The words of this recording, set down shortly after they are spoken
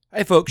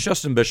Hey folks,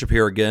 Justin Bishop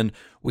here again.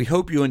 We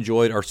hope you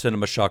enjoyed our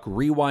Cinema Shock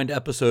Rewind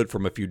episode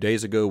from a few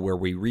days ago where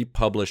we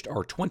republished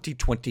our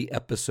 2020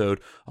 episode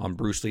on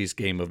Bruce Lee's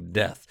Game of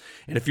Death.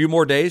 In a few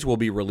more days, we'll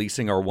be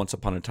releasing our Once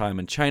Upon a Time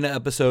in China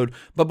episode,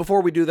 but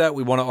before we do that,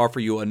 we want to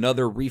offer you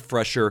another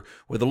refresher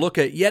with a look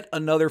at yet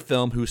another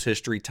film whose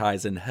history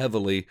ties in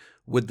heavily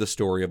with the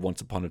story of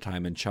Once Upon a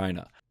Time in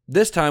China.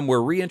 This time,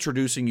 we're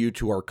reintroducing you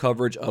to our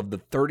coverage of The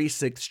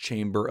 36th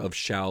Chamber of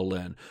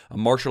SHAOLIN, a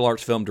martial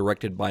arts film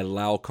directed by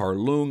Lau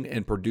Kar-leung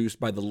and produced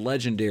by the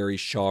legendary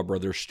Shaw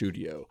Brothers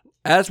Studio.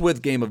 As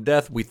with Game of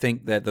Death, we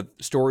think that the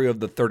story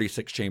of the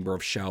 36th Chamber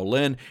of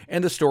SHAOLIN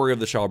and the story of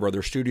the Shaw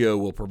Brothers Studio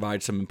will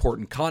provide some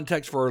important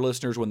context for our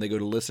listeners when they go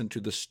to listen to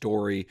the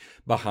story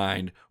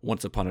behind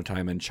Once Upon a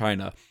Time in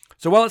China.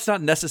 So while it's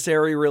not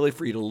necessary really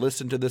for you to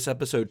listen to this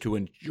episode to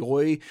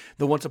enjoy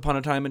the Once Upon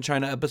a Time in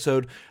China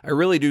episode, I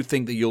really do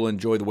think that you'll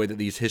enjoy the way that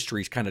these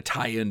histories kind of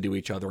tie into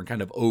each other and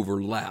kind of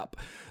overlap.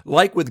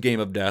 Like with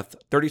Game of Death,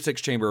 36th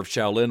Chamber of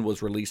SHAOLIN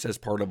was released as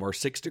part of our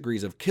 6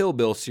 Degrees of Kill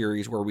Bill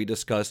series where we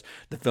discuss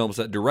the films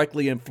that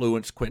directly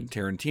influenced Quentin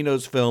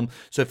Tarantino's film.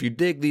 So if you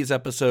dig these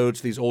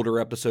episodes, these older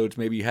episodes,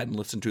 maybe you hadn't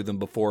listened to them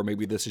before,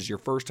 maybe this is your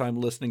first time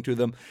listening to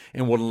them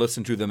and want to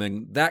listen to them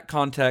in that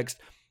context,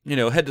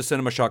 head to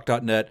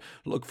cinemashock.net,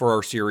 look for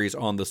our series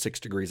on the 6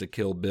 Degrees of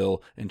Kill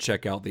Bill, and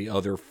check out the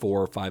other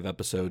 4 or 5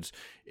 episodes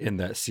in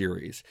that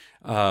series.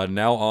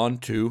 Now on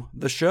to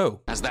the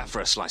show. How's that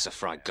for a slice of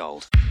fried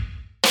gold?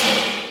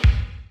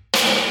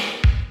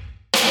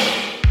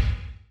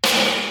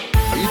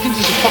 You think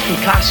this is a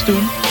fucking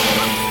costume?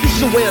 This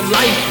is a way of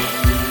life.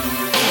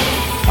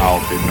 I'll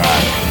be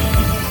back.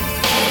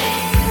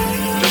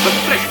 Just a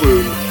flesh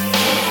wound.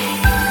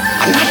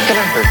 I'm not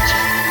gonna hurt you.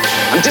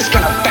 I'm just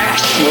gonna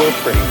bash your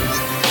brains.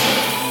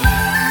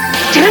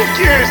 Take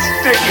your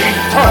stinking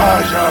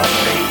paws off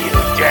me, you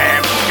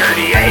damn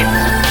dirty ape!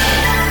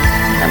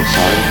 I'm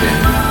sorry, Ben.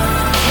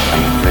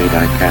 I'm afraid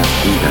I can't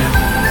do that.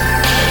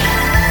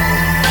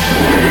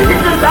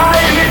 It's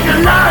alive! It's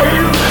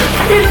alive!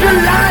 It's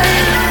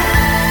alive!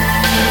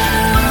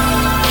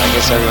 I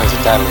guess everyone's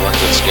entitled to one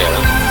good scare,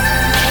 huh?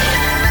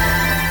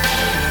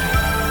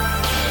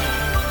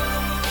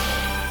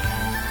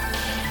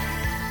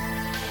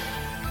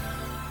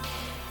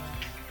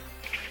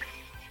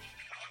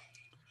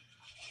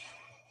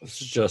 It's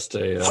just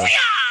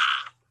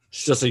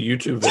a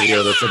YouTube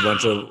video that's a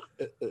bunch of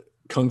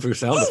kung fu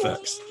sound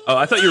effects. Oh,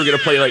 I thought you were going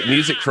to play like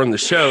music from the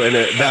show, and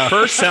the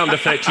first sound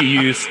effect you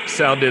used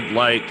sounded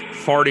like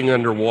farting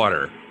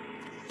underwater.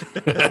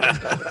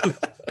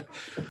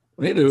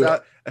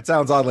 That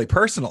sounds oddly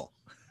personal.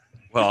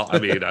 Well, I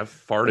mean, I've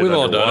farted We've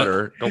all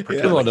underwater. Don't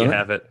pretend like you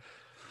have it.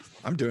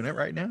 I'm doing it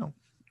right now.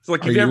 It's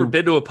like you've ever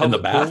been to a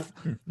public bath?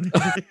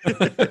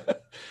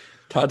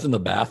 Todd's in the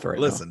bath right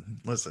now.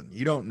 Listen.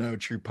 You don't know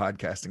true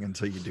podcasting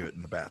until you do it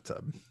in the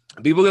bathtub.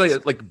 People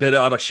like bit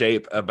out of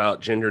shape about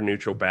gender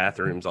neutral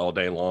bathrooms all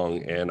day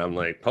long, and I'm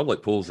like,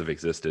 public pools have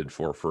existed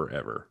for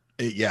forever.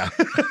 Yeah.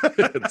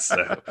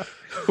 So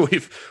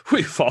we've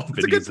all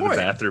been using the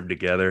bathroom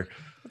together.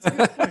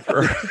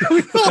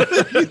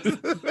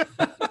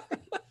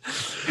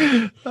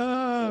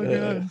 Oh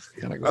god.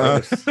 Kind of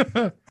gross.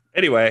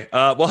 Anyway,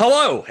 well,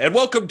 hello and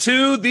welcome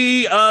to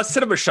the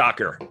Cinema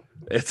Shocker.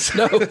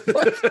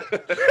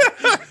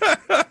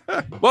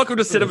 Welcome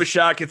to Cinema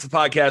Shock. It's a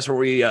podcast where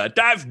we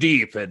dive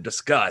deep and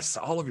discuss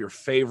all of your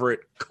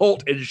favorite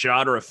cult and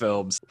genre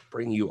films,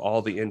 bring you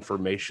all the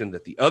information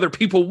that the other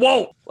people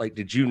won't. Like,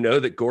 did you know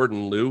that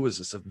Gordon Liu was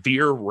a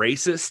severe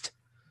racist?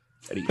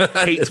 And he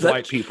hates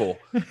white people.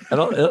 I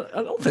don't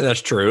think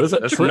that's true. Is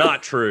that That's true?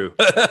 not true.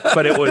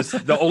 But it was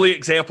the only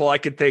example I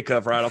could think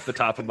of right off the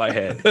top of my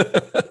head.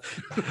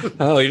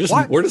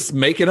 We're just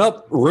making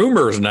up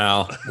rumors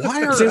now.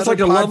 Why are seems like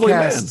a lovely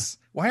man.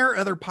 Why are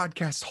other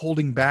podcasts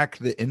holding back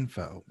the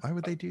info? Why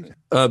would they do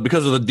that?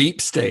 Because of the deep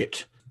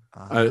state.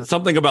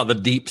 Something about the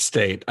deep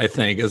state, I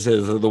think, is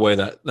the way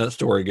that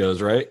story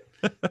goes, right?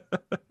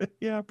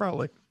 Yeah,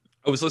 probably.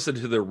 I was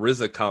listening to the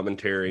RZA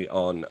commentary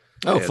on.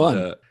 Oh,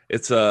 fun!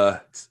 It's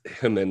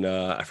him and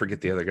I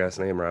forget the other guy's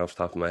name right off the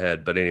top of my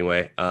head, but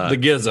anyway, the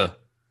Giza,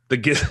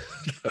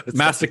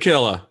 Master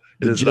Killer,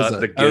 it is not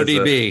the Giza.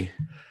 ODB.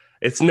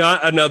 It's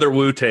not another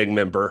Wu-Tang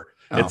member.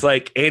 Oh. It's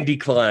like Andy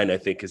Klein, I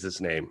think, is his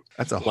name.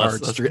 That's a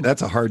hard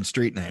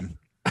street name.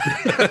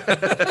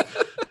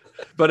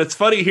 But it's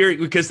funny here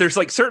because there's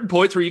like certain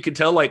points where you can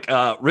tell like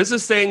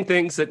RZA's saying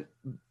things that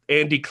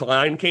Andy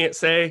Klein can't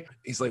say.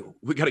 He's like,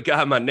 we got a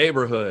guy in my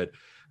neighborhood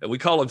and we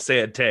call him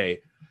Sante.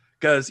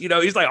 Because,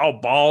 he's like all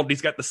bald.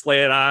 He's got the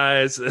slant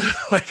eyes.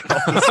 Like,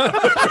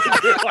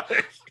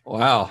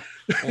 wow.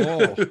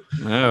 Oh,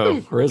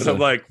 no. And I'm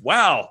like,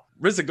 wow,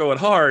 RZA going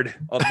hard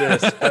on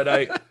this. But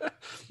I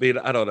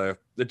don't know.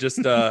 It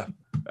just, I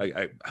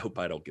hope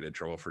I don't get in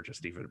trouble for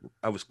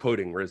I was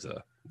quoting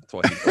RZA. That's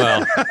why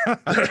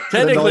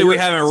technically we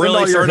haven't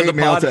really started the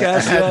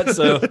podcast yet.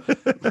 So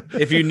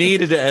if you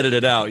needed to edit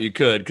it out, you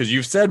could, because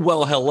you've said,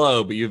 well,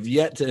 hello, but you've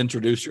yet to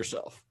introduce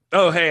yourself.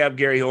 Oh, hey, I'm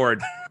Gary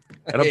Horde.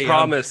 And I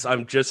promise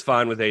I'm just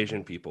fine with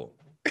Asian people.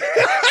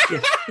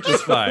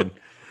 Just fine.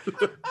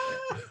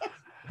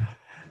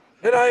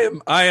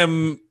 And I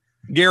am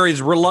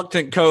Gary's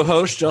reluctant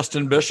co-host,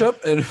 Justin Bishop,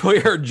 and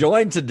we are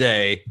joined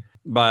today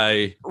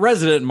by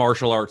resident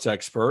martial arts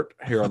expert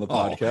here on the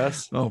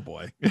podcast. Oh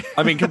boy.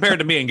 I mean, compared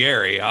to me and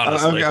Gary,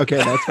 honestly. Okay,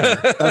 that's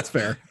fair. That's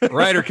fair.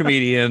 Writer,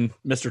 comedian,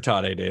 Mr.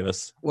 Todd A.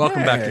 Davis.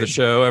 Welcome back to the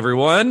show,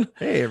 everyone.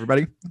 Hey,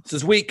 everybody. This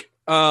is week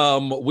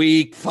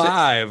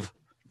five.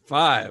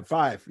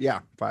 Yeah,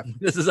 5.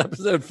 This is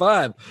episode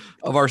 5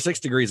 of our 6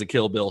 Degrees of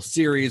Kill Bill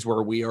series,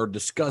 where we are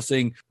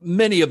discussing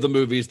many of the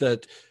movies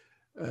that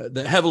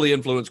heavily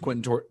influenced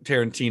Quentin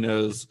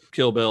Tarantino's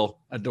Kill Bill.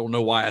 I don't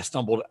know why I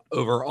stumbled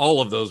over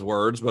all of those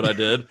words, but I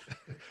did.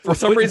 For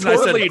some reason, I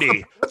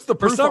said. What's the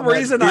For some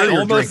reason, I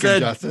almost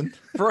said. Justin?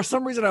 For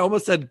some reason, I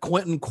almost said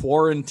Quentin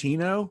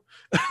Quarantino.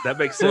 That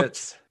makes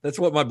sense. That's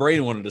what my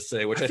brain wanted to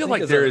say. Which I feel think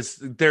like there is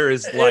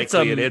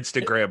likely an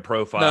Instagram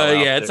profile. No,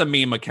 yeah, it's a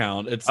meme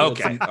account. It's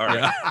okay. All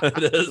right. Yeah,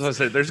 it is.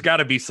 There's got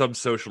to be some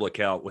social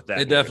account with that.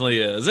 It definitely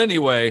is.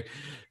 Anyway,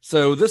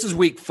 so this is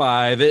week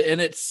 5,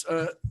 and it's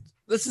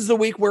this is the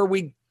week where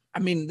I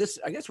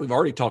guess we've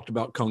already talked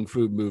about kung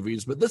fu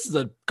movies, but this is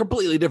a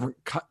completely different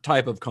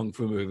type of kung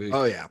fu movie.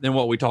 Oh yeah, than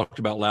what we talked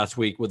about last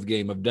week with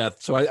Game of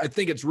Death. So I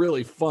think it's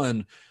really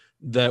fun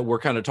that we're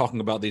kind of talking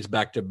about these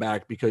back to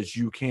back, because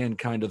you can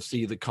kind of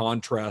see the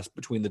contrast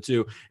between the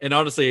two. And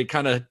honestly, it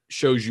kind of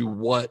shows you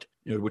what,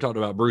 we talked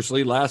about Bruce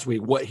Lee last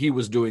week, what he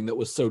was doing that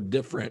was so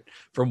different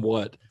from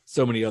what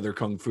so many other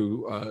kung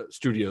fu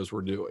studios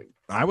were doing.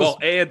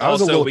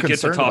 We get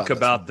to talk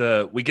about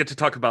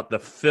the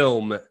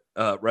film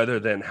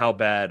rather than how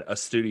bad a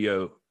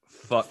studio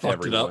fucked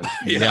everyone.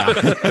 Yeah.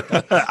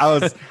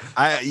 That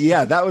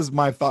was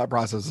my thought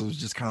process. It was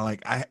just kind of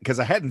like, because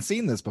I hadn't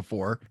seen this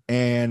before,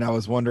 and I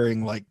was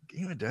wondering, like,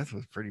 Game of Death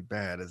was pretty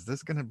bad. Is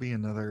this going to be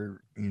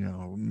another,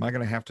 am I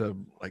going to have to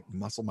like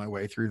muscle my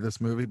way through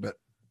this movie? But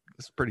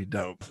it's pretty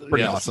dope.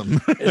 Pretty awesome.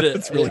 It is.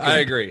 It's really good. I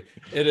agree.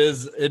 It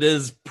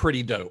is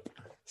pretty dope.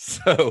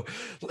 So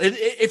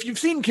if you've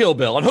seen Kill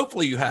Bill, and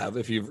hopefully you have,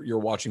 if you're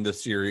watching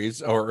this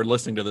series or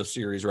listening to this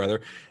series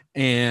rather,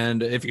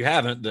 and if you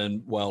haven't,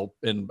 then, well,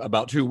 in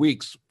about 2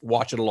 weeks,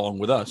 watch it along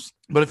with us.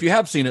 But if you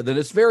have seen it, then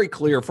it's very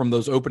clear from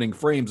those opening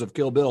frames of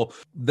Kill Bill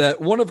that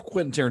one of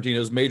Quentin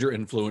Tarantino's major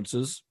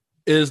influences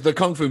is the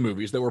kung fu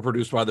movies that were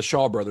produced by the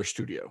Shaw Brothers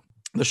studio.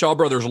 The Shaw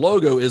Brothers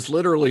logo is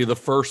literally the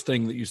first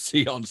thing that you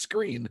see on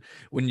screen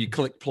when you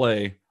click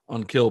play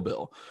on Kill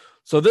Bill.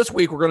 So this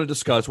week, we're going to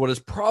discuss what is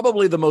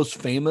probably the most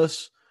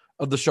famous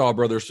of the Shaw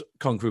Brothers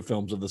kung fu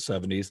films of the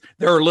 70s.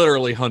 There are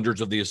literally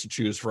hundreds of these to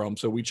choose from,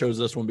 so we chose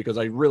this one because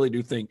I really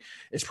do think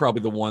it's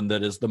probably the one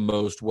that is the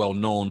most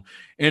well-known.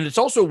 And it's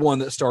also one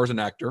that stars an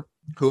actor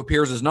who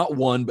appears as not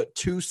one, but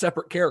 2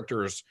 separate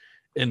characters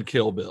in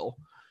Kill Bill.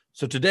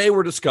 So today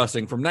we're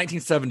discussing, from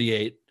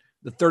 1978,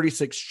 the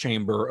 36th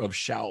Chamber of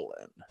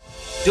Shaolin.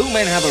 Do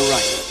men have a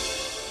right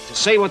to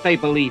say what they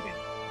believe in?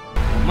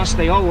 Or must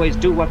they always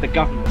do what the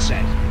government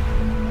says?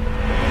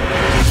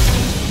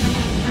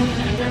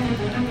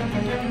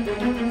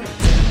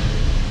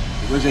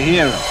 He was a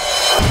hero.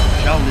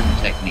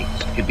 Shaolin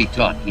techniques could be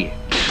taught here.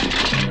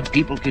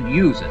 People could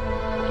use it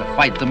to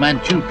fight the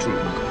Manchu troops.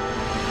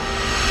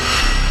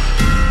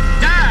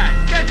 Dad,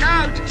 get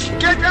out!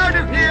 Get out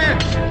of here!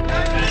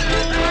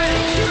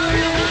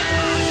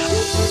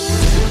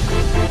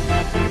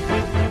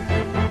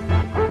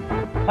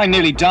 I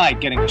nearly died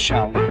getting to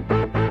Shaolin.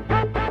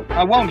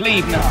 I won't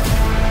leave now.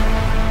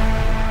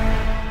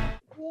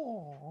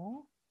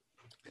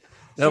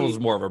 That was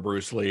more of a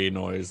Bruce Lee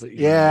noise.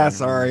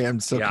 Sorry, I'm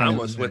so. Yeah, I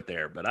almost went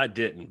there, but I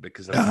didn't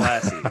because I'm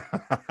classy.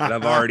 And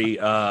I've already. You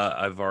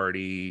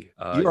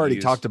already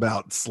talked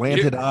about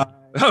slanted eye.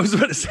 I was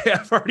going to say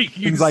I've already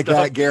used things like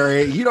that,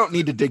 Gary. You don't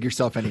need to dig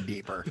yourself any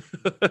deeper.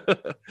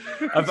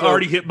 I've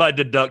already hit my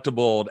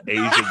deductible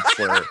Asian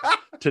slur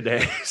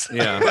today. So.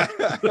 Yeah.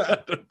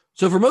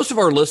 So for most of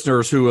our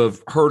listeners who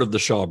have heard of the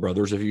Shaw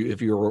Brothers,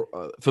 if you're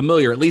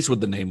familiar at least with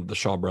the name of the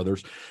Shaw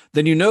Brothers,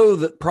 then you know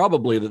that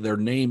probably that their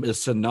name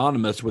is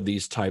synonymous with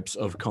these types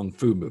of kung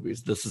fu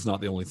movies. This is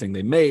not the only thing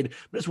they made,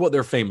 but it's what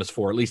they're famous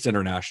for, at least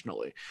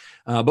internationally.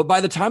 But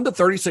by the time the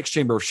 36th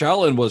Chamber of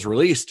Shaolin was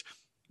released,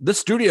 this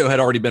studio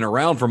had already been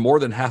around for more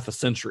than half a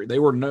century. They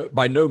were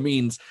by no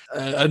means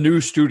a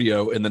new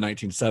studio in the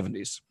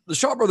 1970s. The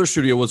Shaw Brothers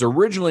studio was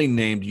originally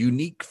named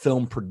Unique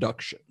Film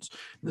Productions.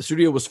 The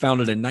studio was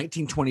founded in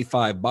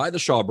 1925 by the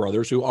Shaw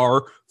Brothers, who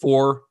are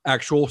 4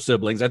 actual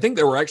siblings. I think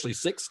there were actually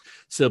 6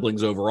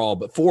 siblings overall,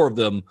 but 4 of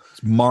them.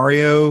 It's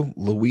Mario,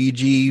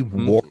 Luigi,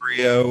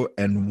 Wario,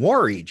 and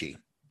Waluigi.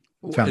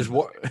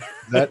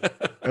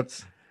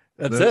 That's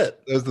it.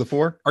 Those are the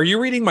 4. Are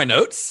you reading my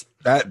notes?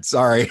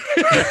 Sorry.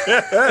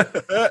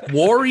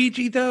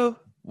 Waluigi, though?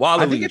 Waluigi.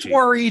 I think it's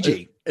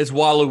Waluigi. It's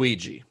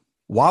Waluigi.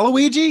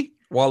 Waluigi?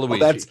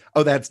 Waluigi.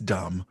 That's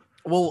dumb.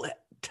 Well,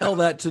 tell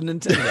that to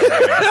Nintendo.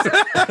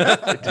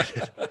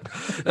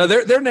 Now,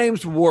 their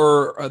names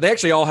were, they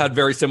actually all had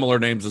very similar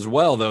names as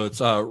well, though.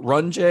 It's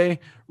Runjay,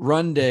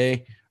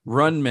 Runday,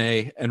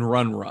 Runmay, and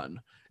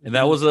Run. And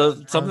that was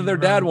something their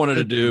dad wanted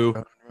to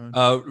do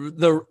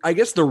I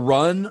guess the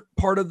run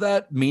part of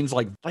that means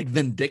like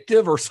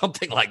vindictive or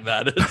something like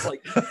that. It's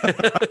like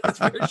it's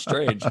very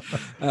strange.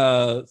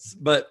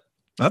 But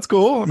that's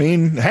cool. I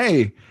mean,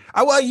 hey,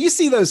 well, you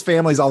see those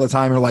families all the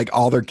time, or like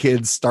all their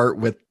kids start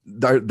with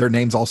their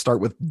names all start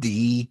with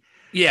D.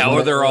 Yeah,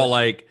 or they're all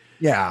like,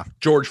 yeah,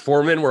 George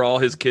Foreman, where all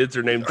his kids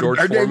are named George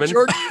Foreman.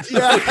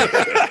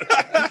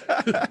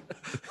 Yeah.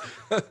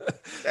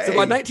 So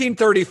by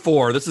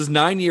 1934, this is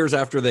 9 years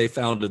after they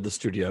founded the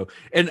studio.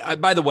 And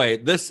by the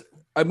way,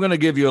 I'm going to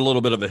give you a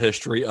little bit of a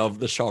history of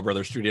the Shaw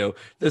Brothers studio.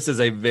 This is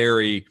a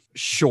very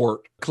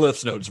short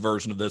Cliff's Notes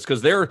version of this,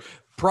 because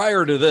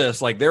prior to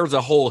this, like there's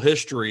a whole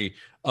history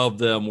of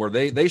them where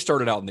they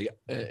started out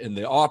in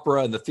the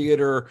opera and the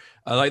theater.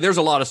 Like there's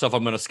a lot of stuff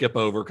I'm going to skip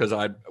over because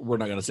we're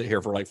not going to sit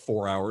here for like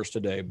 4 hours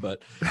today,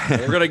 but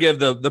we're going to give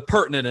the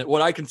pertinent,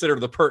 what I consider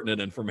the pertinent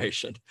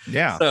information.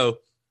 Yeah. So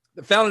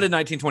founded in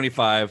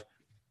 1925,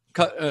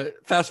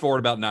 fast forward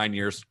about 9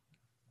 years,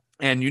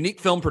 and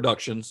Unique Film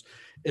Productions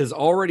is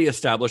already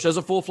established as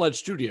a full-fledged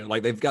studio.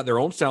 Like they've got their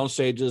own sound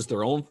stages,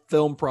 their own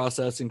film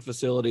processing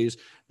facilities,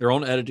 their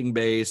own editing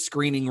bays,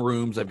 screening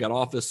rooms. They've got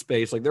office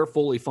space. Like they're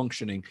fully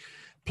functioning.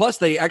 Plus,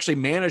 they actually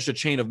managed a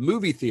chain of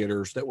movie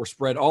theaters that were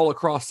spread all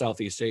across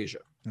Southeast Asia.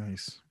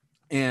 Nice.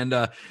 And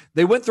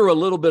they went through a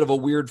little bit of a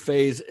weird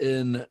phase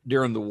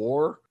during the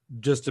war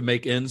just to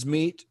make ends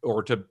meet,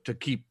 or to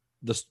keep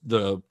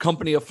the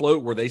company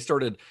afloat, where they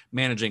started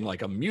managing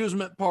like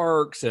amusement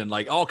parks and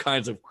like all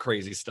kinds of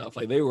crazy stuff.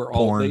 Like they were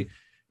all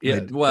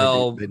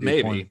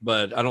maybe, porn.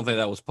 But I don't think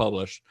that was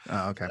published.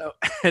 Oh, okay. So,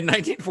 in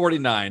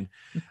 1949,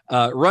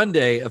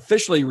 Runday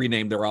officially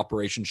renamed their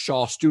operation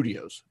Shaw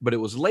Studios, but it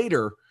was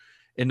later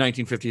in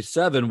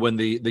 1957 when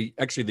the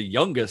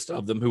youngest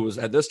of them, who was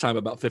at this time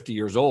about 50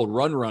 years old,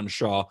 Run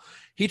Shaw,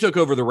 he took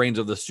over the reins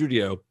of the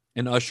studio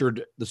and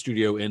ushered the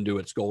studio into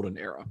its golden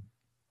era.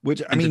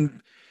 Which, I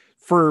mean,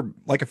 for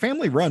like a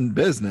family run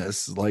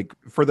business, like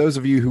for those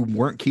of you who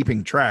weren't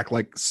keeping track,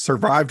 like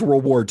survived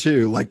World War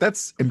II, like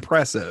that's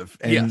impressive.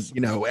 And, yes.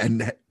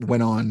 And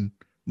went on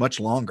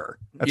much longer.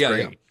 That's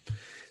great. Yeah.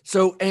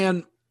 So,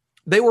 and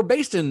they were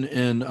based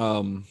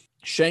in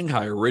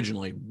Shanghai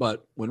originally,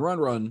 but when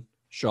Run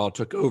Shaw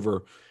took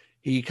over,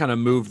 he kind of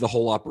moved the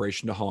whole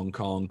operation to Hong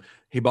Kong.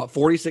 He bought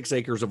 46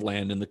 acres of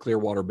land in the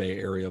Clearwater Bay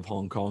area of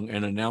Hong Kong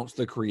and announced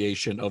the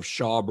creation of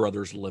Shaw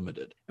Brothers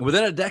Limited. And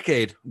within a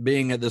decade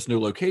being at this new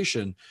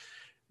location,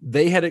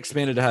 they had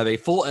expanded to have a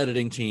full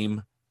editing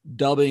team,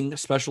 dubbing,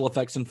 special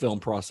effects and film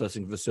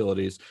processing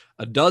facilities,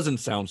 a dozen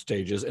sound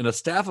stages, and a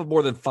staff of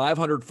more than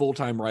 500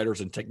 full-time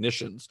writers and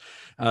technicians.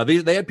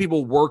 They had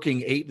people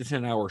working 8 to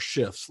 10 hour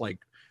shifts. Like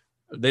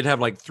they'd have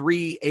like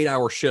 3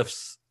 8-hour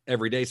shifts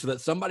every day, so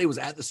that somebody was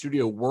at the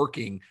studio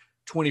working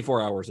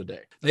 24 hours a day.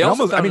 It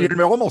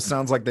almost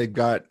sounds like they've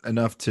got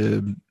enough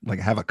to like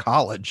have a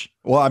college.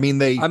 Well,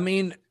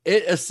 it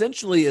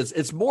essentially is.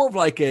 It's more of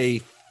like a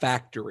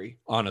factory,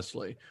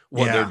 honestly,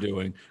 what they're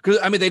doing.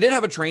 Because they did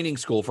have a training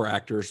school for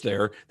actors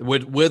there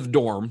with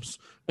dorms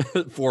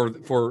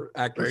for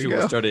actors who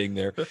were studying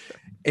there,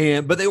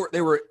 but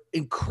they were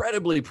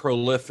incredibly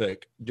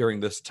prolific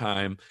during this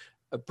time,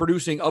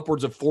 producing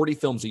upwards of 40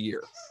 films a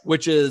year,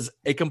 which is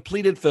a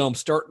completed film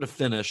start to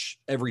finish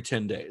every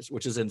 10 days,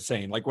 which is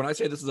insane. Like when I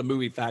say this is a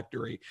movie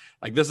factory,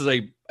 like this is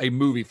a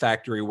movie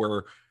factory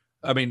where,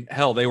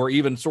 they were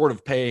even sort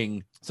of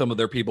paying some of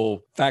their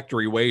people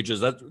factory wages.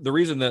 That's the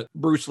reason that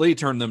Bruce Lee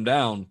turned them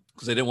down,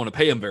 because they didn't want to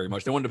pay him very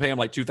much. They wanted to pay him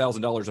like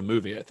 $2,000 a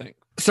movie, I think.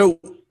 So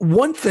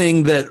one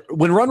thing that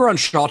when Run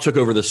Shaw took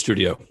over the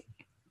studio,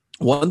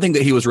 one thing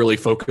that he was really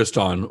focused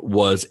on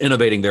was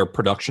innovating their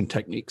production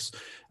techniques.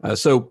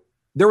 So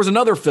there was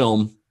another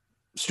film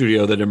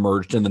studio that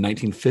emerged in the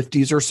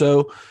 1950s or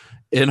so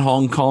in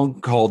Hong Kong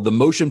called the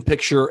Motion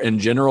Picture and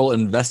General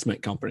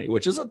Investment Company,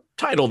 which is a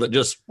title that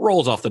just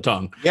rolls off the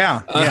tongue.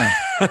 Yeah.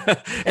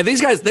 And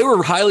these guys, they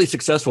were highly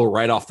successful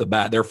right off the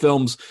bat. Their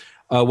films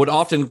would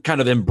often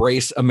kind of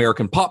embrace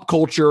American pop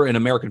culture and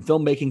American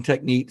filmmaking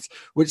techniques,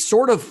 which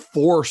sort of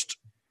forced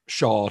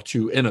Shaw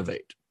to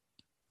innovate.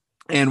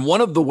 And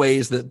one of the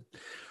ways that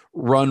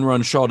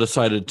Run Shaw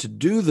decided to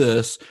do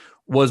this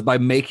was by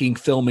making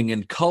filming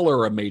in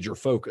color a major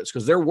focus,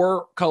 because there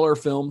were color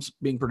films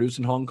being produced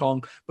in Hong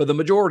Kong, but the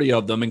majority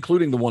of them,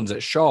 including the ones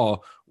at Shaw,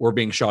 were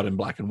being shot in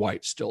black and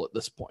white still at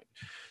this point.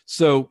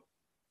 So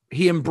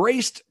he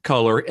embraced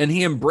color and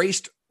he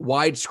embraced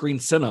widescreen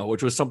cinema,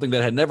 which was something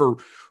that had never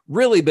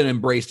really been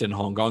embraced in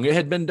Hong Kong. It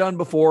had been done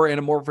before.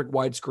 Anamorphic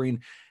widescreen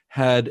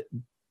had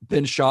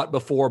been shot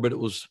before, but it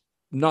was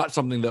not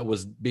something that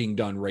was being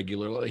done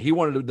regularly. He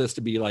wanted this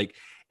to be like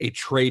a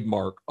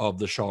trademark of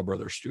the Shaw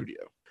Brothers studio.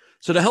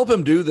 So to help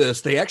him do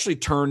this, they actually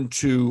turned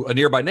to a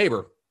nearby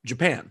neighbor,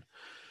 Japan.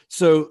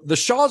 So the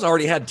Shaws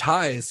already had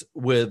ties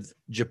with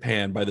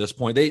Japan by this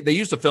point. They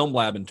used a film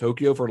lab in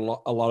Tokyo for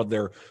a lot of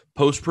their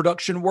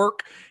post-production work,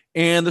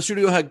 and the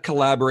studio had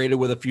collaborated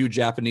with a few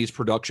Japanese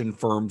production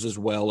firms as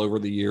well over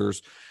the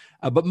years.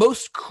 But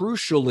most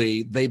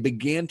crucially, they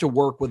began to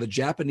work with a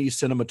Japanese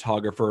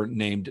cinematographer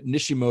named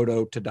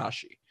Nishimoto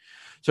Tadashi.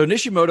 So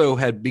Nishimoto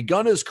had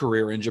begun his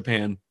career in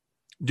Japan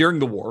during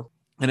the war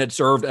and had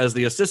served as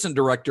the assistant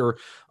director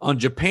on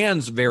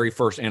Japan's very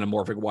first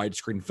anamorphic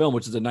widescreen film,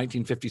 which is a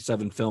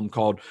 1957 film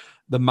called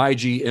The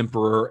Meiji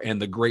Emperor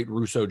and the Great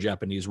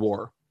Russo-Japanese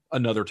War.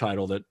 Another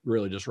title that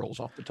really just rolls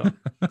off the tongue.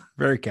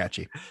 Very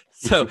catchy.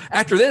 So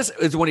after this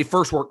is when he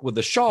first worked with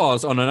the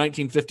Shaws on a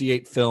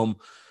 1958 film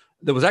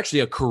that was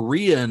actually a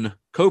Korean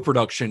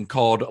co-production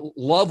called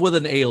Love with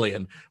an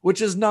Alien,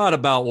 which is not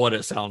about what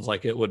it sounds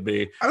like it would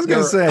be. I was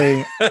going to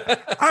say,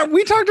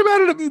 we talked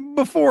about it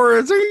before.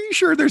 Are you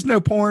sure there's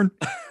no porn?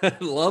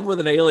 Love with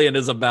an Alien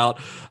is about,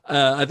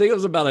 I think it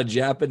was about a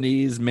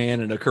Japanese man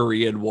and a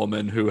Korean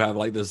woman who have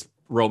like this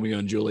Romeo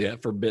and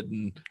Juliet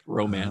forbidden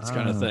romance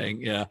kind of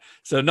thing. Yeah.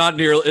 So not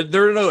nearly,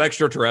 there are no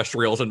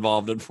extraterrestrials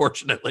involved,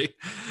 unfortunately.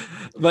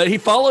 But he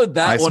followed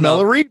that one up. I smell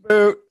a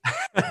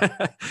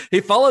reboot. He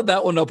followed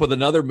that one up with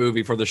another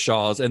movie for the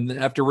Shaws. And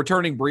after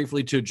returning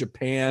briefly to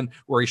Japan,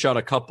 where he shot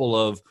a couple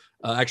of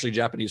actually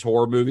Japanese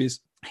horror movies,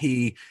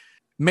 he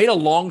made a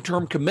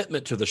long-term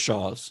commitment to the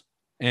Shaws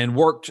and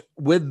worked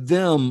with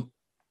them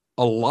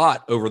a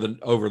lot over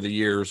the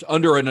years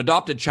under an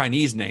adopted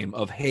Chinese name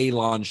of He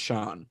Lan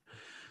Shan.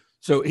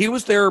 So he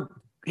was kind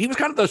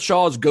of the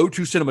Shaw's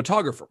go-to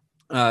cinematographer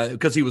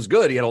because he was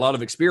good. He had a lot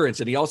of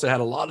experience, and he also had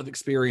a lot of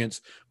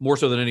experience, more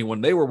so than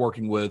anyone they were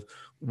working with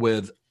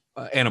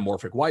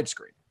anamorphic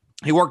widescreen.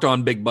 He worked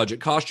on big budget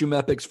costume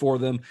epics for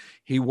them.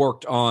 He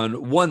worked on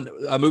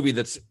a movie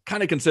that's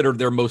kind of considered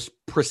their most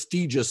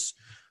prestigious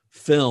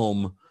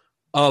film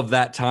of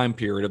that time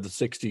period of the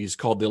 60s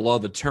called The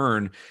Love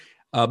Etern.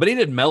 But he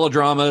did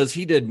melodramas,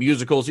 he did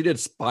musicals, he did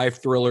spy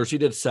thrillers, he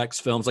did sex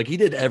films. Like he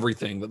did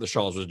everything that the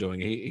Shaws was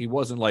doing. He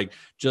wasn't like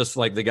just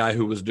like the guy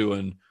who was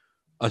doing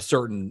a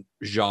certain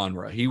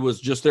genre. He was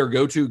just their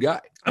go-to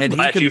guy. I'm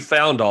glad you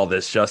found all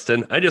this,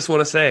 Justin. I just want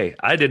to say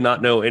I did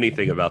not know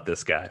anything about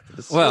this guy.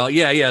 This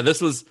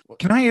was.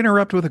 Can I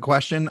interrupt with a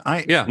question?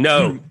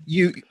 No.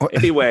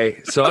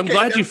 Anyway, so I'm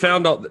glad you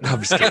found all. No,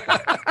 I'm just kidding.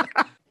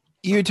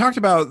 You talked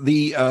about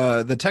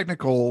the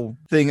technical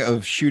thing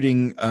of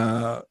shooting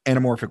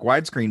anamorphic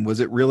widescreen.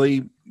 Was it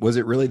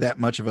really that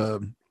much of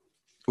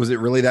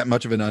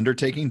an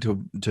undertaking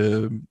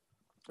to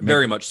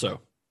very much so.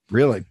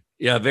 Really?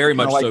 Yeah, very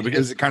much so. Because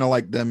is it kind of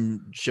like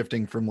them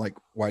shifting from like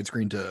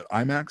widescreen to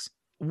IMAX?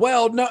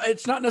 Well, no,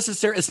 it's not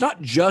necessary. It's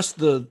not just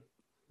the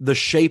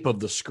shape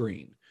of the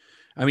screen.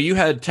 I mean, you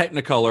had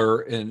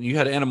Technicolor and you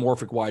had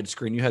anamorphic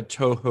widescreen. You had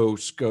Toho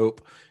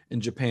scope in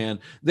Japan.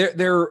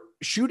 They're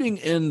shooting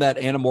in that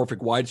anamorphic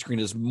widescreen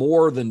is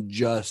more than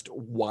just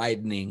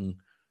widening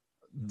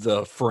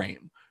the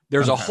frame.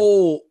 There's a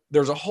whole,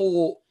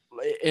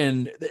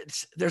 and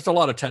there's a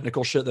lot of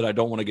technical shit that I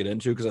don't want to get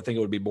into because I think it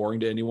would be boring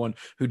to anyone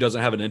who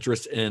doesn't have an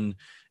interest in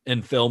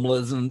film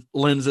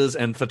lenses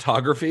and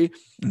photography.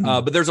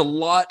 But there's a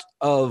lot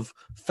of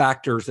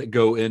factors that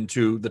go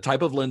into the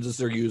type of lenses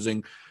they're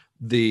using,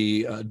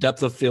 the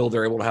depth of field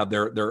they're able to have,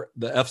 the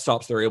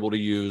f-stops they're able to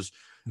use.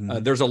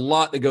 There's a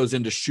lot that goes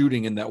into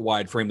shooting in that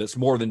wide frame that's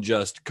more than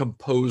just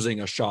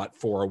composing a shot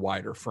for a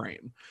wider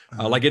frame.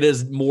 Like it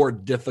is more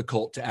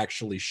difficult to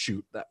actually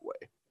shoot that way.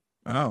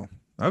 Oh,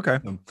 okay.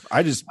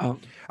 I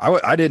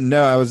didn't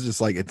know. I was just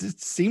like, it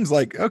seems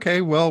like,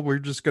 okay, well, we're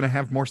just going to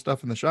have more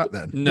stuff in the shot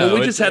then. No,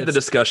 we just had the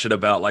discussion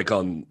about like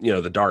on,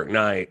 The Dark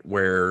Knight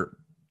where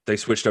they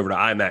switched over to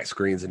IMAX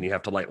screens and you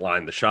have to like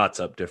line the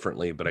shots up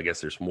differently, but I guess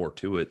there's more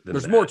to it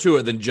more to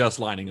it than just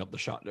lining up the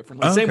shot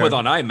differently. Okay. Same with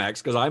on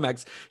IMAX, because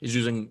IMAX is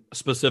using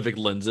specific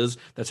lenses.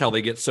 That's how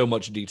they get so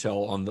much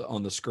detail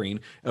on the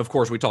screen. And of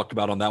course, we talked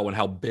about on that one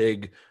how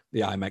big the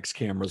IMAX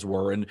cameras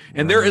were. And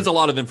there is a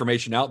lot of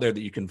information out there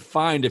that you can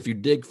find if you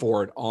dig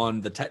for it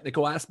on the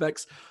technical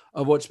aspects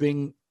of what's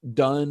being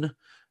done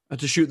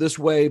to shoot this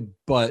way,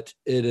 but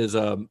it is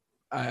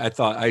I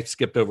thought I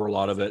skipped over a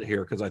lot of it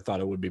here because I thought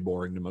it would be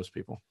boring to most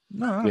people.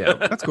 No, yeah,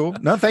 that's cool.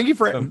 No, thank you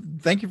for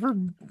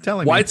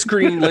telling me.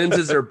 Widescreen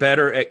lenses are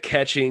better at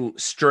catching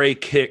stray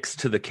kicks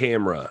to the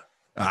camera.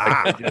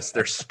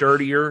 They're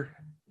sturdier,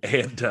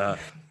 and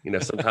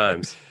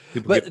sometimes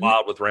people get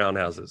wild with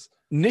roundhouses.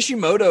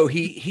 Nishimoto,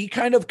 he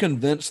kind of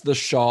convinced the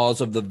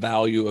Shaws of the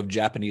value of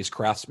Japanese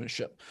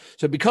craftsmanship.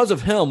 So because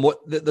of him,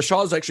 the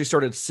Shaws actually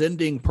started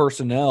sending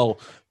personnel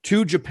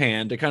to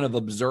Japan to kind of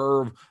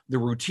observe the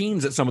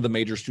routines at some of the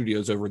major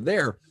studios over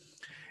there.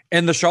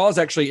 And the Shaws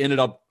actually ended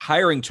up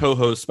hiring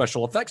Toho's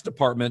special effects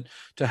department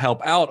to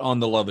help out on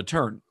The Love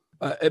Etern.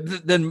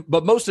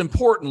 But most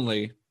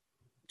importantly,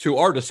 to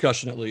our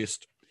discussion at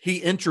least, he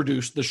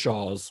introduced the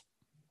Shaws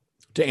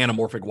to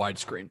anamorphic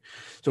widescreen.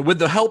 So with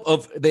the help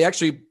of, they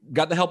actually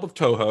got the help of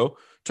Toho.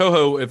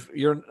 Toho, if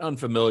you're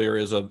unfamiliar,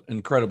 is an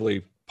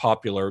incredibly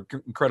popular,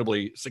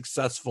 incredibly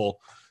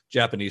successful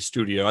Japanese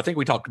studio. I think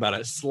we talked about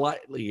it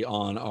slightly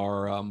on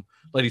our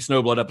Lady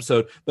Snowblood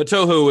episode, but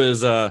Toho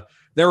is,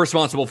 they're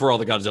responsible for all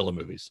the Godzilla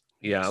movies.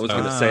 Yeah, I was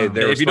going to say,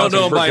 they're if you don't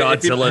know him for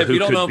Godzilla, if you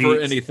don't know him for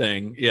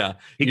anything, yeah,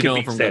 he you could know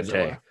him beat from Sante.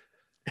 Godzilla.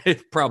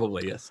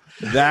 Probably, yes.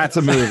 That's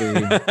a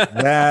movie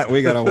that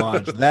we got to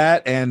watch.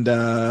 That and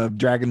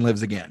Dragon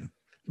Lives Again.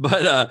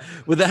 But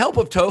with the help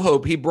of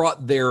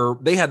Toho,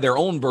 they had their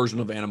own version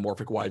of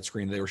anamorphic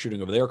widescreen they were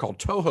shooting over there called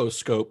Toho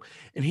Scope.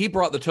 And he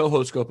brought the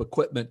Toho Scope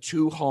equipment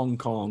to Hong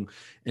Kong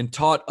and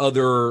taught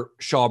other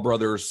Shaw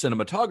Brothers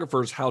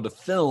cinematographers how to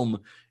film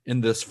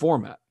in this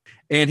format.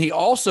 And he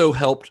also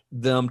helped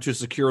them to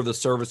secure the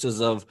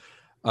services of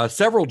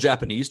several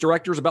Japanese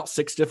directors, about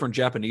 6 different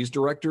Japanese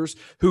directors,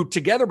 who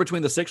together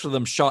between the 6 of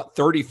them shot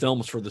 30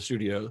 films for the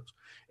studios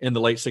in the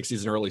late 60s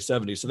and early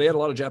 70s. So they had a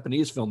lot of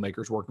Japanese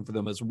filmmakers working for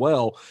them as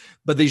well.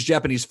 But these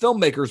Japanese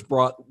filmmakers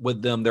brought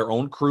with them their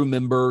own crew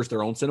members,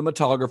 their own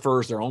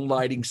cinematographers, their own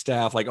lighting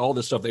staff, like all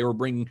this stuff. They were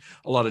bringing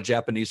a lot of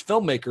Japanese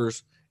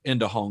filmmakers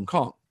into Hong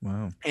Kong.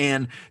 Wow.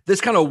 And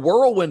this kind of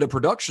whirlwind of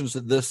productions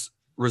that this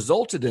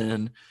resulted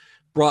in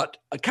brought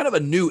a kind of a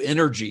new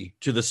energy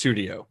to the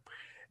studio.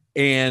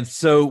 And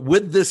so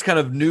with this kind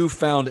of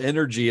newfound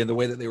energy and the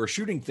way that they were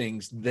shooting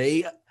things,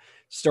 they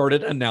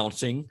started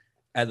announcing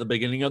at the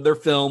beginning of their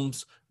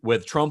films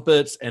with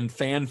trumpets and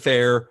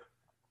fanfare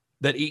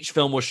that each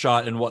film was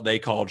shot in what they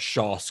called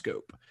Shaw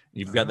Scope.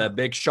 You've got that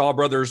big Shaw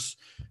Brothers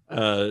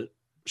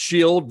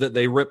shield that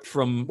they ripped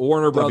from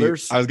Warner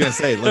Brothers. I was going to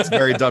say, let's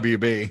bury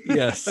WB.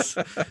 Yes.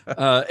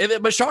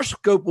 But Shaw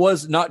Scope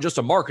was not just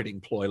a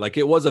marketing ploy. Like,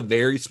 it was a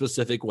very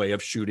specific way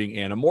of shooting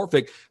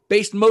anamorphic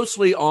based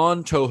mostly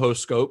on Toho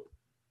Scope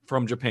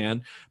from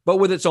Japan, but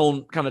with its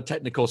own kind of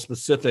technical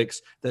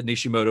specifics that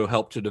Nishimoto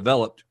helped to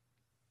develop.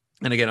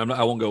 And again,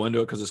 I won't go into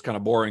it because it's kind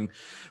of boring,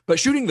 but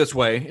shooting this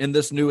way in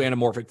this new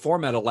anamorphic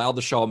format allowed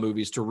the Shaw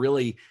movies to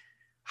really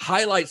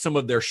highlight some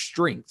of their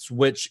strengths,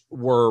 which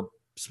were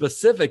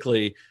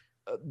specifically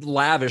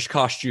lavish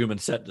costume and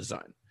set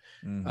design.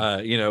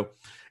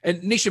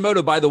 And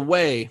Nishimoto, by the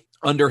way,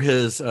 under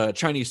his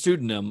Chinese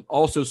pseudonym,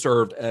 also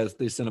served as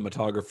the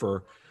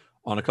cinematographer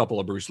on a couple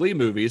of Bruce Lee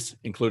movies,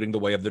 including The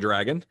Way of the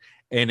Dragon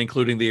and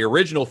including the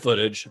original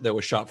footage that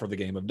was shot for The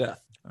Game of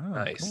Death. Oh,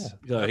 nice.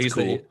 Cool. He's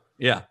cool.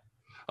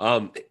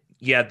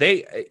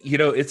 They,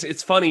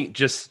 it's funny,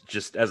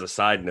 just as a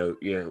side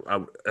note,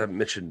 I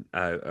mentioned,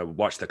 I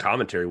watched the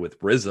commentary with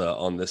RZA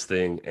on this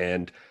thing,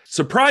 and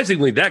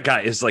surprisingly, that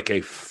guy is like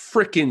a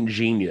freaking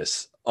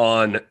genius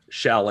on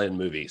Shaolin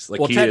movies.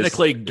 Like,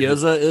 technically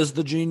Giza is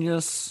the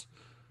genius.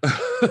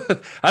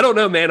 I don't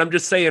know, man. I'm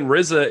just saying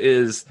RZA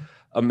is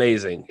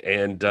amazing.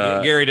 And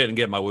Gary didn't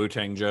get my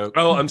Wu-Tang joke.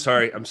 Oh, I'm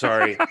sorry. I'm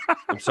sorry.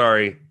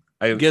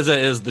 Giza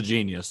is the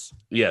genius.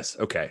 Yes.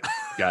 Okay.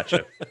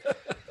 Gotcha.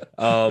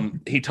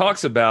 He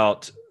talks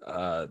about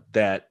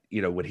that,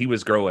 when he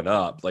was growing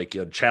up, like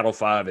Channel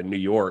 5 in New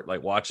York,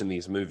 like watching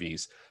these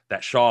movies,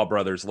 that Shaw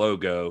Brothers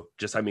logo,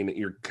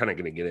 you're kind of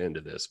going to get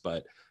into this,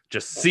 but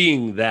just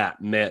seeing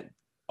that meant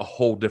a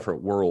whole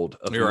different world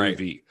of the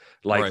movie.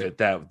 Like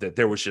that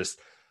there was just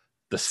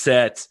the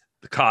sets,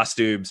 the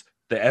costumes,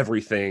 the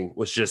everything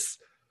was just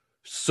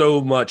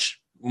so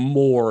much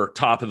more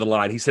top of the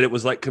line. He said it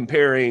was like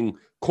comparing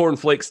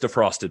cornflakes to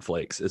Frosted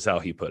Flakes is how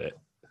he put it.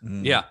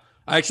 Yeah.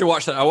 I actually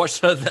watched that. I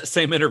watched that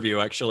same interview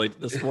actually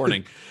this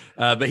morning,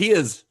 but he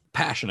is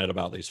passionate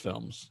about these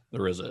films. The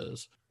RZA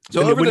is.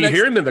 So when you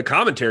hear him in the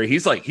commentary,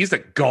 he's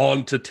like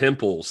gone to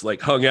temples,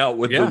 like hung out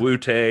with the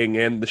Wu-Tang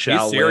and the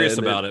Shaolin. He's serious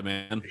about it,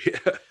 man.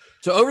 Yeah.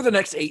 So over the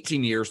next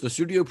 18 years, the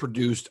studio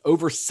produced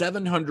over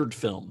 700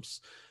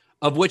 films,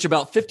 of which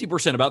about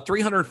 50%, about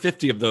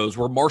 350 of those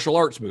were martial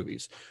arts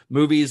movies.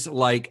 Movies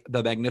like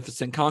The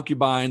Magnificent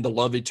Concubine, The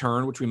Love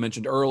Eternal, which we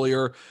mentioned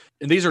earlier.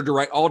 And these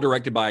are all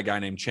directed by a guy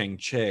named Chang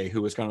Che,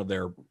 who was kind of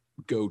their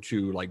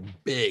go-to, like,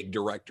 big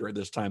director at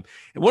this time.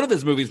 And one of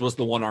his movies was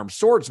The One-Armed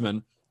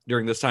Swordsman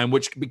during this time,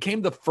 which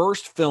became the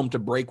first film to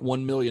break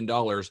 $1 million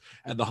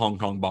at the Hong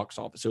Kong box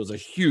office. It was a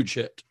huge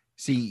hit.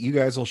 See, you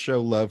guys will show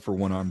love for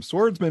One-Armed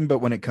Swordsman, but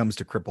when it comes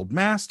to Crippled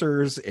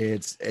Masters,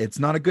 it's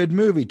not a good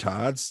movie,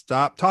 Todd.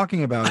 Stop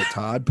talking about it,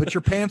 Todd. Put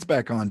your pants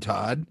back on,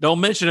 Todd.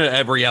 Don't mention it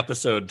every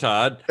episode,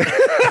 Todd.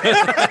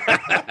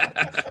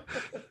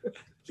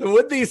 So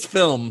with these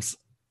films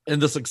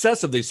and the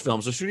success of these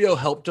films, the studio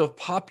helped to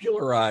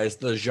popularize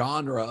the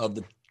genre of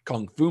the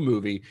Kung Fu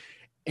movie.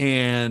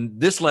 And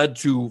this led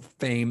to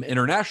fame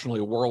internationally,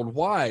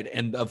 worldwide.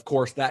 And of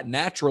course, that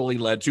naturally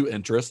led to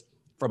interest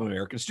from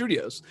American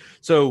studios.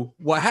 So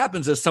what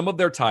happens is some of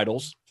their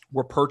titles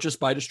were purchased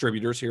by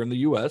distributors here in the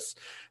US.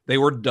 They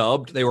were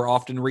dubbed. They were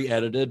often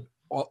re-edited,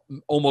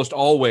 almost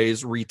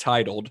always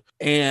retitled.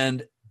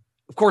 And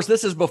of course,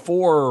 this is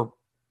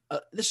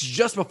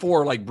just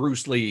before like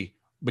Bruce Lee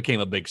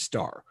became a big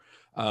star,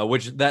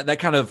 which that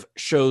kind of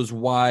shows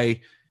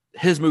why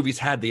his movies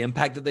had the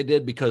impact that they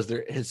did, because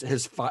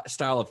his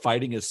style of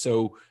fighting is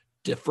so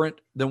different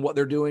than what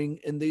they're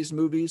doing in these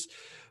movies.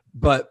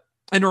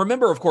 And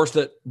remember, of course,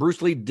 that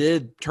Bruce Lee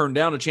did turn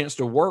down a chance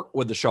to work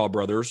with the Shaw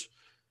Brothers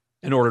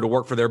in order to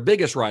work for their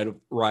biggest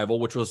rival,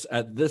 which was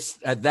at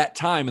that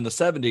time in the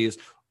 70s,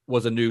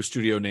 was a new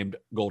studio named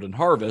Golden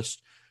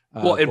Harvest.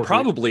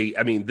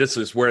 This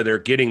is where they're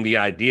getting the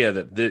idea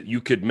that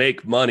you could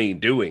make money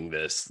doing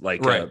this.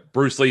 Like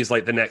Bruce Lee's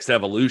like the next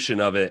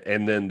evolution of it.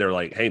 And then they're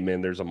like, hey,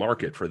 man, there's a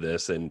market for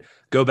this. And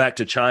go back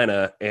to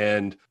China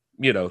and,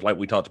 like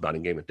we talked about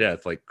in Game of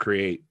Death, like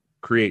create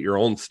create your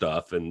own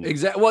stuff. And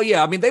exactly. Well,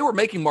 yeah, I mean, they were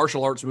making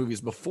martial arts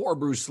movies before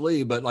Bruce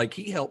Lee, but like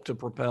he helped to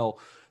propel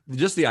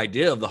just the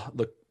idea of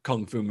the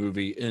kung fu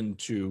movie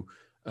into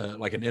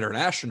like an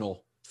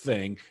international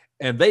thing.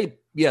 And they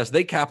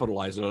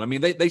capitalized on it. I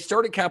mean, they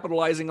started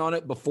capitalizing on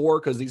it before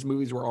because these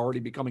movies were already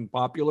becoming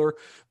popular,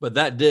 but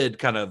that did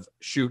kind of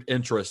shoot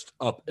interest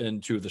up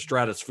into the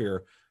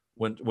stratosphere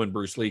when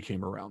Bruce Lee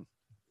came around.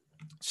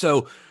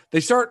 So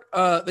they start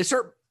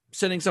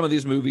sending some of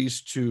these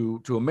movies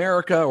to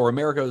America, or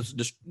America's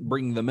just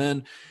bringing them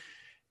in.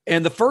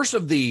 And the first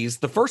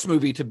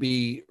movie to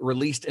be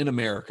released in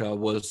America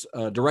was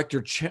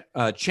director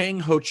Chang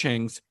Ho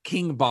Cheng's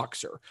King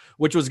Boxer,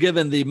 which was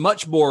given the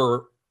much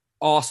more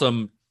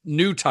awesome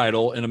new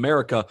title in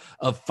America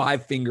of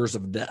Five Fingers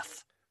of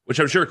Death, which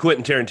I'm sure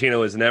Quentin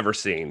Tarantino has never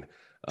seen.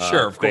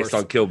 Sure, of course. Based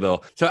on Kill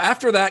Bill. So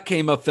after that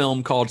came a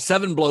film called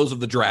Seven Blows of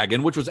the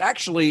Dragon, which was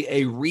actually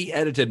a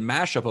re-edited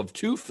mashup of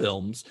two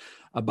films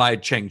by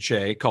Cheng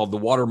Che called The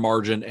Water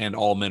Margin and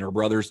All Men Are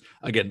Brothers.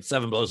 Again,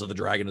 Seven Blows of the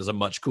Dragon is a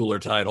much cooler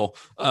title.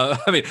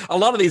 I mean, a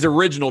lot of these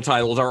original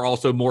titles are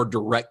also more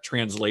direct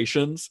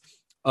translations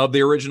of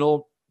the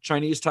original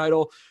Chinese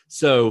title.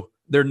 So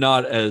they're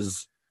not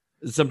as,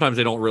 sometimes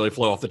they don't really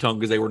flow off the tongue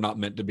because they were not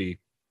meant to be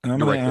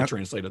directly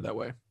translated that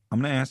way. I'm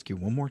going to ask you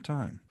one more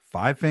time.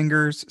 Five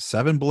Fingers,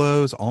 Seven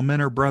Blows, All Men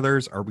Are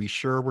Brothers. Are we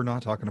sure we're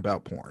not talking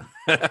about porn?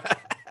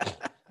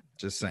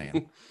 Just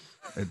saying.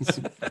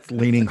 It's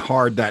leaning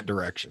hard that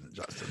direction,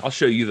 Justin. I'll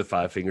show you the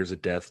Five Fingers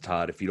of Death,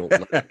 Todd, if you don't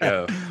let it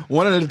go.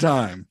 One at a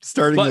time,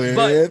 starting with...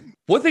 But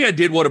one thing I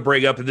did want to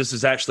bring up, and this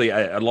is actually,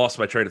 I lost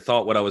my train of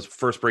thought when I was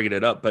first bringing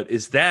it up, but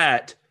is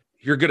that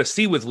you're going to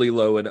see with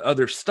Lilo and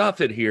other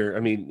stuff in here. I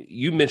mean,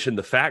 you mentioned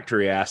the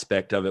factory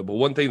aspect of it, but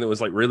one thing that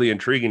was like really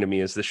intriguing to me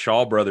is the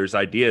Shaw Brothers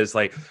idea is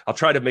like, I'll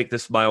try to make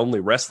this my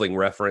only wrestling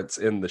reference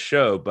in the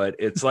show, but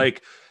it's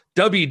like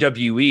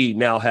WWE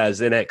now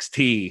has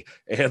NXT,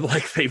 and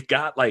like they've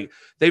got like,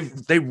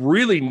 they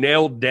really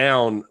nailed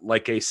down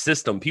like a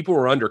system. People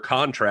were under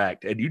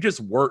contract and you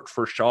just worked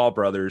for Shaw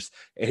Brothers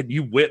and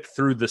you went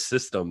through the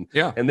system.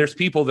 Yeah. And there's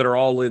people that are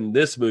all in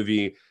this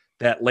movie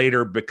that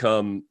later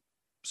become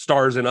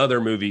stars in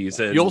other movies,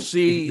 and you'll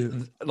see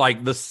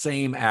like the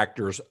same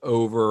actors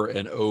over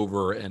and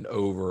over and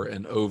over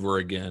and over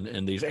again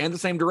in these, and the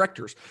same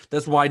directors.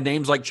 That's why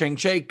names like Chang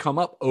Che come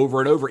up over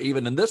and over,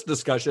 even in this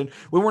discussion,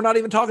 when we're not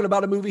even talking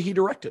about a movie he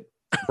directed.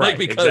 Right,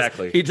 because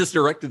exactly. He just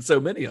directed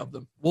so many of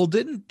them. Well,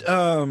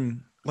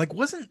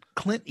 wasn't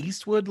Clint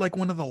Eastwood like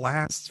one of the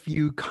last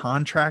few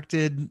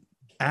contracted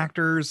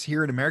actors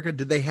here in America?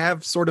 Did they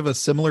have sort of a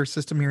similar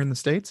system here in the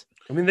States?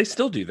 I mean, they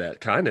still do that,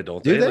 kind of,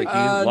 don't they? Like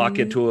you lock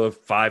into a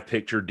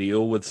 5-picture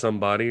deal with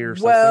somebody or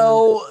something.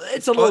 Well,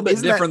 it's a little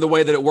bit different the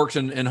way that it works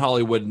in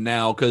Hollywood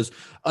now, because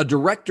a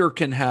director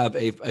can have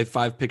a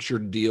 5-picture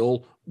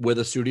deal with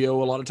a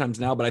studio a lot of times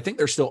now, but I think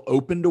they're still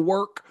open to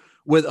work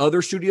with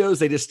other studios.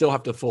 They just still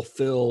have to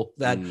fulfill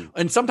that.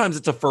 And sometimes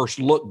it's a first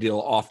look deal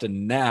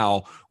often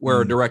now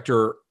where a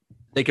director,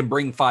 they can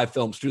bring 5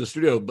 films to the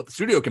studio, but the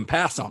studio can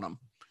pass on them,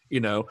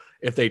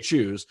 if they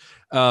choose.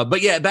 But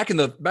yeah, back in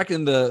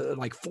the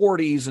like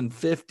 40s and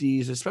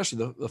 50s,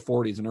 especially the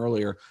 40s and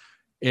earlier,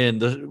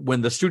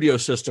 when the studio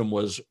system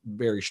was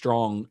very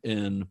strong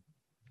in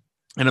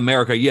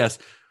America, yes,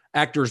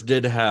 actors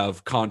did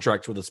have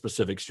contracts with a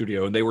specific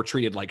studio, and they were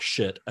treated like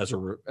shit as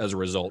a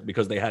result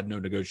because they had no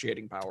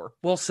negotiating power.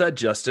 Well said,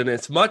 Justin.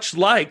 It's much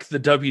like the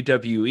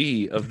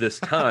WWE of this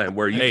time,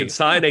 where you can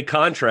sign a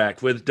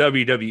contract with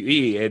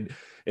WWE, and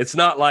it's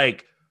not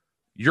like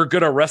you're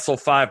going to wrestle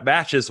 5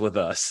 matches with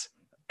us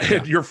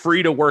and you're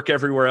free to work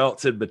everywhere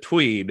else in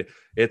between.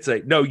 It's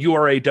no, you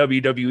are a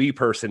WWE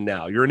person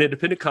now. You're an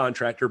independent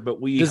contractor, but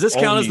does this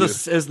count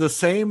as the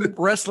same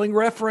wrestling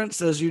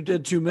reference as you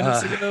did 2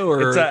 minutes ago?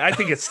 Or I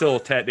think it's still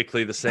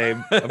technically the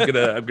same. I'm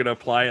gonna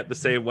apply it the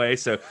same way.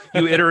 So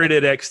you enter in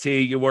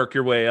NXT, you work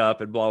your way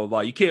up, and blah blah blah.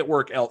 You can't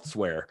work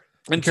elsewhere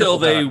until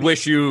they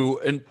wish you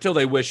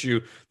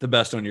the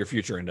best on your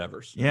future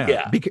endeavors.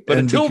 Yeah. But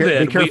until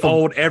then, we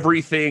own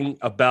everything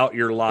about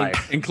your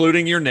life,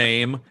 including your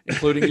name,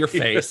 including your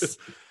face.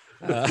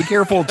 Be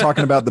careful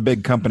talking about the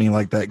big company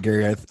like that,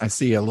 Gary. I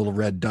see a little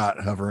red dot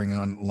hovering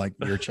on like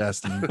your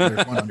chest, and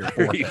there's one on your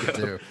forehead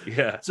too.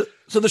 Yeah.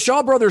 So the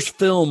Shaw Brothers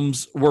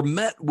films were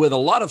met with a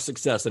lot of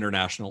success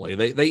internationally.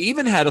 They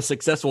even had a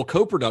successful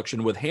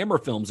co-production with Hammer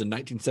Films in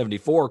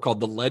 1974 called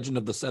The Legend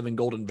of the Seven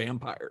Golden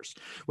Vampires,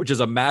 which is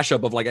a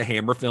mashup of like a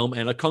Hammer film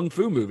and a kung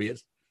fu movie.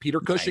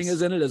 Peter Cushing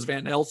is in it as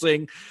Van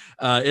Helsing.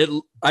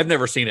 I've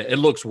never seen it. It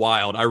looks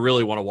wild. I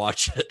really want to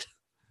watch it.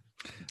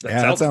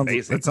 That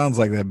sounds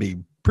like that'd be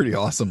pretty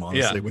awesome,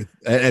 honestly, with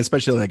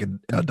especially like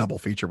a double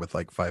feature with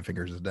like 5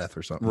 Fingers of Death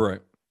or something. Right.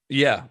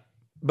 Yeah.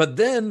 But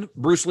then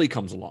Bruce Lee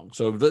comes along.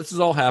 So this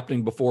is all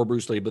happening before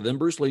Bruce Lee, but then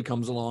Bruce Lee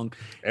comes along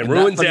and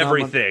ruins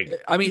everything.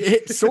 I mean,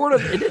 it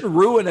didn't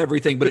ruin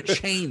everything, but it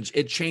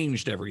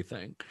changed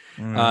everything.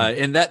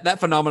 And that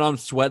phenomenon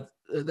swept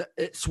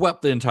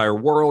the entire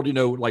world.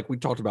 Like we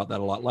talked about that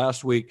a lot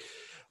last week.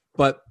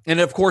 And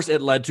of course,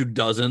 it led to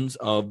dozens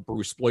of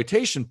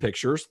Bruceploitation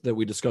pictures that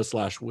we discussed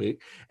last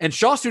week. And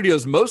Shaw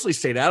Studios mostly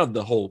stayed out of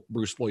the whole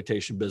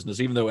Bruceploitation business,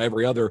 even though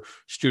every other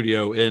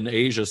studio in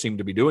Asia seemed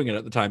to be doing it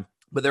at the time.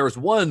 But there was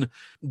one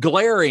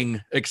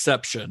glaring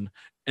exception,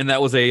 and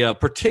that was a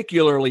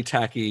particularly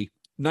tacky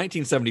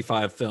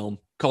 1975 film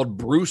called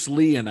Bruce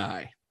Lee and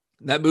I.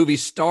 That movie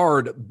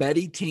starred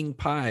Betty Ting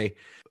Pai,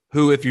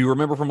 who, if you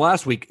remember from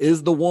last week,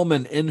 is the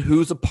woman in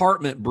whose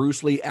apartment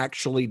Bruce Lee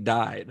actually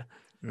died.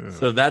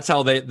 So that's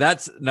how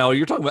now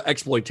you're talking about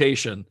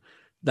exploitation.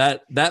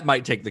 That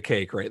might take the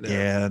cake right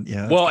there.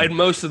 Yeah. Well, and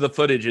most of the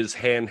footage is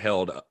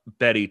handheld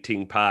Betty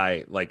Ting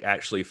Pai, like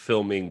actually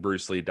filming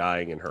Bruce Lee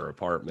dying in her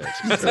apartment.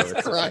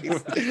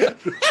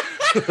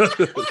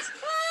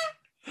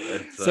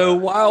 So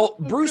while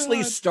Bruce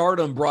Lee's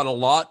stardom brought a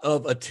lot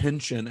of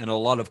attention and a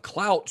lot of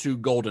clout to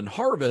Golden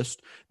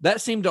Harvest,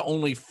 that seemed to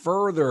only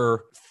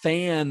further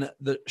fan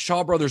the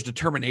Shaw Brothers'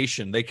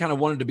 determination. They kind of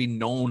wanted to be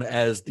known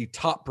as the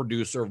top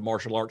producer of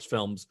martial arts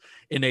films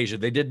in Asia.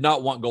 They did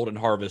not want Golden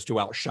Harvest to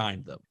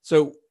outshine them.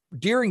 So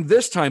during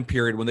this time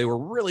period, when they were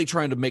really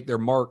trying to make their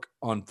mark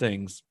on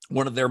things,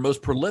 one of their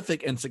most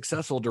prolific and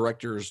successful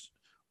directors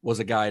was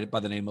a guy by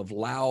the name of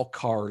Lau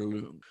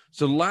Kar-leung.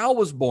 So Lau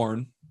was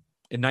born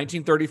in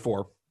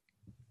 1934,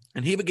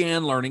 and he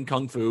began learning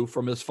Kung Fu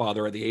from his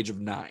father at the age of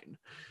 9.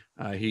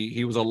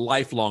 He was a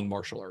lifelong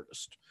martial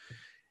artist.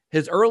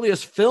 His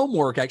earliest film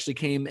work actually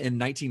came in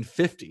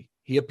 1950.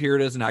 He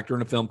appeared as an actor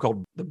in a film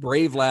called The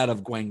Brave Lad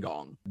of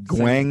Guangdong.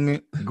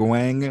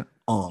 Guangdong.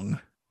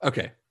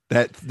 Okay.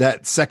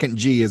 That second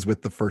G is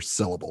with the first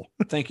syllable.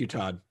 Thank you,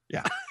 Todd.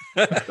 Yeah.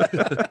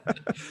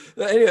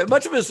 Anyway,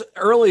 much of his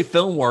early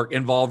film work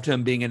involved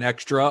him being an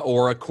extra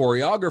or a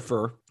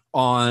choreographer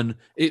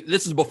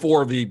this is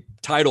before the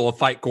title of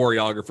fight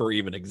choreographer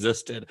even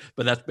existed,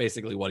 but that's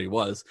basically what he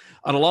was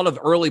on a lot of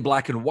early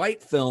black and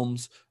white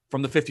films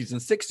from the 50s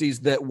and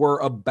 60s that were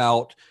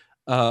about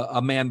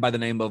a man by the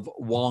name of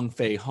Wong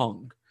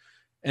Fei-hung.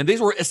 And these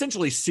were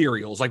essentially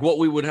serials, like what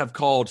we would have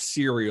called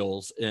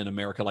serials in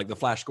America, like the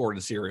Flash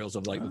Gordon serials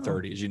of like the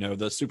 30s,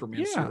 the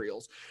Superman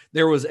serials.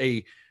 There was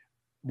a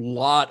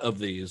lot of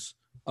these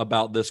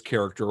about this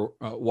character,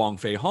 Wong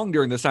Fei-hung,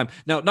 during this time.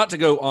 Now, not to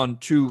go on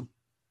too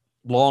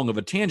long of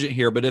a tangent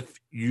here, but if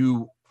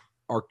you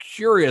are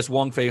curious,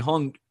 Wong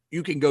Fei-hung,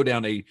 you can go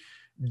down a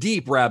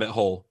deep rabbit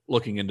hole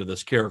looking into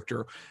this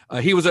character.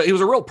 He was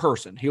a real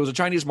person. He was a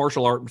Chinese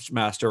martial arts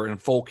master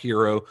and folk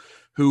hero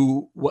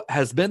who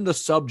has been the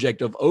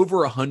subject of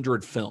over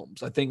 100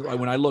 films. I think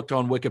when I looked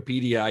on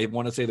Wikipedia, I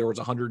want to say there was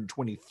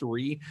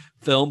 123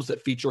 films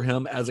that feature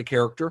him as a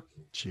character.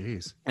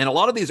 Jeez. And a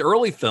lot of these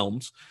early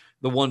films,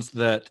 the ones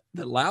that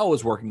Lau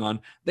was working on,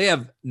 they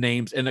have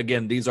names. And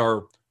again, these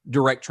are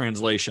direct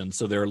translation,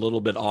 so they're a little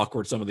bit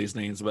awkward, some of these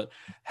names, but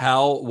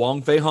how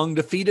Wong Fei-hung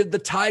defeated the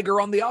tiger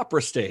on the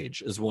opera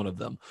stage is one of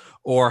them,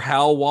 or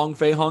how Wong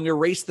Fei-hung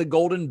erased the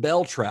golden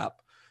bell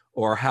trap,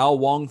 or how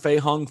Wong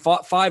Fei-hung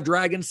fought 5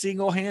 dragons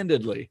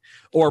single-handedly,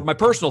 or my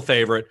personal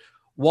favorite,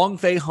 Wong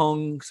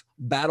Fei-hung's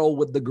battle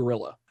with the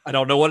gorilla. I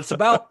don't know what it's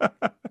about.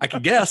 I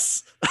can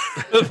guess,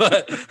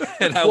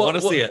 and I want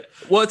to see it.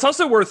 Well, it's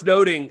also worth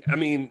noting, I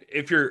mean,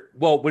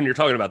 when you're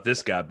talking about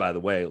this guy, by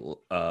the way,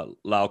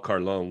 Lau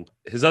Kar-leung,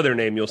 his other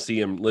name you'll see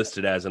him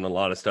listed as in a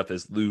lot of stuff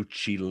is Lu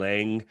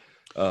Chi-lang.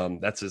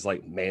 That's his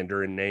like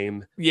Mandarin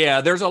name.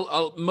 Yeah, there's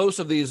most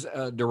of these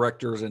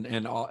directors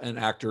and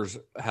actors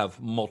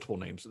have multiple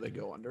names that they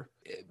go under.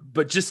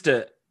 But just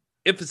to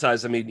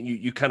emphasize, I mean,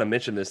 you kind of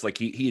mentioned this, like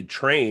he had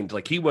trained,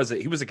 like he was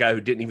a guy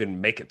who didn't even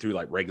make it through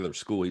like regular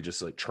school. He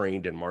just like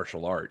trained in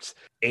martial arts,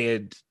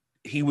 and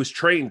he was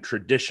trained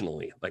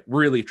traditionally, like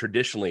really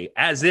traditionally,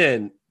 as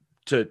in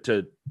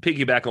to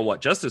piggyback on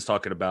what Justin's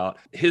talking about.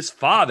 His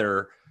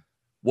father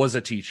was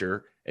a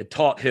teacher and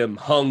taught him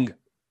Hung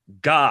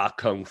Ga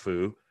Kung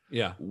Fu,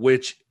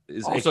 which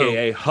is also,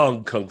 AKA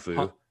Hung Kung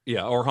Fu.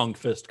 Or Hung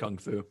Fist Kung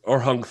Fu.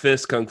 Or Hung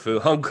Fist Kung Fu.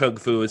 Hung Kung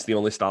Fu is the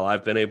only style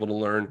I've been able to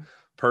learn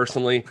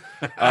personally.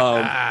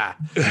 I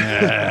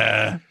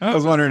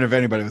was wondering if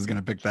anybody was going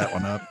to pick that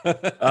one up.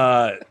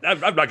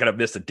 I'm not going to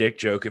miss a dick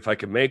joke if I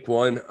can make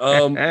one.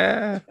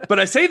 But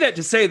I say that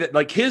to say that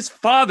like his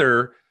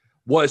father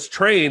was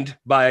trained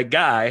by a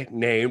guy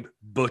named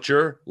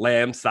Butcher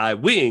Lam Sai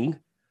Wing,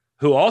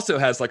 who also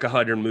has like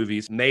 100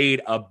 movies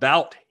made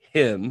about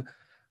him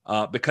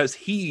because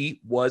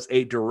he was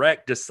a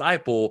direct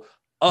disciple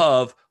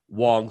of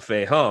Wong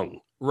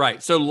Fei-hung.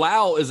 Right. So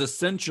Lau is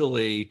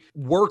essentially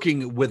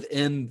working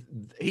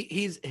within,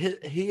 he is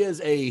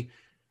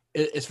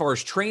as far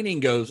as training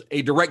goes,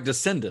 a direct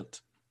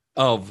descendant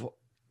of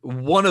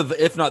one of,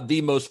 if not the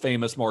most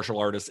famous martial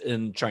artists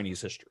in Chinese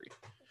history.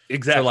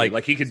 Exactly.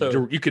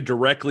 So you could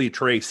directly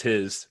trace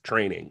his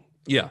training.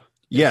 Yeah.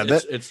 Yeah.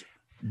 It's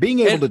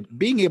being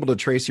able to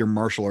trace your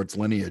martial arts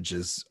lineage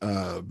is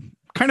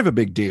kind of a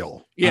big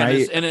deal. Yeah.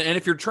 And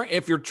if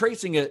you're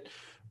tracing it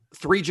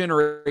 3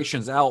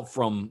 generations out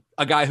from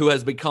a guy who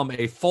has become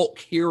a folk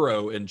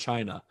hero in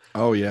China.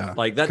 Oh yeah.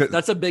 Like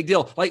that's a big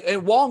deal. Like,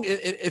 and Wong,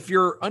 if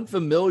you're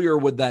unfamiliar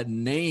with that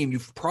name,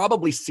 you've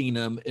probably seen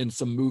him in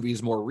some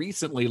movies more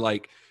recently,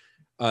 like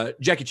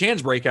Jackie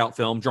Chan's breakout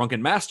film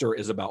Drunken Master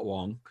is about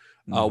Wong.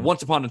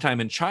 Once Upon a Time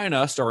in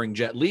China, starring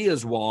Jet Li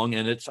as Wong,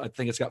 and I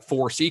think it's got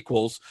 4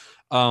 sequels,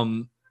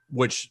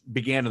 which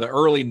began in the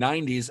early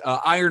 90s.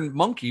 Iron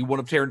Monkey, one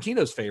of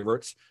Tarantino's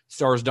favorites,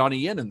 stars Donnie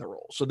Yen in the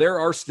role. So there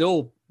are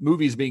still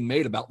movies being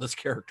made about this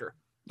character.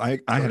 I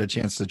had a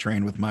chance to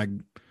train with my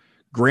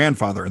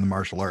grandfather in the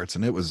martial arts,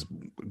 and it was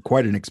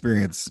quite an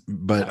experience.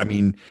 But I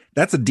mean,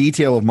 that's a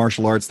detail of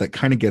martial arts that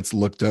kind of gets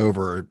looked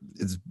over,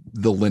 is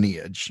the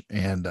lineage.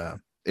 And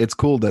it's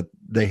cool that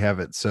they have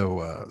it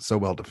so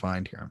well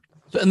defined here.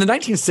 So in the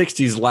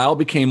 1960s, Lau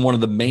became one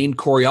of the main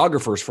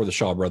choreographers for the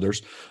Shaw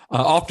Brothers,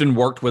 often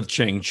worked with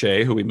Chang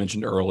Che, who we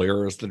mentioned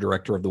earlier as the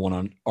director of the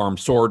One-Armed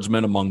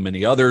Swordsman, among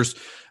many others.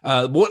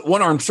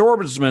 One-Armed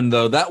Swordsman,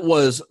 though, that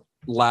was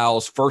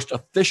Lau's first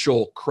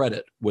official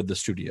credit with the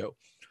studio.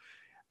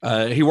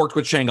 He worked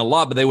with Chang a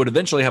lot, but they would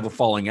eventually have a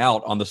falling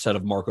out on the set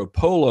of Marco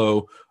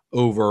Polo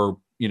over,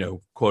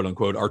 quote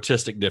unquote,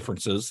 artistic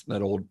differences.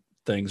 That old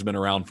thing's been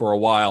around for a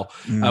while,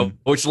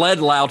 which led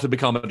Lau to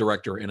become a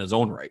director in his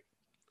own right.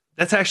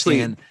 That's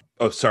actually.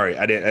 Sorry,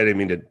 I didn't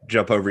mean to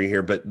jump over you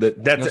here, but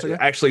that's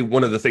actually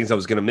one of the things I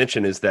was going to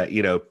mention is that,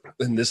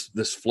 and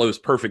this flows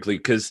perfectly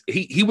because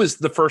he was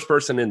the first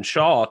person in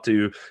Shaw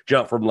to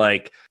jump from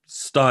like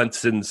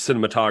stunts and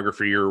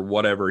cinematography or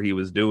whatever he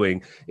was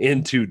doing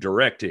into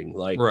directing,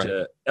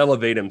 to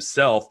elevate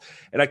himself.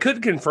 And I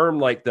couldn't confirm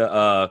like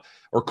or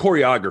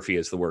choreography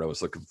is the word I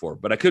was looking for,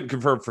 but I couldn't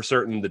confirm for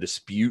certain the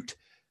dispute.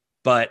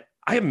 But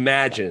I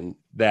imagine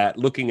that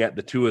looking at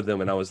the two of them,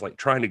 and I was like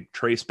trying to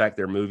trace back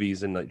their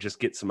movies and like just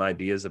get some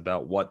ideas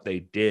about what they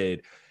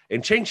did.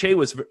 And Chang Che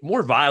was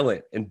more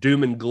violent and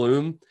doom and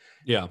gloom,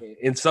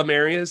 in some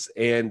areas.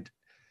 And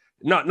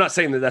not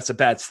saying that that's a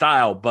bad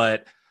style,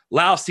 but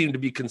Lau seemed to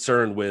be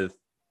concerned with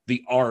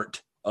the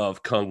art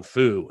of kung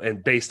fu.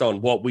 And based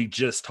on what we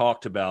just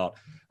talked about,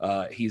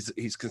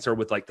 he's concerned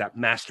with like that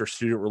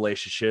master-student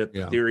relationship,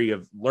 the theory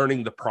of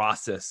learning the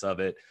process of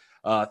it.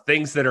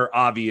 Things that are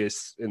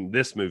obvious in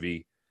this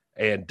movie,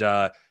 and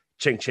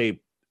Chang Che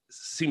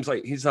seems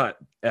like he's not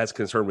as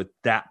concerned with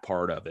that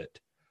part of it.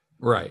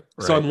 Right.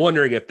 So I'm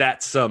wondering if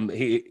that's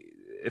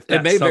if that's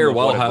it may very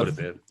well have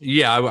been.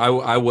 Yeah,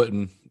 I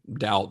wouldn't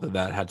doubt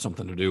that had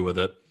something to do with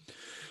it.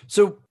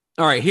 So,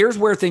 all right, here's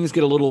where things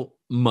get a little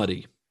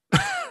muddy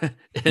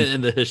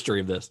in the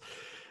history of this.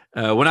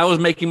 When I was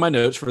making my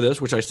notes for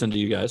this, which I send to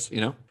you guys,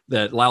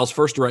 that Lau's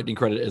first directing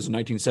credit is a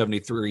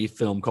 1973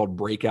 film called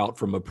Breakout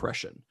from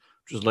Oppression,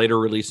 which was later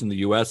released in the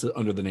U.S.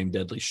 under the name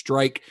Deadly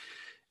Strike.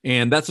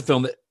 And that's a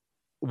film that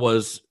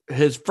was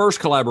his first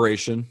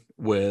collaboration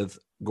with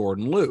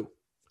Gordon Liu.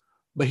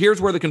 But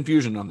here's where the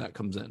confusion on that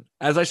comes in.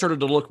 As I started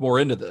to look more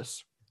into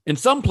this, in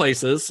some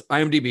places,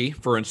 IMDb,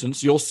 for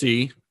instance, you'll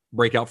see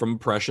Breakout from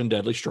Oppression,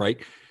 Deadly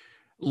Strike,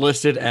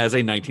 listed as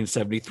a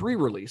 1973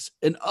 release.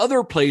 In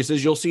other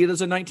places, you'll see it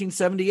as a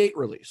 1978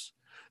 release,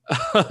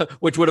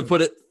 which would have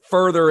put it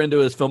further into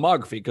his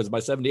filmography because by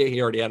 78,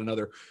 he already had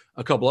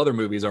a couple other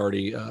movies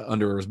already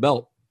under his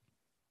belt.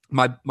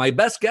 My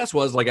best guess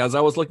was, like, as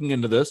I was looking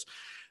into this,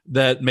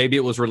 that maybe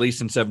it was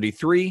released in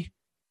 73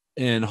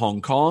 in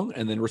Hong Kong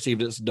and then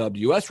received its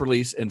US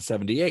release in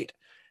 78.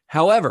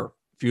 However,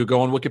 if you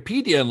go on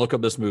Wikipedia and look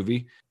up this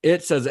movie,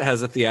 it says it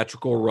has a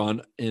theatrical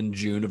run in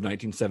June of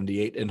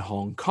 1978 in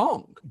Hong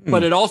Kong.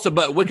 But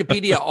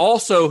Wikipedia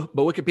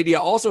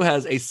also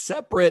has a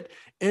separate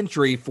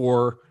entry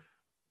for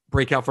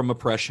Breakout from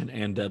Oppression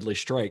and Deadly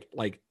Strike,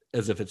 like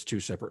as if it's two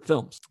separate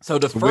films. So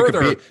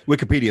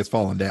Wikipedia's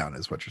fallen down,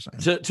 is what you're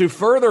saying. To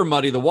further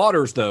muddy the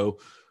waters, though,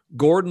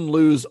 Gordon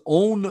Liu's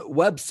own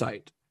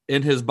website,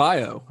 in his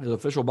bio, his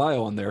official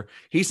bio on there,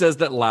 he says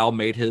that Lau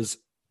made his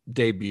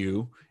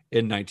debut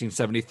in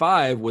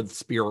 1975 with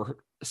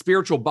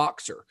Spiritual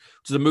Boxer,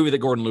 which is a movie that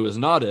Gordon Liu is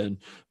not in,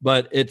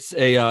 but it's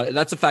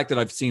that's a fact that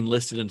I've seen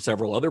listed in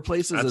several other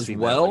places as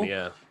well.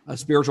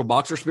 Spiritual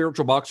Boxer.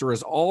 Spiritual Boxer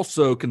is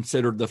also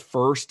considered the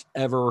first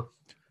ever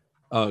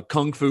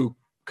kung fu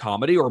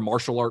comedy or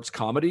martial arts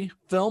comedy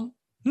film.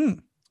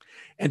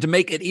 And to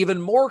make it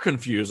even more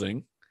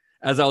confusing,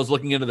 as I was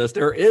looking into this,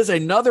 there is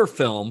another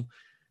film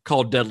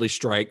called Deadly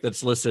Strike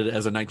that's listed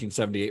as a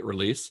 1978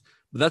 release.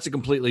 But that's a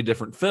completely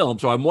different film.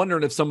 So I'm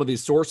wondering if some of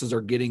these sources are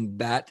getting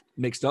that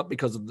mixed up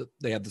because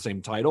they have the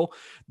same title.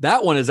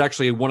 That one is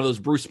actually one of those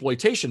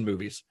Bruceploitation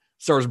movies.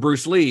 Stars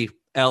Bruce Lee,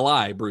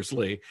 L.I. Bruce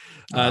Lee.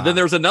 Then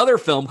there's another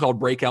film called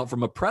Breakout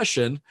from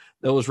Oppression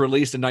that was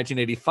released in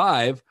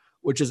 1985,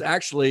 which is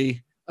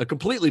actually a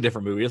completely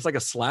different movie. It's like a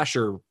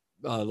slasher,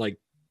 like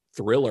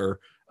thriller,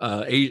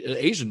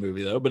 Asian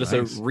movie though, but it's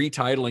a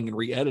retitling and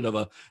re-edit of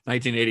a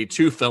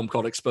 1982 film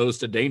called Exposed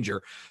to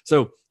Danger.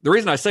 So the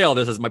reason I say all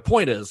this is my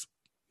point is,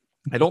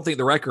 I don't think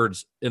the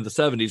records in the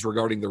 70s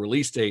regarding the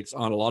release dates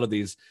on a lot of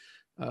these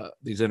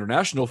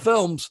international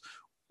films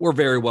were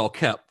very well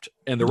kept.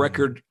 And the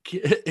record,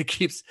 it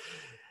keeps,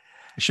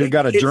 Should have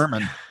got a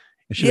German.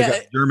 Should have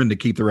got a German to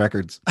keep the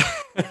records.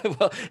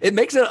 Well, it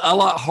makes it a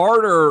lot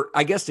harder,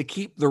 I guess, to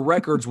keep the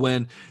records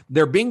when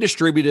they're being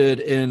distributed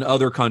in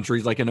other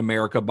countries, like in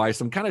America, by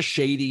some kind of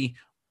shady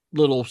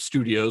little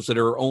studios that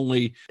are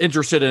only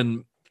interested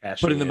in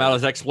putting them out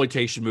as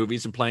exploitation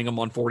movies and playing them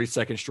on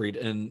 42nd Street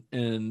in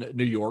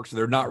New York. So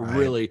they're not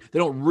they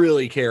don't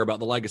really care about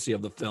the legacy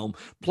of the film.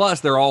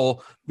 Plus, they're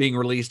all being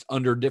released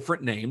under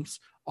different names.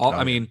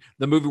 I mean,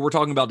 the movie we're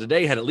talking about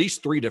today had at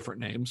least 3 different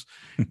names.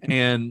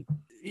 And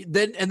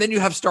then you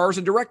have stars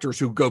and directors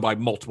who go by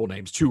multiple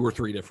names, 2 or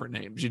 3 different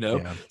names,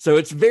 So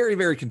it's very,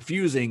 very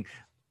confusing.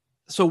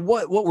 So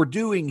what we're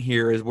doing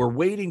here is we're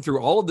wading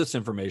through all of this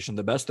information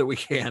the best that we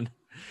can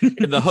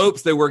in the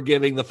hopes that we're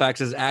giving the facts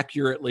as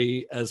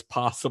accurately as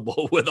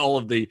possible with all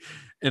of the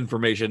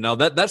information. Now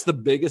that's the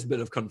biggest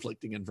bit of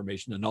conflicting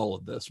information in all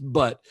of this,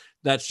 but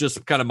that's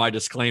just kind of my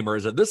disclaimer,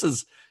 is that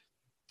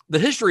the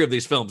history of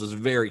these films is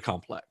very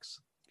complex.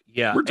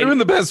 Yeah. We're doing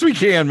the best we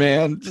can,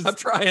 man. I'm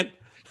trying.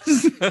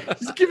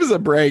 Just give us a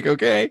break,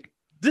 okay?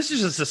 This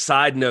is just a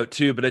side note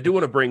too, but I do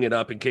want to bring it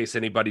up in case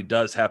anybody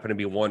does happen to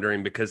be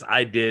wondering, because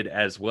I did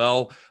as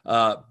well.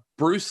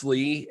 Bruce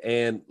Lee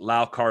and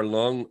Lau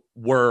Kar-leung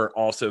were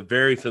also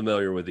very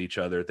familiar with each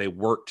other. They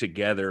worked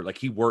together. Like,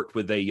 he worked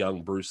with a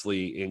young Bruce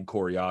Lee in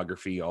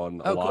choreography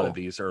on a lot of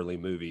these early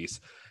movies.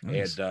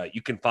 Nice. And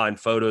you can find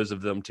photos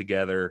of them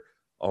together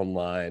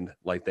online.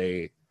 Like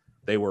they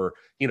were,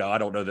 I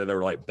don't know that they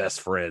were like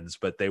best friends,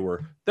 but they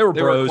were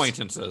bros.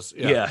 Acquaintances.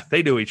 Yeah,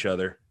 they knew each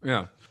other.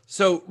 Yeah.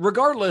 So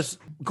regardless,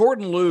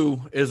 Gordon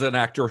Liu is an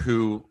actor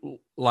who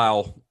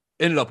Lau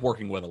ended up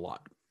working with a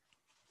lot.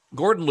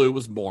 Gordon Liu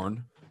was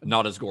born,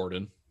 not as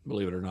Gordon,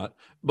 believe it or not,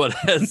 but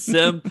as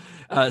Sin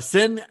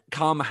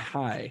Kam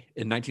Hai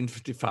in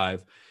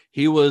 1955.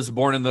 He was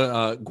born in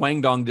the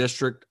Guangdong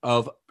district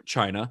of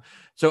China.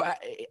 So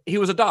he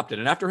was adopted.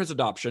 And after his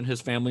adoption,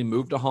 his family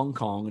moved to Hong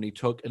Kong, and he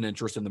took an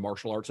interest in the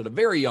martial arts at a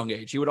very young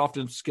age. He would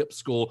often skip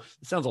school.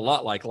 It sounds a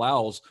lot like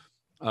Lau's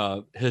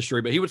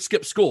history, but he would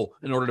skip school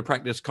in order to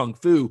practice Kung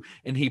Fu.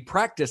 And he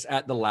practiced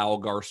at the Lau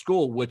Gar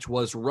School, which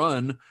was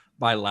run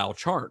by Lau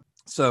Charn.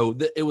 So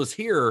it was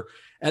here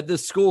at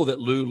this school that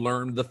Liu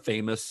learned the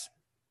famous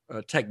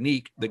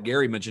technique that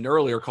Gary mentioned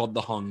earlier called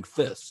the Hung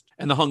Fist.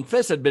 And the Hung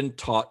Fist had been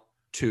taught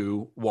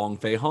to Wang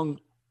Fei Hung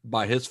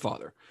by his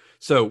father.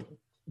 So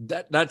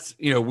that's,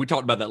 we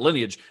talked about that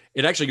lineage.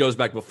 It actually goes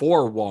back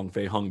before Wang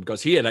Fei Hung,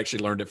 because he had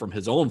actually learned it from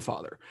his own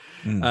father.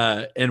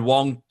 And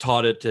Wang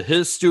taught it to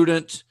his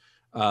student,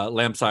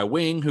 Lam Sai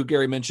Wing, who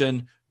Gary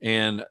mentioned,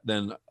 and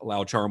then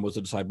Lau Charm was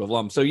a disciple of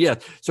Lam.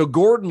 So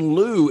Gordon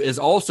Liu is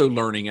also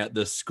learning at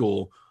this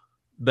school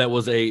that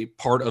was a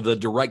part of the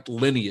direct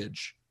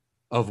lineage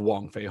of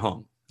Wang Fei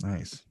Hung.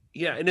 Nice.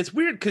 Yeah, and it's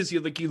weird because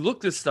you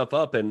look this stuff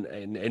up and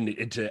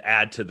to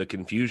add to the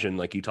confusion,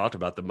 like you talked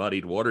about the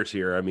muddied waters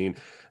here. I mean,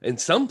 in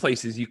some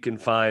places you can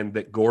find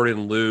that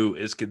Gordon Liu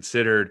is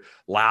considered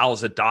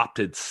Lau's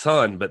adopted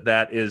son, but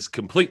that is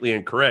completely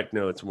incorrect.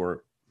 No, it's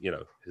more,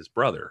 his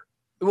brother.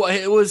 Well,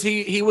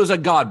 he was a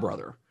god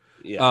brother.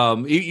 Yeah.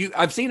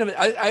 I've seen him.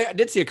 I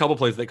did see a couple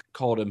places they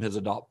called him his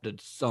adopted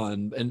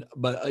son,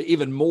 but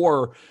even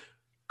more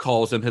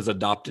calls him his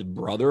adopted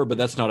brother, but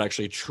that's not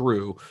actually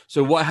true.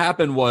 So what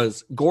happened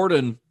was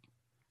Gordon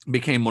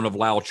became one of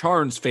Lau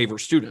Charn's favorite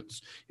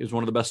students. He was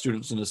one of the best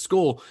students in his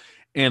school,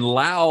 and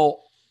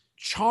Lau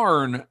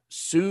Charn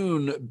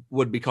soon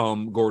would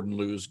become Gordon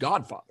Liu's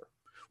godfather,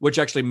 which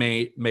actually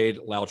made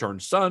Lau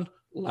Charn's son,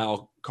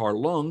 Lau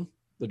Kar-leung,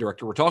 the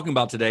director we're talking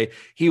about today,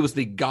 he was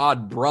the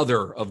god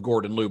brother of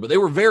Gordon Liu, but they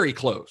were very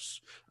close.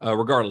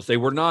 Regardless, they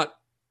were not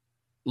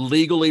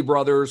legally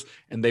brothers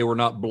and they were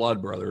not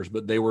blood brothers,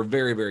 but they were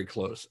very, very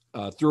close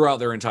throughout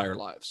their entire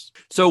lives.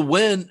 So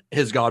when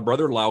his god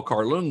brother, Lau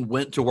Kar-leung,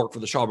 went to work for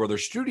the Shaw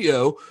Brothers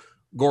studio,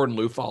 Gordon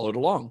Liu followed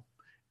along.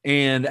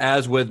 And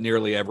as with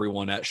nearly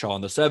everyone at Shaw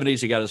in the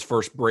 70s, he got his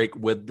first break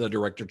with the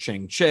director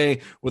Chang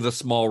Che with a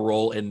small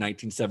role in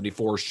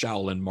 1974's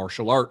Shaolin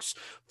Martial Arts,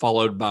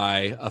 followed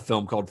by a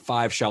film called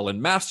Five Shaolin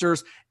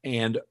Masters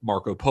and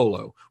Marco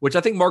Polo, which I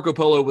think Marco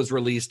Polo was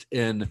released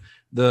in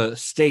the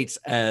States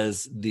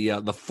as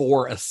the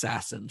Four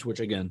Assassins, which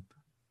again,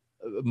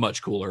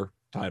 much cooler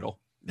title.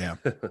 Yeah.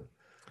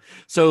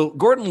 So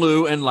Gordon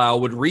Liu and Lau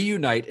would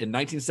reunite in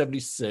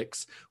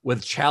 1976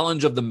 with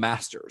Challenge of the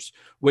Masters,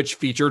 which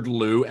featured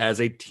Liu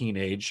as a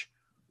teenage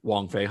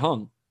Wang Fei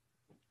Hung.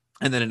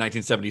 And then in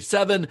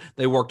 1977,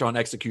 they worked on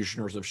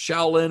Executioners of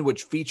Shaolin,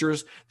 which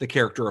features the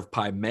character of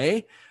Pai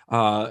Mei,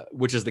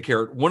 which is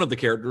one of the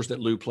characters that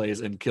Liu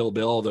plays in Kill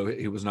Bill, although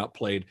he was not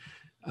played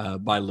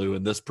by Liu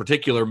in this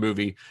particular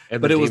movie.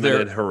 But it was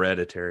their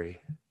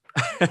Hereditary.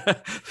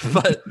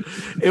 But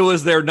it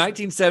was their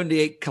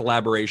 1978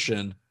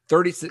 collaboration,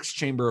 36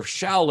 Chamber of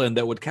Shaolin,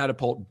 that would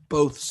catapult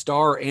both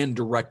star and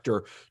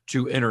director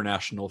to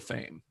international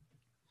fame.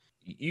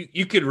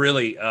 You could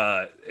really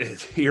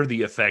hear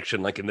the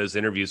affection, like in those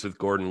interviews with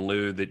Gordon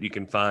Liu that you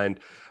can find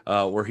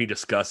where he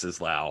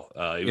discusses Lau,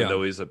 even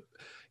though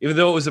even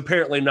though it was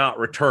apparently not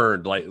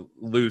returned. Like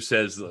Lou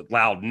says,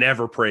 Lau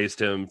never praised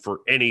him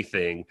for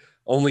anything,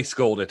 only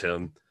scolded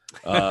him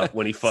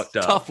when he fucked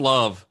up. Tough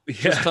love. Yeah.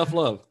 Just tough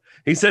love.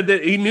 He said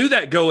that he knew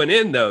that going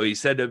in, though. He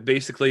said that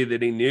basically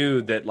that he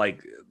knew that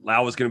like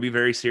Lau was going to be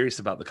very serious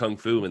about the kung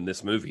fu in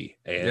this movie,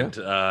 and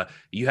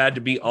you had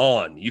to be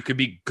on. You could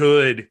be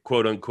good,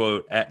 quote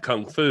unquote, at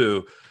kung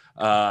fu,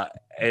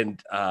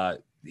 and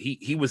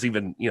he was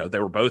even, you know, they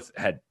were both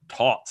had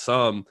taught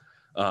some,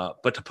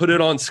 but to put it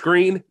on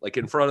screen, like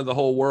in front of the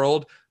whole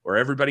world, where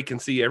everybody can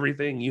see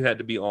everything, you had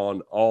to be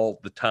on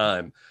all the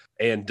time.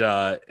 And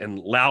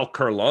Lau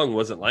Kerlung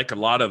wasn't like a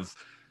lot of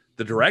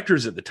the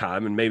directors at the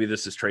time, and maybe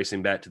this is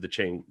tracing back to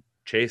the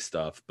chase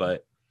stuff,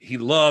 but he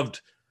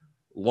loved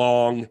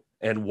long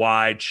and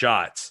wide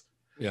shots.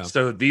 Yeah.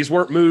 So these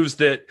weren't moves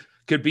that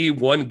could be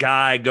one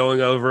guy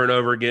going over and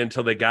over again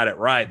until they got it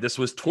right. This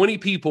was 20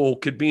 people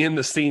could be in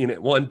the scene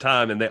at one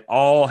time, and they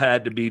all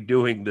had to be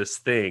doing this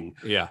thing.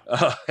 Yeah.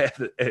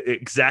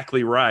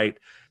 Exactly right.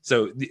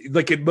 So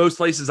like in most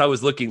places I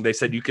was looking, they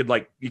said you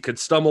could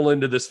stumble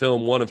into this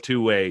film one of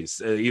two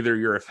ways. Either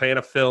you're a fan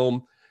of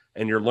film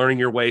and you're learning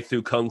your way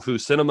through kung fu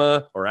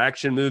cinema or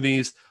action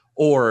movies,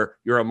 or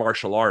you're a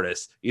martial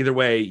artist. Either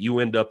way, you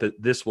end up at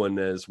this one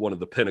as one of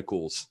the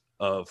pinnacles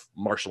of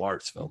martial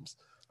arts films.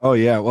 Oh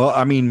yeah. Well,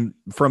 I mean,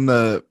 from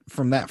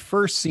that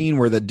first scene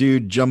where the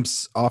dude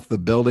jumps off the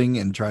building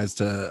and tries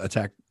to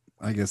attack,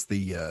 I guess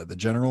the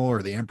general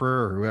or the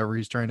emperor or whoever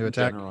he's trying to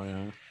attack, General,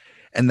 yeah.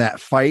 and that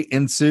fight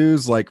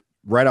ensues, like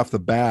right off the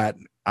bat,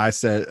 I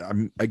said,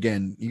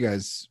 again, you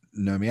guys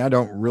know me, I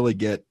don't really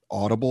get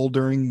audible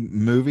during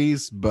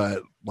movies,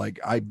 but like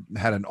I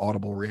had an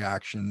audible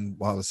reaction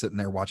while I was sitting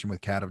there watching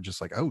with Kat of just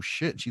like, oh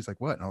shit. And she's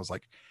like, what? And I was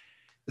like,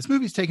 this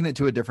movie's taking it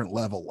to a different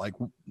level. Like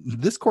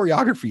this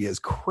choreography is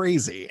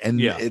crazy. And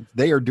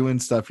they are doing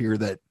stuff here in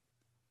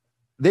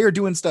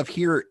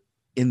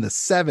the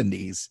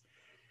 70s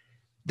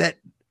that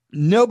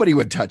nobody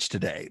would touch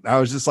today. I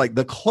was just like,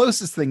 the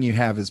closest thing you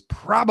have is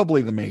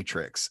probably The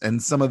Matrix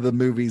and some of the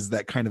movies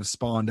that kind of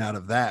spawned out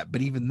of that.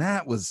 But even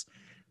that was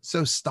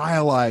so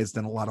stylized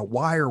and a lot of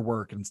wire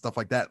work and stuff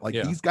like that. Like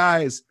these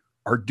guys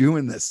are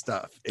doing this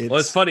stuff.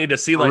 It's funny to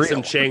see like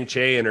some Chang-Chi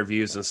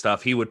interviews and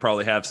stuff. He would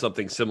probably have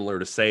something similar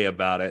to say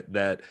about it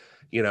that,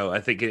 you know, I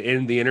think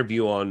in the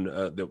interview on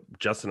that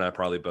Justin and I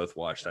probably both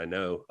watched, I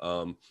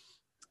know,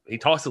 he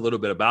talks a little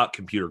bit about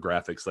computer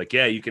graphics. Like,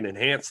 yeah, you can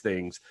enhance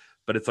things,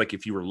 but it's like,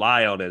 if you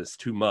rely on it, it's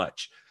too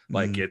much.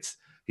 Like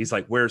he's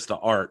like, where's the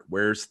art?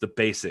 Where's the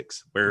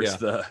basics? Where's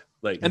the,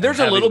 like, and there's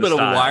a little bit of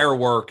wire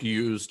work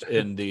used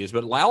in these,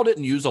 but Lau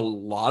didn't use a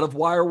lot of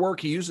wire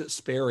work. He used it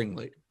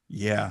sparingly.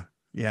 Yeah.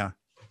 Yeah.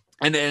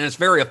 And it's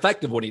very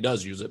effective when he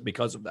does use it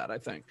because of that, I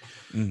think.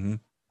 Mm-hmm.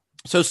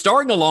 So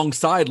starring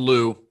alongside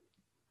Lou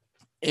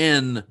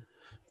in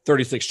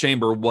 36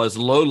 Chamber was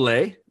Lo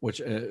Li,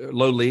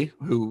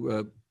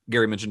 who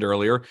Gary mentioned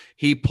earlier.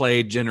 He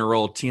played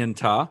General Tien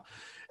Ta.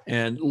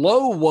 And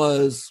Lo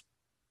was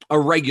a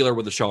regular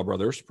with the Shaw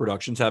Brothers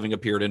productions, having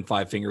appeared in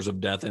Five Fingers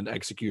of Death and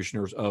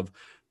Executioners of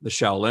the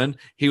Shaolin.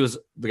 He was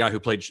the guy who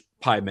played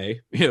Pai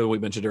Mei, we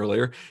mentioned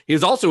earlier. He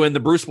was also in the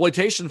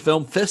Bruceploitation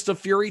film Fist of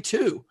Fury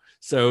 2.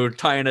 So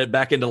tying it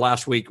back into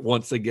last week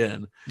once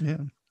again. Yeah.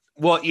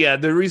 Well, yeah,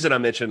 the reason I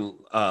mentioned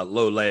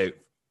Lo Li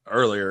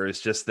earlier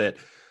is just that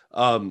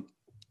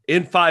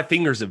in Five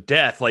Fingers of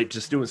Death, like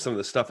just doing some of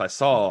the stuff I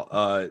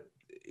saw,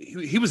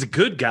 he was a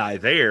good guy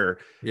there.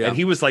 Yeah. And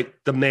he was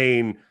like the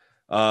main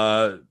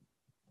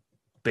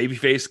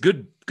babyface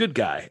good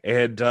guy.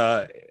 And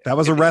that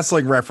was a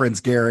wrestling reference,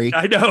 Gary.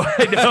 I know.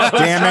 Damn I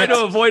was trying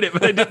to avoid it,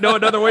 but I didn't know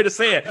another way to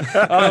say it.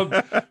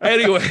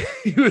 Anyway,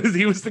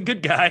 he was the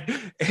good guy,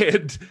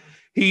 and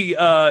he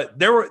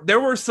there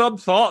were some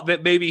thought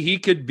that maybe he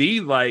could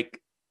be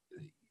like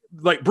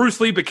Bruce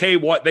Lee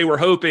became what they were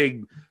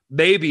hoping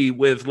maybe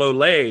with Lo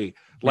Li.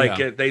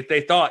 Like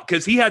they thought,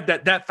 because he had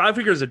that Five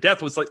Fingers of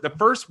Death was like the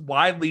first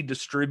widely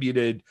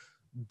distributed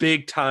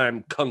big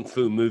time kung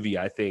fu movie,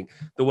 I think,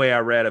 the way I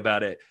read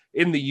about it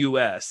in the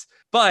US.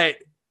 But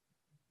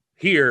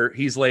here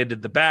he's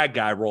landed the bad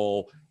guy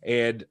role,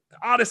 and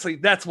honestly,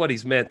 that's what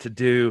he's meant to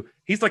do.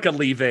 He's like a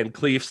Lee Van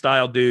Cleef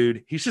style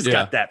dude. He's just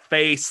got that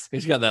face.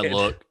 He's got that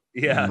look.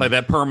 Yeah. Like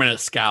that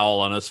permanent scowl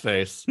on his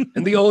face.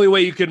 And the only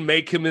way you can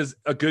make him as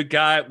a good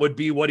guy would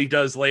be what he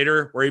does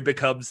later, where he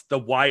becomes the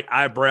white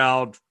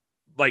eyebrowed,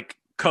 like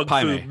kung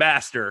fu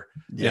master.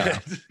 Yeah.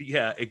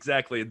 Yeah,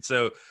 exactly. And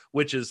so,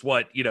 which is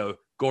what,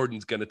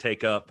 Gordon's going to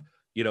take up,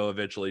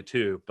 eventually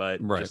too,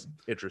 but just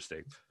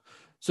interesting.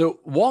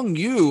 So Wong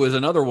Yu is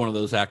another one of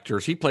those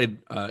actors. He played,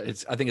 I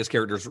think his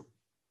character's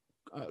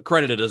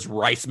credited as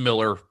Rice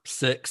Miller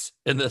 6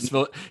 in this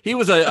film. He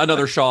was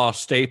another Shaw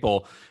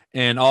staple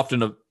and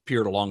often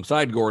appeared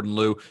alongside Gordon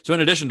Liu. So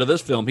in addition to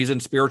this film, he's in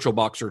Spiritual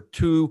Boxer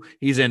 2.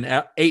 He's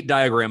in 8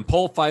 Diagram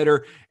Pole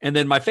Fighter. And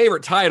then my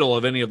favorite title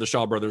of any of the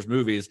Shaw Brothers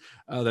movies,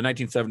 the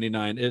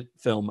 1979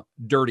 film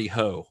Dirty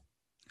Ho.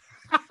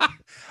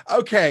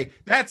 Okay,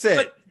 that's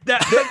it.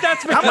 That's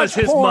How much because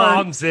his porn?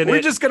 mom's in it.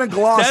 We're just gonna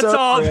gloss That's over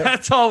all. it.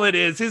 That's all it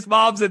is. His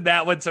mom's in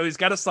that one, so he's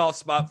got a soft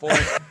spot for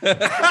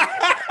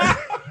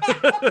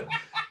it.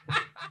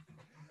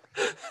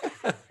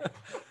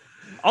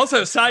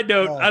 Also, side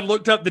note, I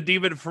looked up the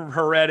demon from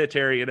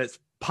Hereditary, and it's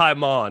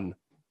Paimon.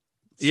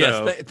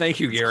 Yes, thank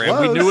you, Gary.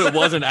 Close. We knew it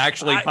wasn't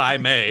actually Pai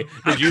Mei.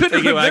 Did you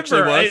think it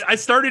actually was? I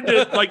started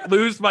to like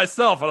lose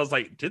myself. I was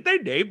like, did they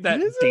name that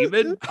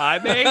demon Pai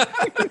Mei?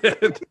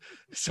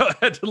 So I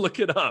had to look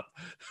it up.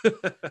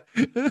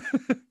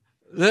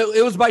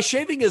 It was by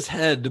shaving his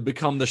head to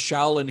become the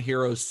Shaolin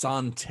hero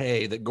San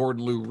Te that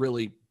Gordon Liu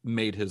really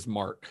made his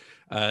mark.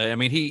 I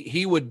mean,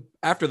 he would,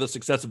 after the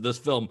success of this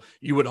film,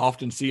 you would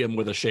often see him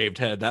with a shaved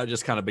head. That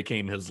just kind of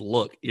became his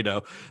look, you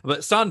know.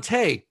 But San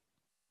Te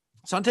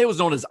was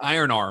known as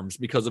Iron Arms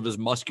because of his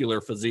muscular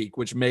physique,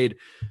 which made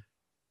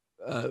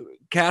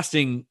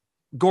casting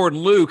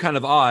Gordon Liu kind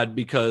of odd,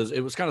 because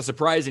it was kind of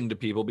surprising to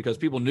people because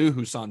people knew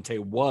who San Te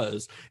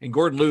was. And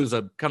Gordon Liu is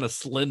a kind of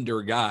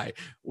slender guy,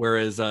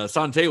 whereas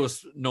San Te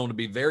was known to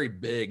be very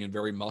big and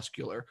very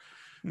muscular.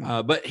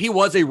 But he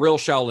was a real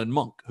Shaolin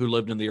monk who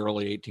lived in the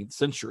early 18th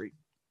century.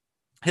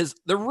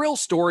 The real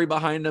story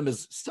behind him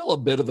is still a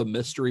bit of a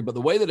mystery, but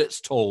the way that it's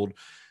told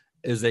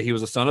is that he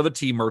was a son of a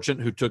tea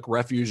merchant who took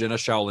refuge in a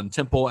Shaolin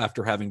temple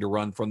after having to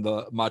run from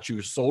the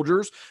Manchu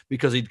soldiers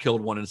because he'd killed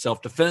one in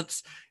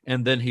self-defense.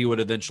 And then he would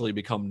eventually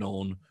become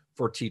known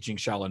for teaching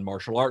Shaolin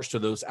martial arts to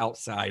those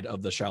outside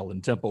of the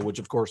Shaolin temple, which,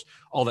 of course,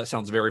 all that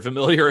sounds very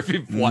familiar if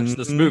you've watched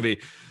this movie.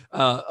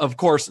 Of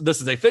course,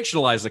 this is a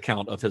fictionalized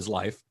account of his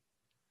life,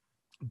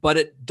 but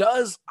it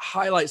does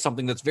highlight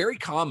something that's very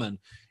common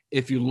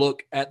if you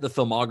look at the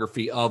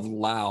filmography of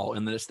Lau,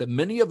 and it's that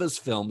many of his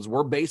films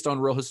were based on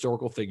real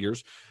historical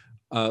figures,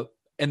 and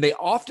they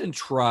often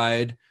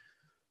tried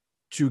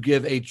to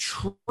give a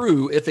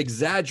true, if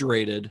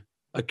exaggerated,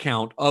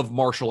 account of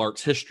martial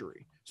arts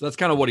history. So that's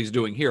kind of what he's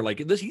doing here.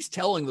 Like this, he's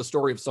telling the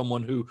story of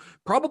someone who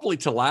probably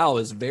to Lau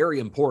is very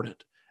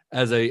important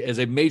as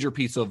a major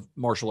piece of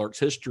martial arts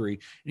history,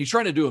 and he's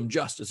trying to do him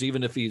justice,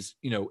 even if he's,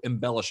 you know,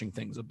 embellishing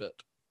things a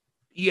bit.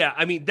 Yeah,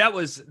 I mean, that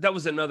was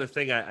another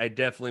thing I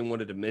definitely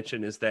wanted to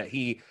mention, is that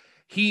he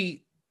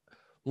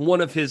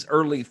one of his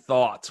early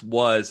thoughts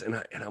was, and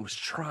I was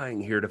trying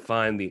here to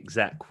find the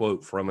exact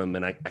quote from him,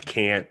 and I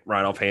can't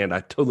right offhand. I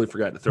totally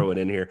forgot to throw it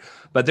in here,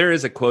 but there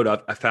is a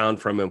quote I found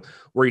from him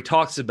where he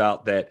talks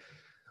about that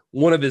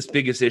one of his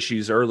biggest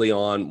issues early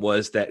on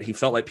was that he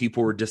felt like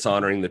people were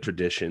dishonoring the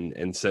tradition,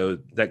 and so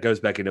that goes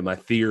back into my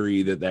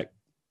theory that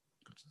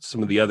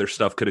some of the other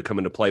stuff could have come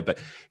into play, but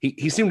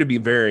he seemed to be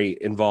very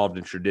involved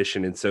in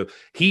tradition. And so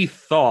he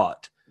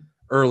thought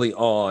early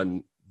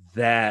on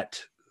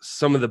that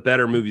some of the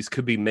better movies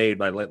could be made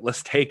by,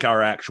 let's take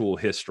our actual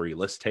history.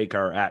 Let's take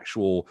our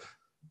actual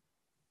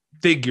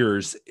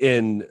figures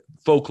in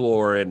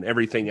folklore and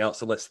everything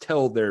else, and let's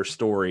tell their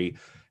story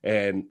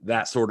and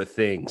that sort of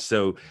thing.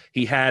 So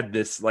he had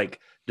this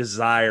like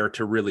desire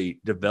to really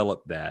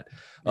develop that.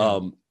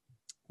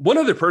 One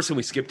other person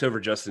we skipped over,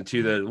 Justin,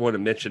 too, that I want to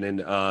mention,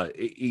 and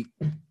he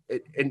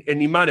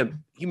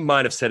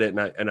might have said it,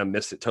 and I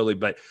missed it totally,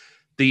 but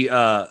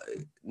the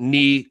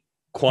Ni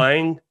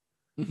Kuang,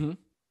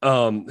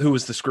 who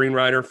was the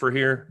screenwriter for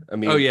here. I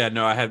mean, oh yeah,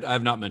 no, I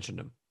have not mentioned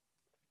him.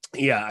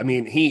 Yeah, I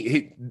mean,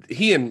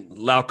 he and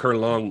Lau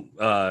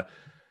Kerlung,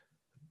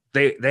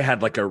 they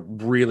had like a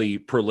really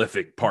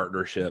prolific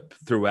partnership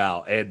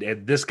throughout,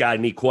 and this guy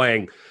Ni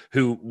Kuang,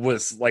 who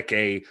was like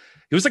a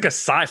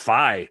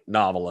sci-fi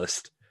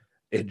novelist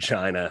in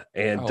China,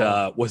 and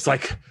was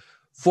like,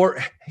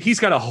 he's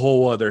got a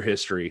whole other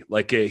history.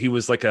 Like he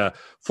was like a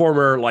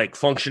former like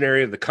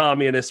functionary of the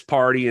Communist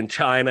Party in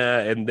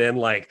China, and then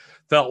like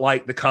felt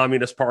like the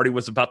Communist Party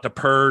was about to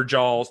purge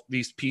all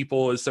these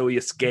people, and so he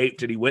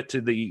escaped and he went to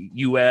the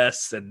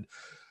US, and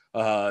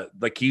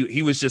like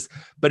he was just,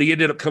 but he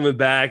ended up coming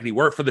back and he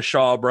worked for the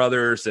Shaw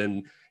brothers,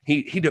 and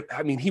he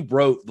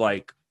wrote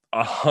like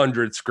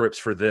 100 scripts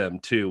for them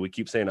too. We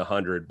keep saying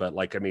 100, but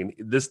like, I mean,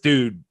 this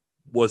dude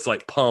was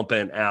like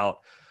pumping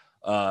out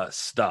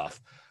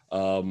stuff.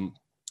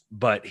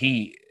 But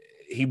he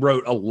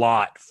wrote a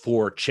lot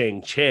for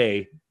Chang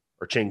Chi,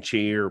 or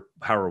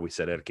however we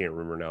said it. I can't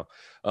remember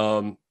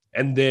now.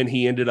 And then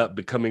he ended up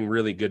becoming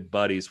really good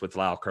buddies with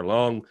Lau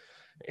Kerlung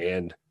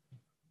and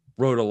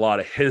wrote a lot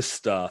of his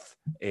stuff.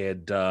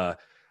 And I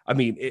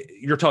mean,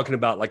 you're talking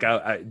about like,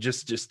 I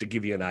just to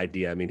give you an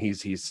idea. I mean,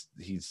 he's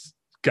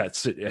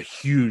got a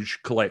huge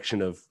collection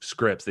of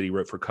scripts that he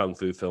wrote for Kung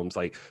Fu films,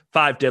 like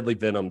 5 Deadly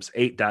Venoms,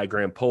 8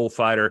 Diagram Pole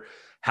Fighter,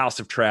 House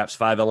of Traps,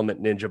 5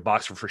 Element Ninja,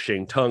 Boxer for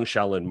Shang Tung,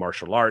 Shaolin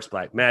Martial Arts,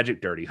 Black Magic,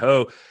 Dirty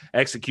Ho,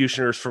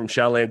 Executioners from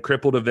Shaolin,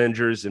 Crippled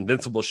Avengers,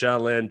 Invincible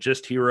Shaolin,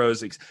 Just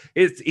Heroes.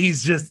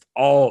 He's just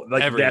all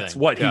like, everything. That's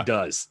what he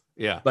does.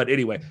 Yeah. But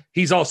anyway,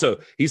 he's the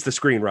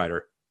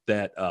screenwriter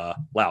that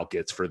Lau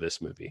gets for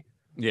this movie.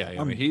 Yeah.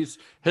 I mean, his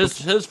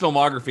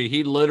filmography,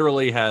 he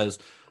literally has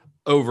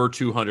over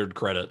 200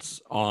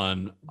 credits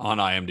on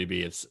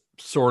IMDb. It's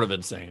sort of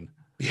insane.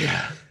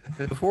 Yeah.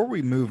 Before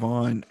we move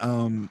on,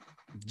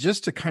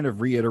 just to kind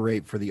of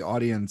reiterate for the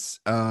audience,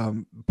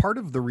 part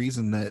of the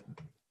reason that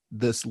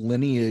this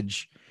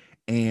lineage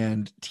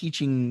and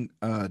teaching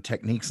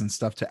techniques and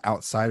stuff to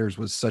outsiders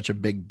was such a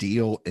big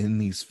deal in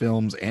these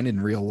films and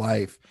in real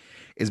life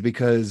is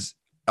because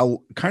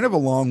kind of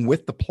along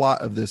with the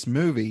plot of this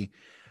movie,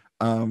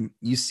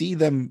 you see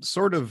them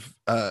sort of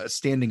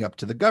standing up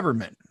to the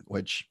government,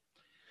 which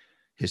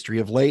history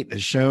of late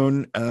has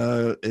shown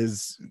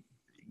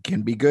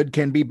can be good,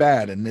 can be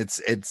bad. And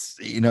it's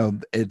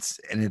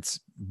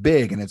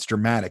big and it's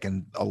dramatic,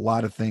 and a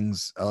lot of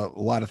things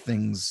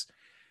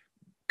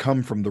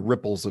come from the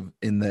ripples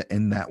in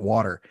that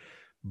water.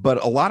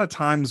 But a lot of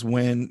times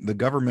when the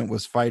government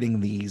was fighting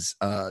these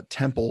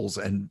temples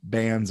and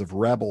bands of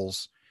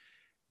rebels,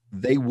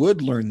 they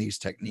would learn these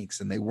techniques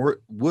and they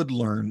would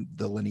learn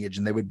the lineage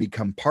and they would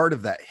become part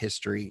of that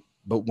history.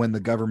 But when the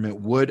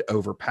government would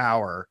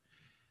overpower,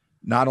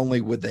 not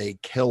only would they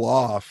kill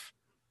off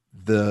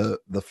the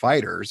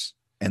fighters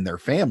and their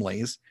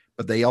families,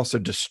 but they also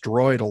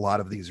destroyed a lot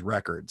of these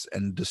records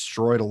and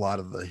destroyed a lot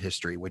of the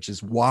history, which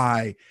is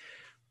why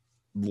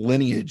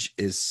lineage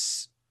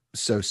is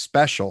so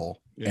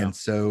special and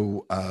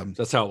so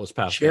that's how it was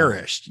passed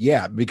cherished down.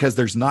 Yeah, because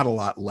there's not a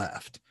lot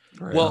left.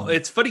 Right. Well,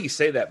 it's funny you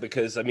say that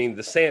because I mean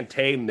the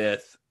Sante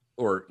myth,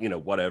 or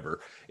whatever,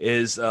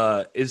 is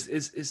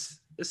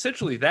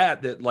essentially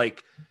that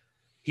like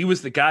he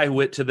was the guy who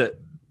went to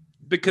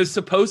because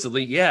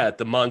supposedly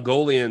the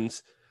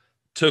Mongolians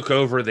took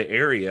over the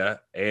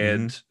area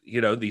and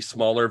these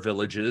smaller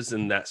villages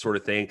and that sort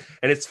of thing.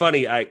 And it's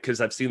funny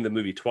because I've seen the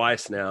movie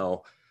twice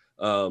now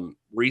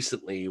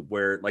recently,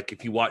 where like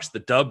if you watch the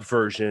dubbed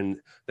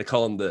version, they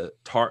call them the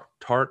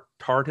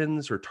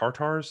Tartans or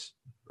Tartars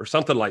or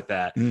something like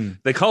that.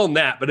 They call them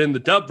that, but in the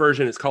dub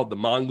version, it's called the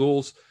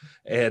Mongols.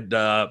 And,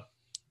 but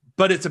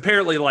it's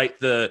apparently like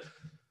the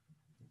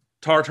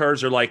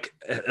Tartars are like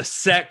a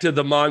sect of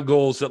the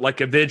Mongols that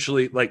like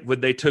eventually, like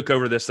when they took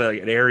over this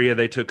an area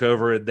they took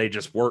over, and they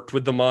just worked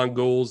with the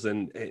Mongols.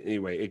 And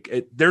anyway,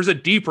 there's a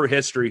deeper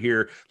history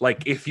here.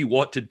 Like if you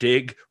want to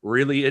dig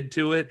really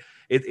into it,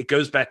 it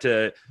goes back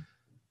to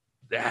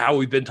how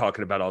we've been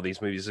talking about all these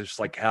movies. It's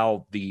just like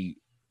how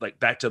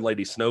back to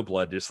Lady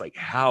Snowblood, just like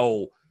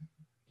how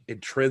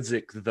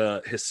intrinsic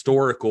the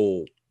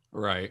historical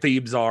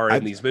themes are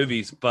in these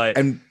movies.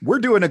 And we're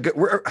doing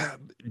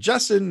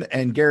Justin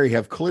and Gary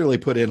have clearly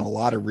put in a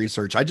lot of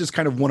research. I just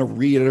kind of want to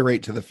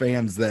reiterate to the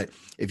fans that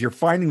if you're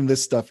finding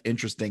this stuff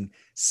interesting,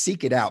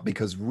 seek it out,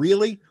 because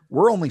really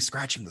we're only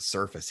scratching the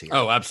surface here.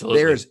 Oh,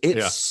 absolutely.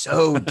 It's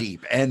so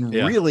deep and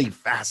really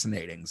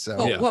fascinating. So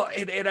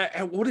and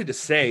I wanted to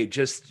say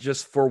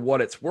just for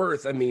what it's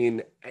worth, I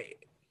mean,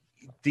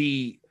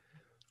 the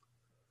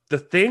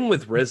thing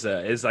with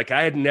RZA is like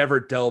I had never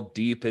delved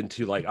deep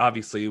into, like,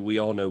 obviously we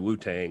all know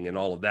Wu-Tang and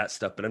all of that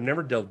stuff, but I've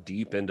never delved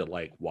deep into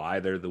like why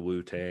they're the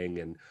Wu-Tang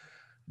and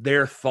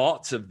their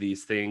thoughts of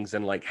these things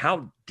and like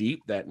how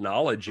deep that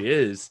knowledge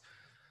is.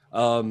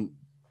 But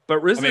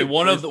RZA, I mean,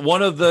 one of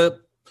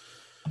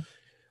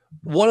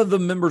the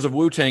members of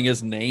Wu-Tang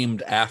is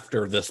named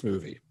after this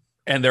movie,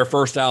 and their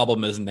first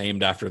album is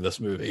named after this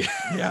movie.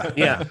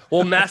 Yeah.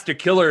 Well, Master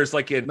Killer is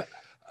like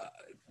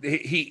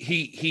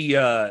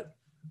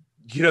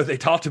they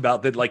talked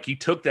about that, like he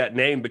took that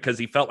name because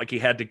he felt like he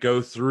had to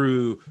go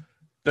through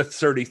the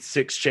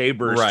 36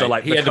 chambers to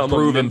like he had to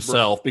prove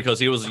himself because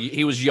he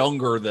was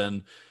younger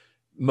than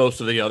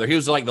most of the other. He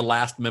was like the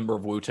last member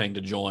of Wu-Tang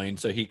to join,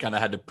 so he kind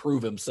of had to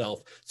prove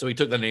himself. So he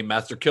took the name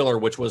Master Killer,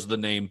 which was the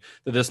name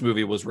that this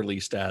movie was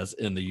released as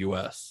in the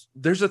U.S.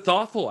 There's a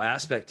thoughtful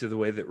aspect to the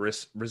way that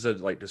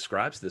RZA like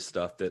describes this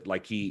stuff, that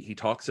like he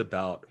talks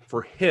about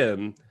for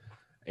him,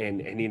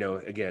 and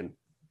again,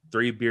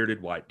 3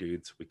 bearded white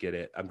dudes. We get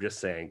it. I'm just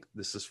saying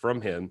this is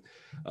from him.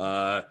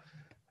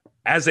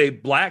 As a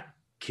black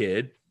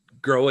kid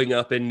growing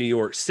up in New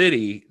York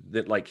City,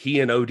 that like he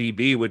and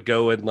ODB would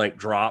go and like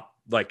drop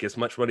like as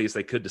much money as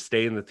they could to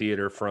stay in the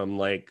theater from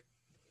like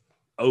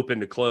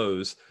open to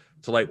close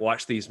to like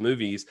watch these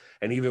movies.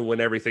 And even when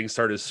everything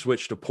started to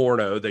switch to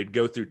porno, they'd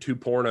go through 2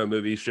 porno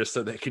movies just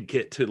so they could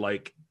get to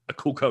like a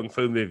cool kung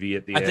fu movie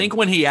at the end. I think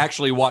when he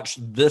actually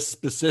watched this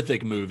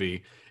specific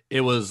movie,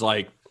 it was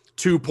like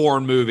 2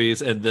 porn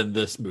movies and then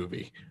this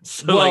movie.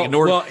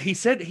 So he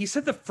said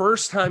the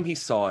first time he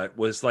saw it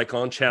was like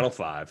on Channel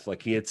 5.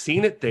 Like he had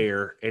seen it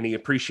there and he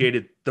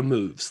appreciated the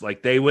moves.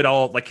 Like they would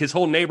all, like his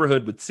whole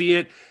neighborhood would see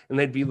it and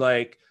they'd be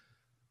like,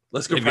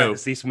 let's go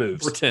practice these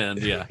moves.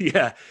 Pretend, yeah.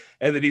 Yeah.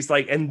 And then he's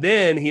like, and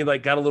then he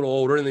like got a little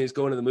older and then he's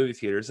going to the movie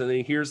theaters and then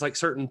he hears like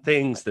certain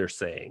things they're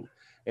saying.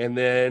 And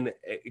then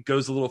it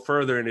goes a little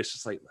further and it's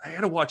just like, I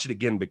gotta watch it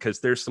again because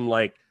there's some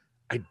like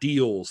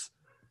ideals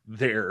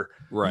they're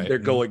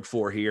going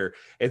for here.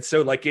 And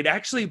so like it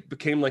actually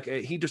became like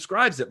he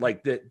describes it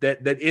like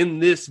that in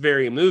this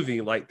very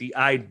movie, like the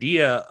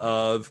idea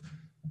of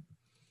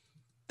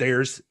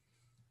there's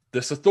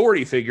this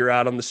authority figure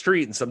out on the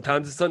street and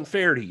sometimes it's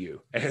unfair to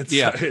you, and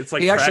it's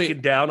like cracking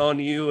down on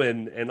you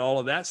and all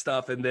of that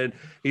stuff. And then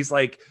he's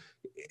like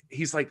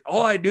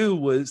all I knew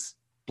was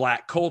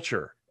black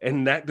culture,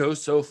 and that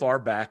goes so far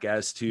back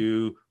as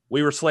to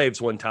We were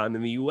slaves one time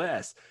in the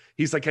U.S.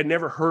 He's like, I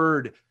never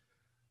heard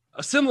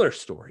a similar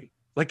story,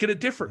 like in a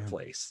different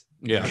place.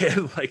 Yeah.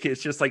 And like,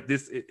 it's just like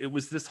this, it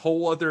was this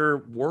whole other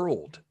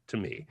world to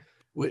me.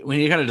 When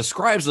he kind of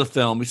describes the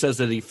film, he says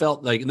that he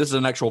felt like, and this is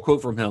an actual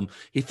quote from him,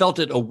 he felt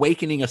it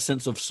awakening a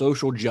sense of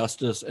social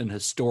justice and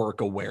historic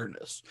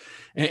awareness.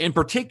 And in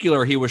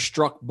particular, he was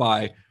struck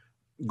by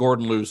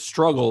Gordon Liu's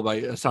struggle,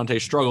 by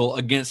Asante's struggle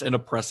against an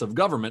oppressive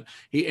government.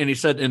 He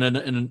said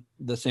in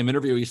the same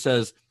interview, he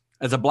says,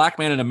 as a black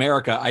man in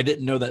America, I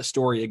didn't know that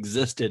story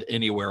existed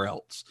anywhere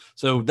else.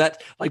 So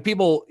that, like,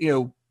 people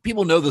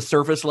know the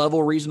surface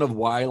level reason of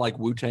why like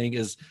Wu-Tang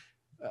is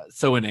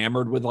so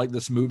enamored with like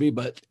this movie,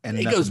 but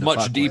it goes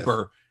much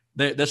deeper.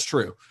 That's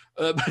true.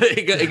 But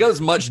it goes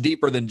much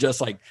deeper than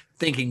just like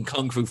thinking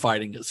kung fu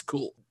fighting is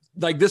cool.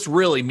 Like this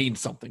really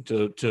means something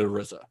to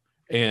RZA.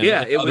 And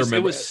yeah,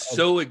 it was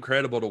so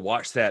incredible to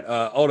watch that.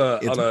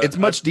 It's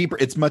much deeper.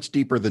 It's much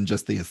deeper than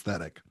just the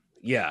aesthetic.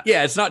 Yeah.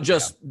 Yeah. It's not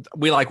just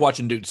we like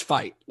watching dudes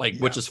fight,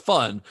 which is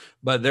fun,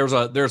 but there's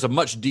a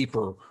much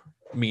deeper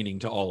meaning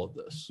to all of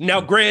this.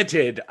 Now,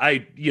 granted,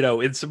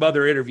 in some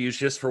other interviews,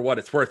 just for what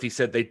it's worth, he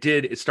said they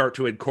did start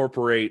to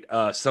incorporate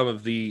some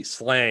of the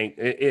slang,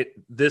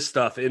 this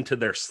stuff into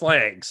their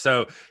slang.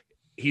 So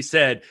he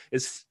said,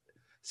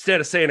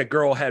 instead of saying a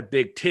girl had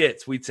big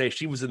tits, we'd say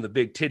she was in the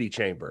big titty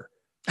chamber.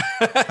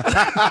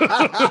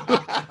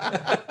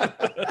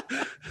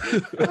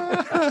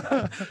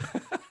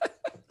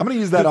 I'm going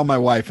to use that on my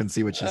wife and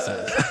see what she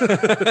says.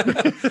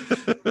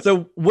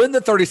 So when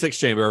the 36th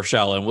Chamber of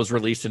Shaolin was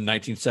released in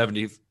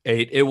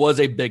 1978, it was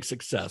a big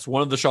success.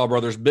 One of the Shaw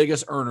Brothers'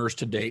 biggest earners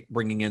to date,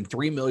 bringing in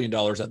 $3 million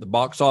at the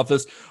box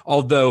office,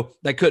 although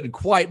that couldn't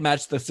quite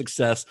match the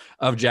success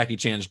of Jackie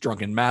Chan's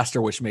Drunken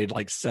Master, which made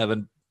like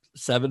 $7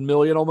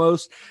 million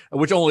almost,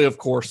 which only, of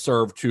course,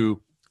 served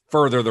to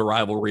further the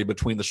rivalry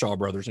between the Shaw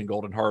Brothers and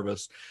Golden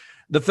Harvest.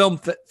 The film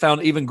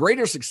found even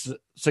greater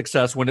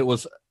success when it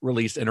was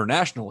released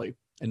internationally.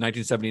 In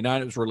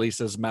 1979, it was released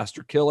as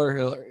Master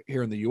Killer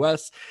here in the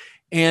U.S.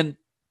 And,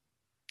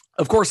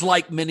 of course,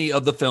 like many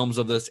of the films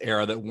of this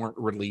era that weren't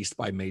released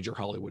by major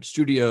Hollywood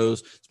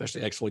studios,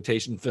 especially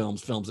exploitation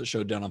films that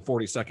showed down on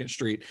 42nd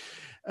Street,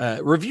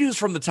 reviews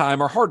from the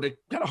time are kind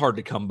of hard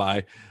to come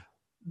by.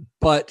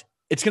 But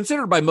it's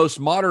considered by most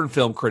modern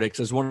film critics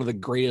as one of the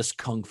greatest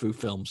kung fu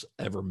films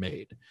ever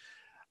made.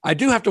 I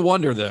do have to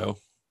wonder, though,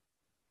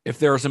 if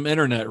there are some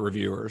internet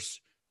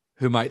reviewers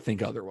who might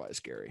think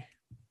otherwise, Gary.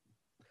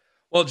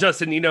 Well,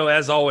 Justin,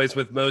 as always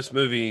with most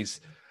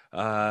movies,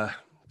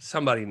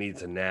 somebody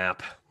needs a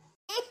nap.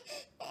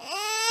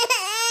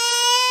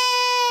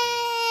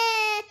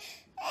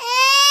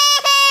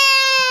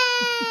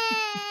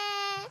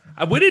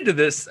 I went into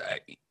this,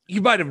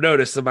 you might have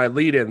noticed that my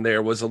lead in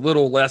there was a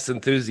little less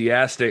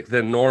enthusiastic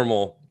than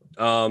normal.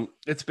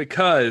 It's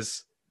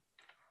because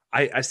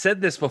I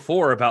said this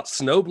before about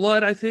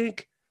Snowblood, I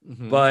think,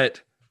 but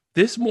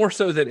this more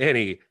so than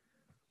any.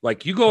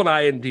 Like, you go on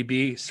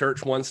IMDb, search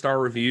 1-star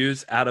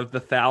reviews. Out of the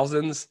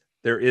thousands,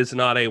 there is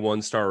not a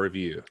 1-star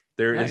review.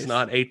 There is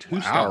not a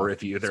 2-star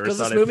review. There is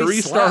not a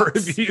 3-star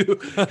review.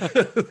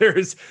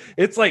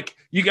 It's like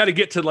you got to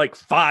get to like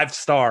 5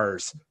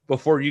 stars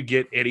before you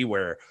get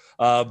anywhere.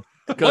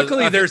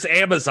 Luckily, there's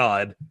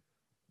Amazon,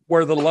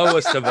 where the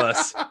lowest of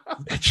us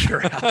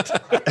venture out.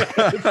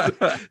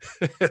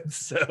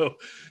 So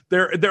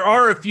there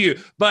are a few,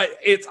 but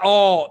it's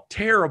all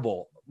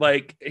terrible.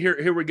 Like,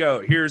 here we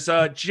go. Here's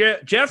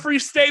Jeffrey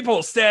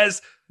Staples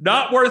says,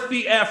 not worth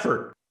the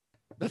effort.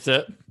 That's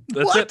it.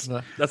 That's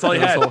it. That's all he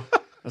had.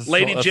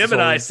 Lady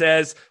Gemini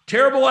says,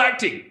 terrible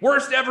acting.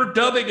 Worst ever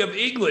dubbing of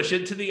English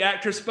into the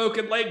actor's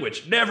spoken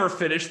language. Never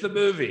finished the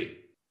movie.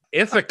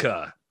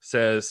 Ithaca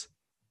says,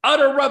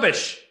 utter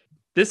rubbish.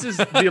 This is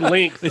the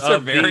length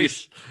of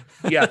these.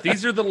 Yeah,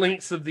 these are the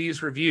lengths of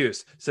these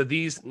reviews. So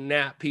these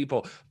nap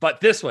people. But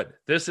this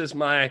is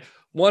my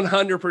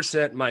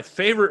 100% my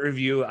favorite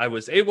review I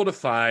was able to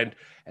find,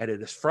 and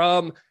it is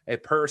from a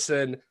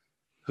person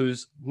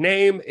whose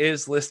name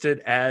is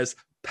listed as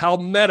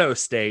Palmetto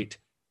State.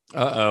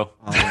 Uh-oh.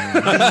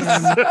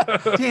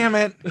 Damn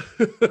it.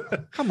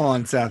 Come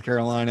on, South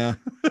Carolina.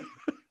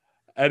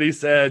 And he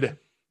said,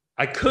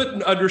 I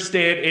couldn't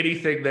understand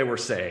anything they were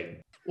saying.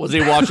 Was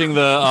he watching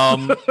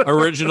the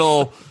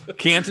original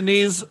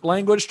Cantonese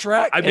language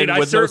track? I mean,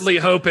 I certainly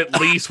hope at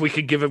least we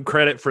could give him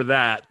credit for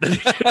that. That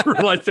he didn't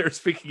realize they're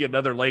speaking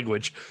another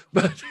language.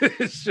 But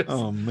it's just,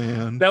 oh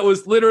man, that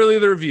was literally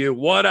the review.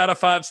 1 out of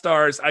 5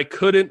 stars. I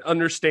couldn't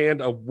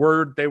understand a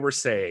word they were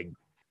saying.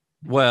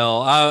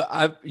 Well,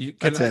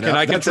 can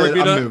I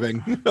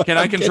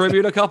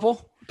contribute a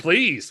couple?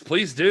 Please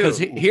do. Because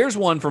here's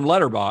one from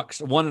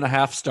Letterboxd,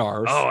 1.5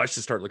 stars. Oh, I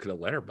should start looking at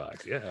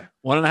Letterboxd. Yeah.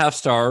 1.5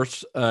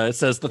 stars. It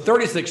says, the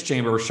 36th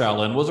Chamber of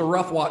Shaolin was a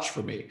rough watch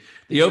for me.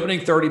 The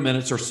opening 30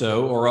 minutes or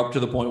so, or up to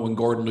the point when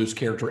Gordon Liu's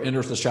character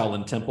enters the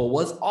Shaolin Temple,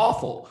 was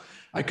awful.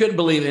 I couldn't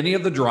believe any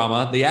of the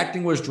drama. The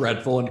acting was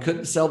dreadful and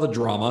couldn't sell the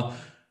drama.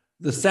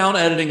 The sound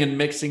editing and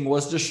mixing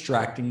was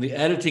distracting. The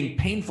editing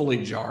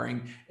painfully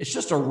jarring. It's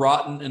just a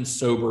rotten and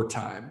sober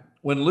time.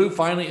 When Liu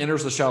finally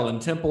enters the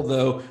Shaolin Temple,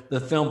 though, the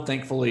film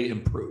thankfully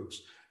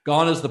improves.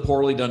 Gone is the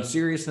poorly done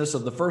seriousness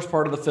of the first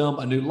part of the film.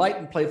 A new light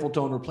and playful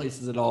tone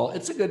replaces it all.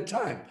 It's a good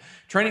time.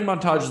 Training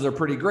montages are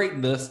pretty great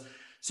in this.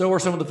 So are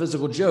some of the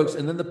physical jokes,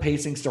 and then the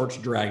pacing starts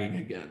dragging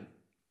again.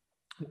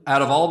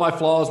 Out of all my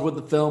flaws with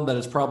the film, that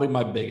is probably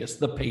my biggest,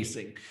 the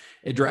pacing.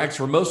 It drags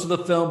for most of the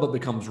film, but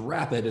becomes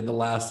rapid in the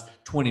last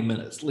 20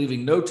 minutes,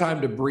 leaving no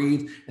time to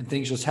breathe, and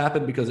things just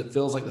happen because it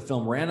feels like the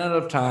film ran out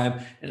of time,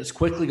 and it's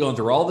quickly going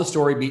through all the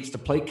story beats to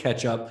play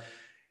catch up,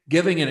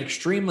 giving an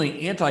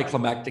extremely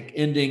anticlimactic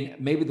ending,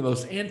 maybe the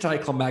most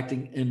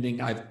anticlimactic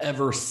ending I've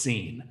ever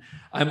seen.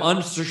 I'm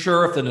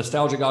unsure if the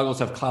nostalgia goggles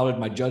have clouded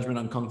my judgment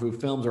on Kung Fu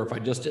films or if I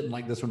just didn't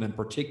like this one in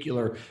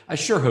particular. I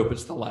sure hope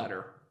it's the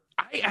latter.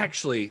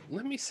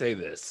 Let me say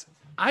this.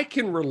 I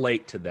can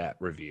relate to that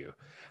review.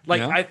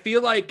 Like, Yeah. I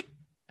feel like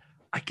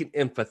I can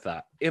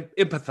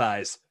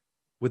empathize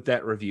with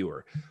that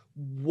reviewer.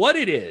 What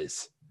it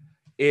is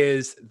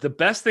the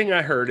best thing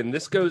I heard, and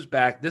this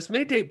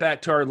may date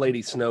back to our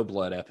Lady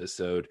Snowblood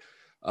episode,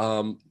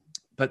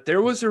 but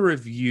there was a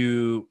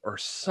review or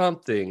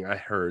something I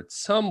heard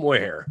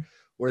somewhere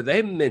where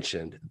they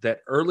mentioned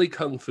that early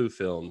Kung Fu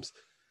films,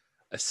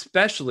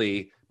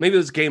 especially, maybe it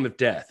was Game of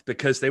Death,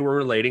 because they were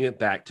relating it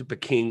back to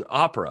Peking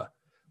opera,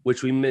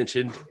 which we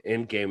mentioned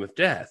in Game of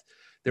Death.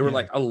 They were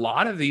like, a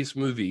lot of these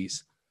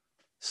movies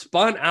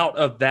spun out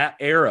of that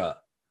era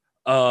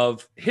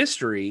of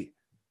history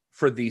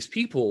for these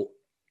people.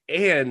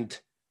 And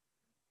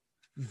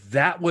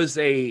that was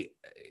it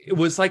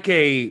was like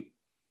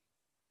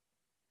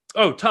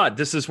oh, Todd,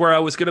 this is where I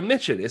was going to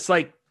mention. It's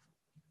like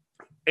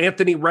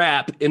Anthony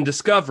Rapp in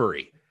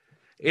Discovery.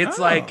 It's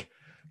like,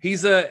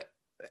 he's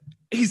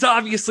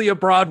obviously a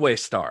Broadway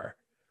star,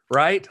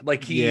 right?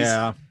 Like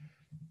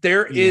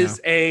there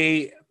is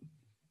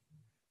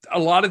a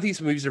lot of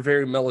these movies are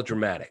very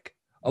melodramatic.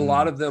 A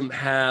lot of them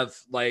have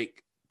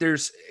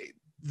there's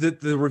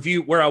the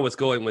review where I was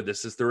going with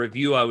this is the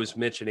review I was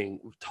mentioning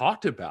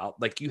talked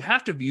about, like, you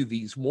have to view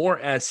these more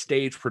as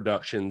stage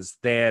productions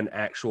than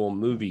actual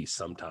movies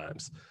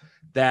sometimes,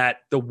 that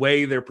the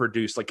way they're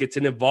produced, like, it's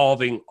an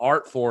evolving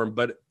art form.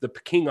 But the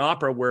Peking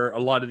opera, where a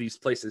lot of these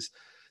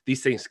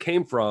things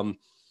came from,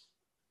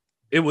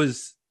 it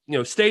was,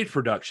 stage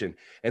production,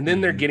 and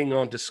then they're getting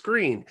onto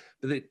screen,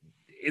 but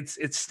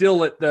it's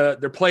still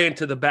they're playing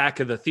to the back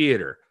of the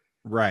theater.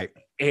 Right.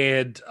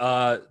 And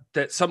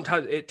that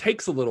sometimes it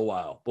takes a little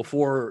while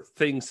before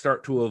things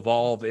start to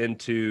evolve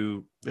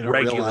into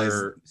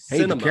regular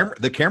cinema.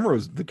 The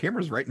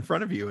camera's right in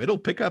front of you. It'll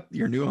pick up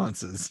your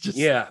nuances.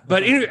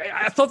 But anyway,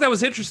 I thought that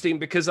was interesting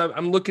because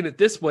I'm looking at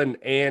this one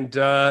and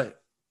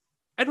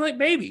like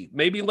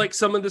maybe like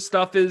some of the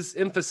stuff is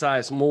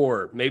emphasized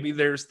more. Maybe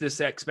there's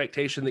this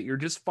expectation that you're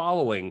just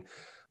following.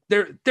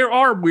 There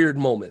are weird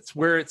moments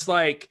where it's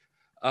like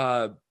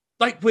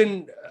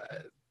when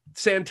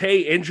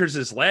Sante injures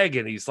his leg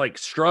and he's like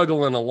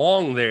struggling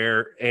along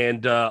there,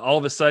 and all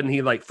of a sudden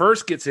he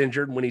first gets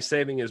injured when he's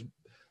saving his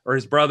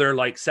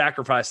brother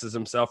sacrifices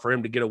himself for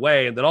him to get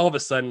away, and then all of a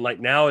sudden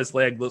now his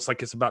leg looks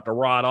like it's about to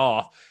rot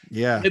off.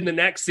 Yeah. In the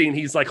next scene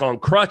he's on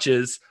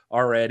crutches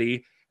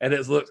already, and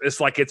it's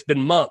like it's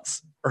been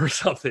months or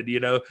something,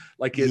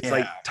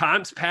 it's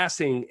time's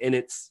passing, and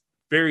it's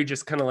very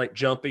just kind of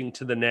jumping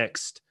to the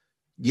next.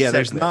 Yeah,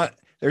 segment.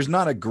 there's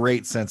not a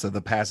great sense of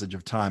the passage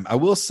of time. I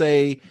will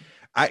say,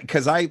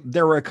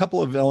 there were a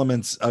couple of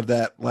elements of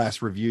that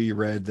last review you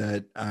read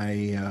that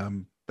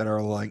that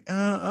are like,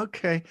 oh,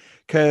 okay.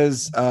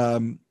 Cause,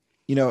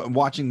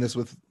 watching this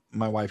with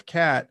my wife,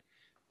 Kat,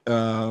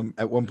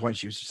 at one point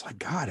she was just like,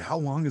 God, how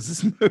long is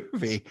this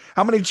movie?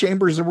 How many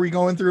chambers are we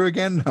going through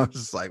again? And I was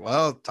just like,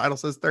 well, title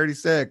says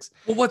 36.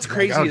 Well, what's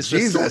crazy is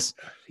Jesus.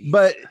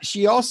 But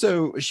she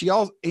also,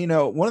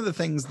 one of the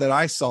things that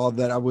I saw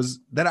that I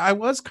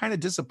was kind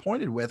of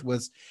disappointed with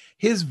was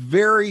his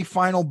very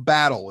final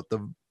battle with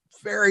the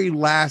very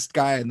last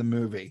guy in the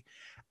movie.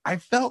 I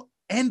felt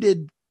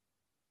ended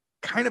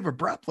kind of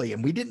abruptly,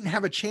 and we didn't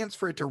have a chance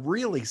for it to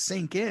really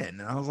sink in.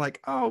 And I was like,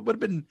 oh, it would have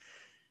been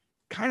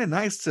kind of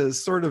nice to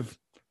sort of,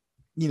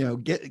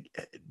 get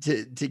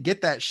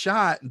get that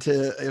shot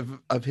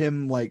of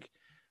him like,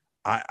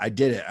 I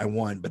did it, I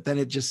won. But then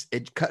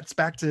it cuts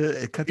back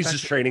to he's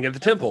just training at the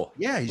temple.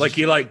 Yeah,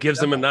 he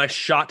gives him a nice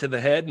shot to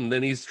the head, and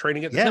then he's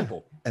training at the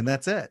temple, and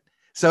that's it.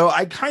 So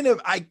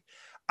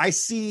I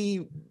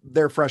see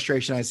their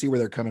frustration. I see where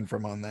they're coming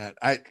from on that.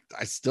 I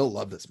still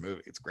love this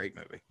movie. It's a great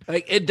movie.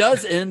 It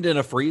does end in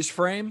a freeze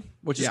frame,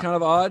 which is kind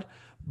of odd,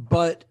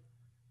 but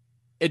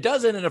it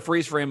does end in a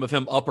freeze frame of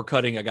him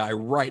uppercutting a guy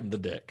right in the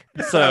dick.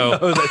 So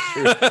that's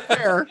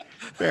true.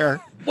 Fair.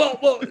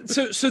 Well,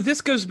 so this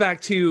goes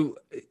back to,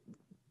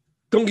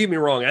 don't get me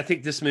wrong, I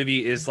think this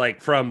movie is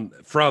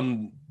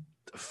from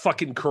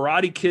fucking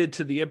Karate Kid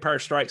to The Empire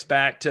Strikes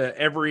Back to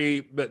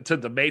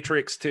The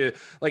Matrix to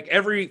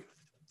every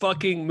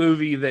fucking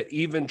movie that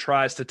even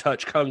tries to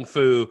touch Kung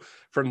Fu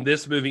from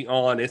this movie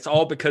on. It's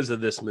all because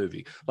of this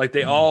movie.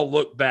 They all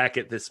look back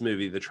at this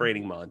movie, the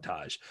training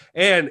montage,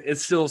 and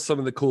it's still some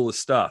of the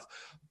coolest stuff.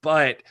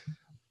 But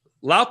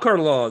Lau Kar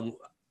Lung,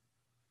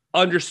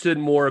 understood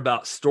more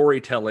about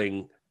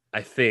storytelling,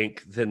 I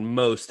think, than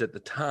most at the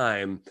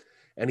time.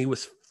 And he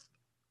was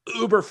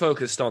uber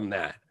focused on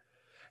that.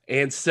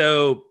 And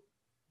so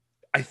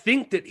I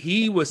think that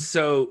he was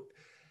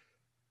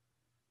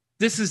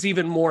this is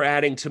even more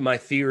adding to my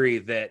theory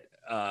that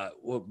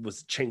what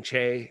was Ching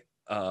Che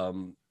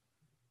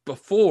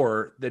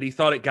before, that he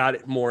thought it got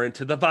it more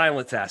into the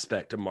violence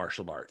aspect of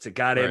martial arts. It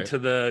got into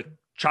the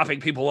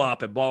chopping people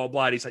up and blah, blah,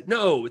 blah. And he's like,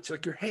 no, it's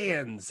like your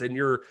hands and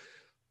your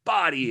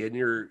body, and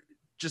you're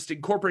just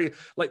incorporating,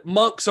 like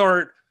monks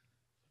aren't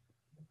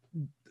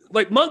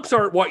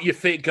what you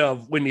think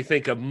of when you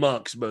think of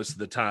monks most of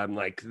the time.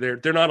 Like they're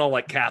not all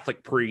like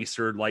Catholic priests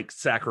or like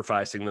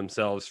sacrificing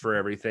themselves for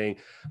everything.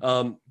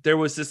 There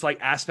was this like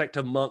aspect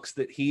of monks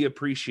that he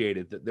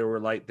appreciated, that they were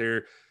like,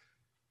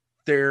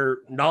 they're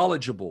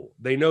knowledgeable.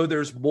 They know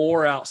there's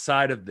more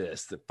outside of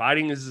this, that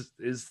fighting is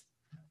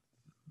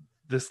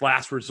this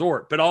last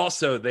resort, but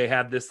also they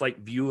have this like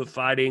view of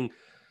fighting.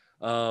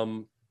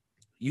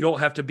 You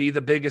don't have to be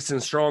the biggest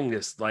and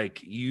strongest.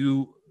 Like,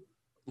 you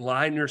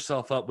line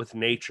yourself up with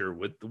nature,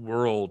 with the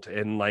world,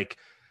 and like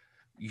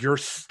your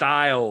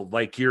style,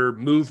 like your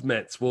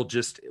movements will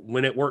just,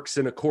 when it works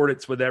in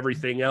accordance with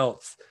everything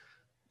else,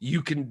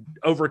 you can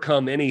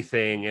overcome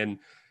anything. And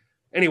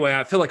anyway,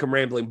 I feel like I'm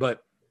rambling,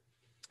 but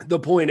the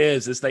point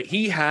is that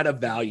he had a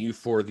value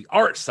for the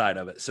art side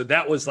of it. So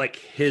that was like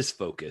his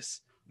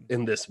focus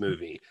in this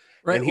movie.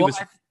 Right. And he was,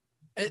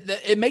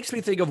 it makes me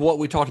think of what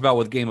we talked about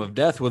with Game of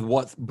Death, with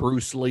what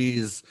Bruce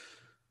Lee's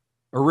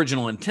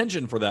original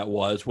intention for that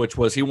was, which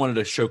was he wanted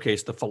to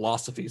showcase the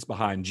philosophies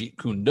behind Jeet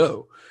Kune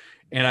Do.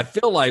 And I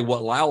feel like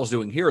what Lau is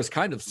doing here is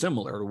kind of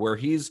similar, where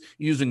he's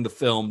using the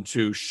film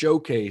to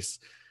showcase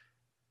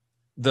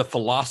the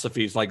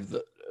philosophies, like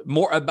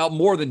more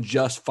than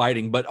just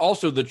fighting, but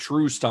also the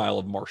true style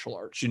of martial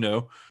arts, you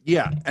know?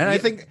 Yeah. And I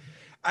think,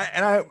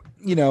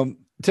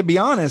 to be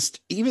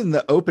honest, even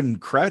the open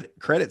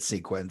credit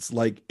sequence,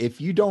 like if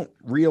you don't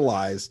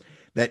realize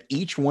that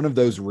each one of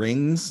those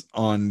rings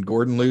on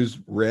Gordon Liu's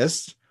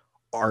wrist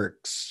are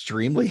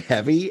extremely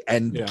heavy,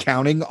 and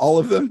counting all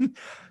of them,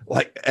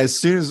 like as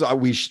soon as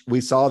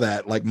we saw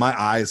that, like my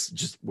eyes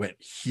just went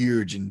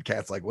huge, and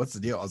Kat's like, what's the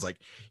deal? I was like,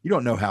 you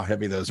don't know how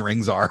heavy those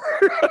rings are.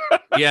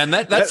 Yeah, and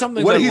that's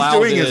something what that he's Lau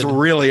doing did. is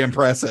really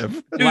impressive.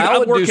 Dude,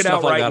 I'm working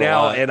out right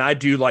now, and I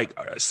do like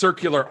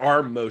circular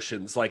arm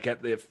motions, like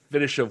at the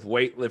finish of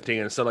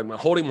weightlifting, and so like I'm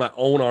holding my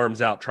own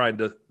arms out, trying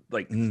to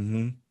like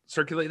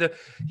circulate them.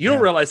 You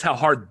don't realize how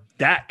hard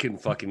that can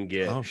fucking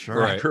get. Oh,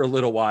 sure. After a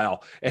little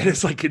while, and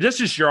it's like that's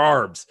just your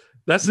arms.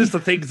 That's just the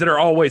things that are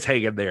always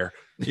hanging there.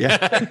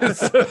 Yeah.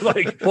 So,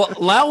 like, well,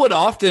 Lau would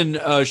often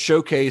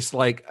showcase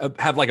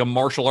have like a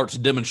martial arts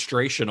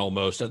demonstration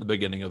almost at the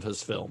beginning of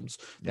his films.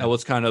 That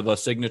was kind of a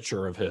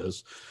signature of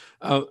his.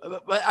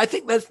 But I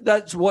think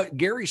that's what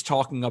Gary's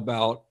talking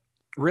about,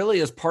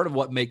 really, as part of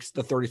what makes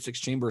the 36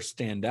 Chambers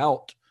stand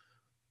out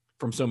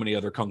from so many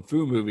other kung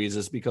fu movies,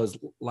 is because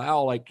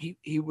Lau, like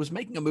he was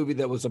making a movie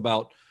that was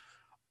about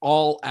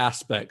all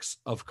aspects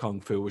of kung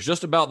fu. It was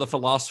just about the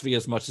philosophy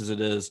as much as it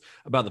is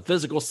about the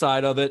physical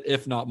side of it,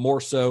 if not more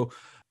so.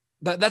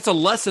 That's a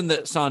lesson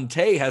that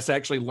Sante has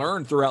actually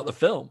learned throughout the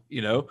film,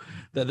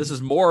 that this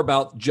is more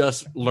about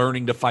just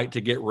learning to fight to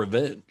get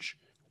revenge.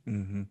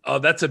 Mm-hmm. Oh,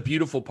 that's a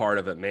beautiful part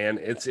of it, man.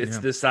 It's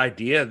this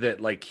idea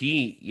that like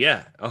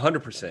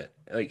 100%.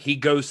 Like he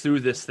goes through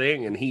this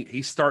thing, and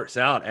he starts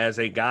out as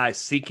a guy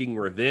seeking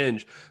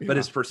revenge, but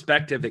his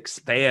perspective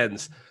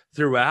expands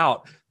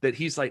throughout, that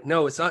he's like,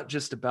 no, it's not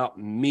just about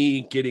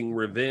me getting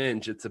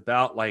revenge. It's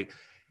about like,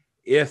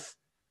 if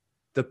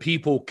the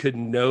people could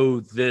know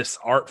this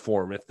art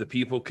form, if the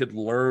people could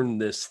learn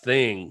this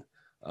thing,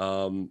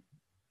 then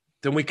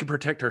we could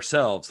protect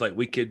ourselves. Like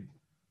we could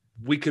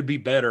be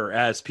better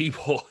as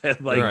people.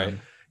 And like,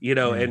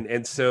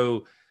 and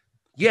so,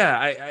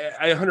 I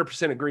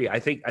 100% agree. I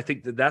think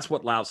that's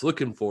what Lau's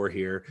looking for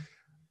here.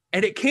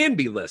 And it can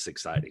be less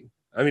exciting.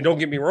 I mean, don't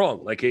get me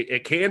wrong. Like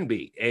it can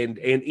be. And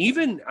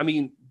even, I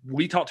mean,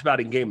 we talked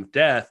about in Game of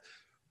Death,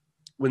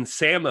 when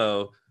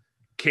Sammo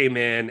came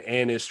in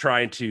and is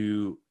trying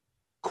to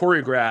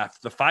choreograph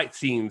the fight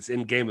scenes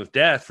in Game of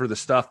Death for the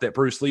stuff that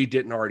Bruce Lee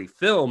didn't already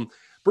film.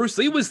 Bruce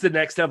Lee was the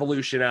next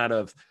evolution out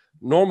of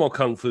normal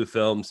kung fu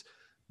films,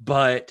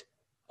 but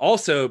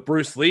also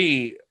Bruce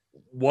Lee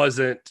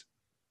wasn't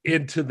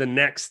into the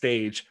next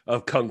stage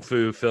of kung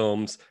fu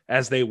films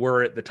as they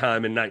were at the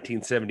time in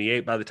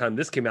 1978. By the time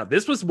this came out,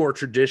 this was more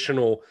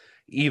traditional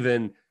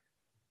even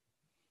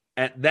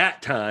at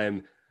that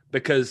time,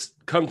 because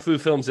kung fu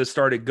films had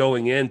started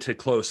going into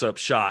close-up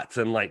shots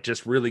and like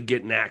just really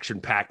getting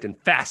action-packed and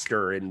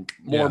faster and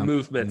more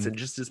movements and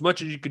just as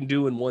much as you can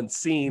do in one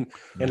scene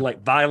and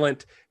like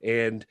violent.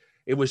 And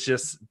it was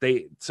just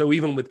so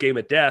even with Game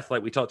of Death,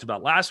 like we talked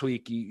about last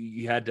week,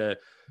 you had to,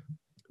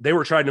 they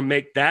were trying to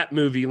make that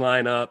movie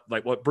line up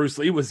like what Bruce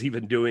Lee was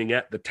even doing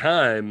at the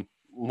time,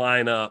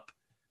 line up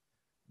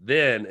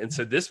then. And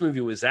so this movie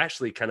was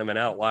actually kind of an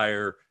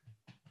outlier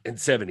in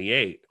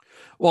 78.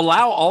 Well,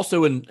 Lau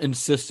also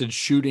insisted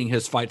shooting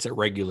his fights at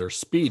regular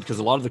speed because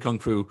a lot of the kung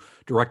fu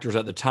directors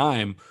at the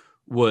time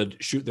would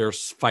shoot their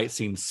fight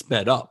scenes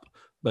sped up.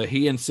 But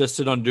he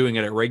insisted on doing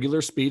it at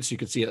regular speed so you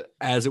could see it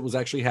as it was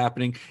actually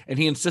happening. And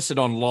he insisted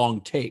on long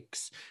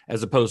takes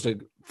as opposed to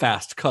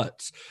fast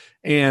cuts.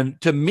 And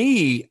to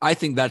me, I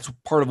think that's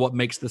part of what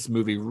makes this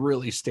movie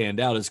really stand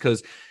out is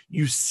because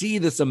you see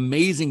this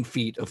amazing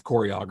feat of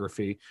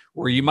choreography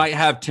where you might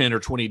have 10 or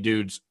 20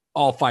 dudes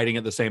all fighting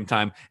at the same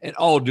time and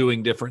all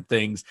doing different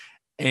things.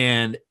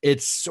 And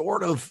it's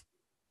sort of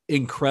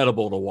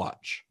incredible to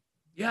watch.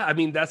 Yeah, I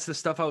mean, that's the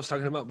stuff I was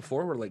talking about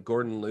before where like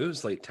Gordon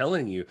Liu's like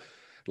telling you,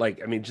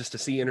 like, I mean, just to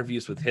see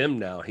interviews with him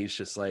now, he's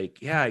just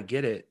like, yeah, I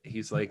get it.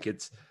 He's like,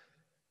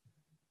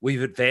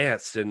 we've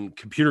advanced and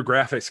computer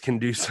graphics can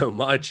do so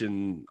much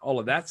and all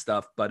of that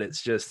stuff, but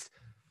it's just,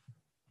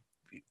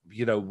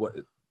 you know, what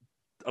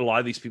a lot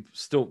of these people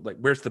still like,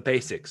 where's the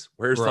basics?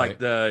 Where's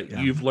like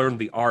you've learned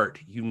the art,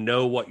 you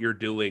know what you're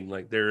doing.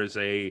 Like there's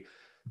a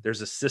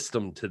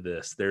system to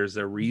this. There's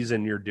a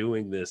reason you're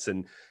doing this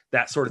and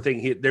that sort of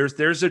thing. There's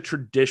a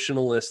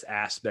traditionalist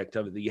aspect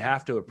of it that you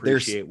have to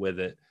appreciate with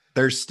it.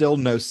 There's still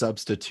no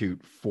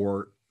substitute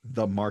for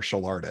the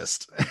martial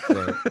artist.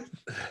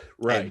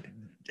 Right.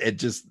 It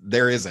just,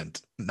 there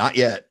isn't, not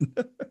yet.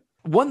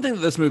 One thing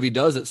that this movie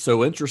does that's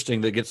so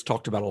interesting that gets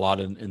talked about a lot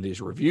in these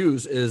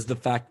reviews is the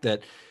fact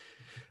that,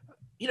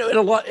 you know, in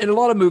a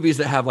lot of movies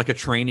that have like a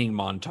training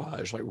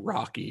montage, like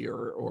Rocky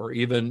or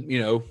even,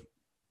 you know,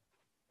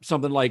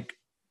 something like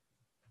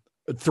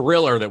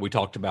Thriller that we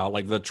talked about,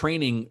 like the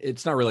training,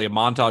 it's not really a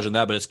montage in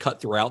that, but it's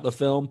cut throughout the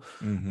film.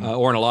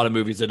 Or in a lot of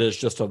movies, it is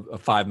just a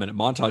 5-minute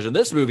montage. In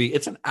this movie,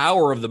 it's an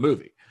hour of the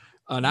movie.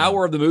 An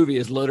hour of the movie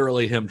is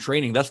literally him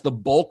training. That's the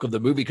bulk of the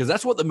movie because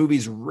that's what the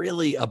movie's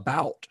really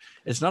about.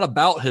 It's not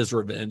about his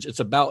revenge. It's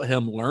about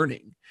him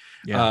learning.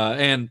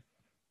 And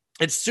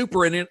it's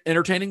super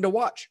entertaining to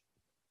watch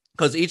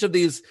because each of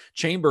these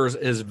chambers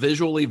is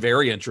visually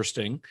very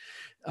interesting.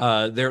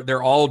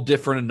 They're all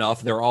different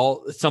enough.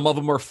 Some of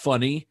them are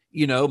funny.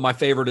 You know, my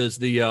favorite is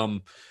the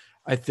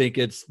I think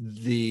it's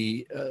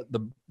the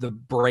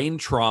brain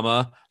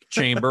trauma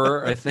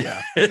chamber. I think,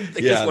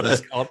 is what it's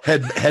called.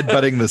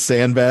 Headbutting the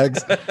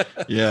sandbags.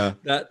 Yeah.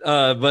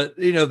 But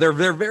you know,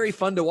 they're very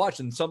fun to watch,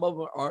 and some of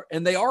them are,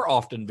 and they are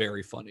often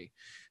very funny.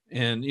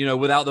 And you know,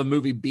 without the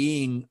movie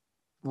being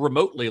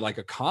remotely like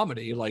a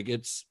comedy, like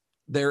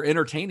they're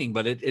entertaining,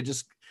 but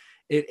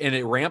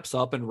it ramps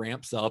up and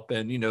ramps up.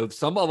 And, you know,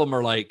 some of them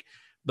are like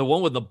the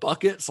one with the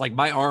buckets, like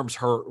my arms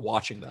hurt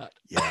watching that.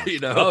 Yeah. You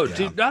know? Oh,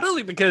 dude, not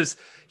only because,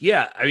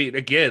 I mean,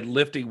 again,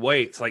 lifting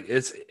weights, like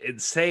it's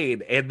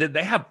insane. And then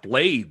they have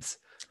blades.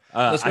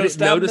 I didn't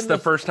notice the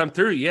first time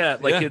through. Yeah.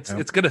 Like it's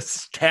going to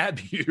stab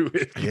you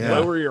if you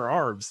lower your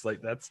arms.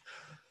 Like that's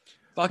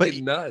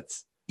fucking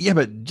nuts. Yeah.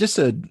 But just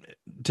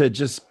to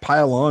just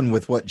pile on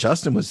with what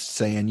Justin was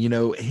saying, you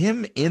know,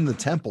 him in the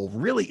temple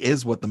really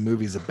is what the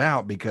movie's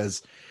about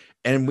because,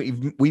 and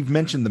we've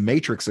mentioned the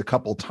Matrix a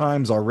couple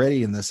times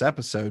already in this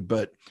episode,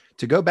 but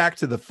to go back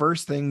to the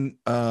first thing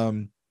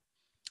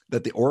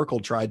that the Oracle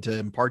tried to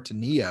impart to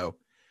Neo,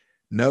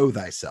 know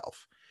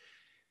thyself.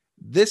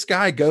 This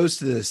guy goes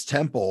to this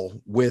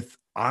temple with,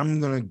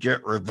 I'm going to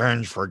get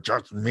revenge for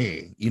just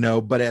me, you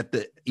know, but at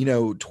the, you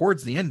know,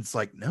 towards the end, it's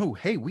like, no,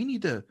 hey, we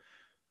need to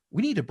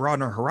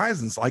broaden our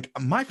horizons. Like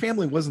my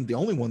family wasn't the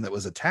only one that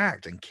was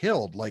attacked and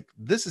killed. Like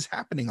this is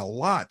happening a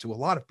lot to a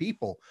lot of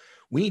people.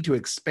 We need to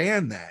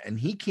expand that. And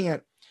he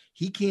can't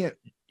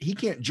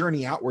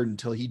journey outward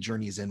until he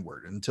journeys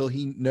inward, until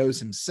he knows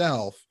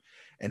himself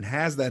and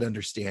has that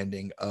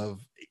understanding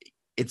of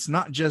it's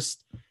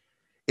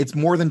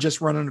more than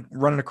just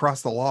running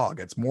across the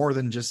log. It's more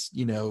than just,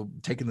 you know,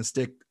 taking the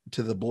stick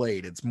to the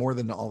blade. It's more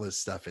than all this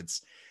stuff.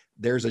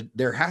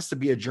 There has to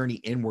be a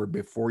journey inward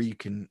before you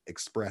can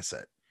express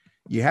it.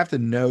 You have to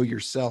know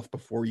yourself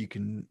before you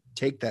can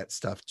take that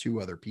stuff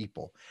to other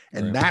people.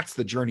 And that's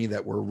the journey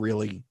that we're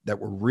really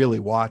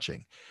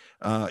watching.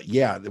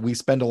 We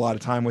spend a lot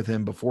of time with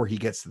him before he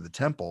gets to the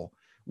temple,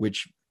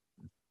 which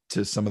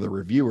to some of the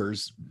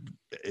reviewers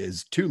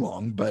is too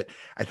long, but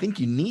I think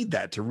you need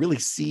that to really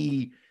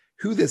see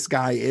who this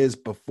guy is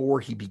before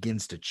he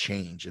begins to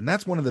change. And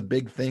that's one of the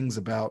big things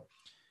about,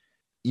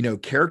 you know,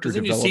 character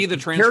development. You see the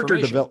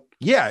transformation.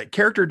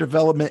 Character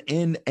development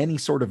in any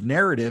sort of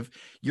narrative.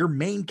 Your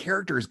main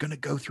character is going to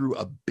go through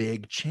a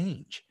big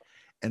change,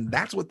 and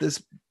that's what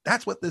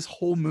this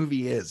whole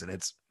movie is, and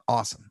it's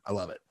awesome. I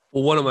love it.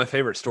 Well, one of my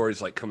favorite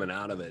stories, like coming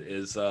out of it,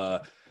 is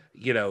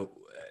you know,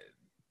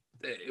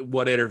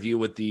 what interview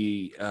with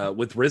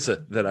with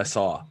RZA that I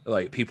saw.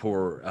 Like people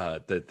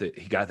were that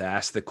he got to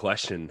ask the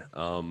question,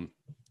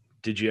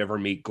 "Did you ever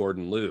meet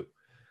Gordon Liu?"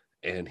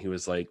 And he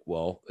was like,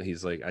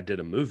 I did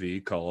a movie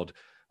called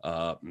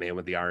Man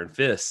with the Iron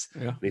Fist.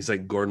 Yeah. And he's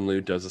like, Gordon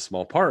Liu does a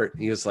small part.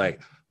 And he was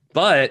like,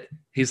 but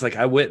he's like,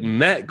 I went and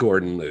met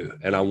Gordon Liu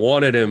and I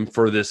wanted him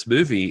for this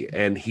movie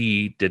and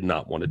he did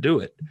not want to do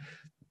it.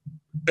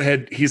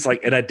 And he's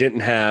like, and I didn't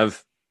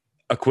have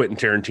a Quentin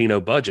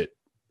Tarantino budget.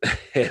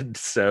 And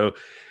so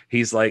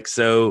he's like,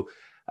 so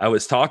I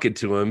was talking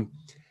to him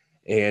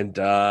And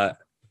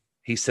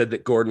he said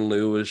that Gordon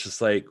Liu was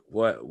just like,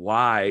 what,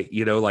 why,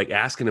 like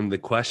asking him the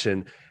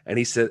question. And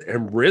he said,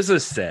 and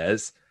RZA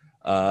says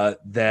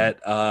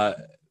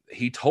that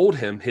he told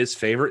him his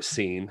favorite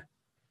scene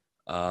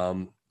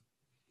in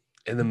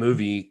the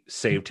movie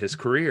saved his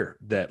career,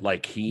 that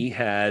like he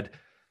had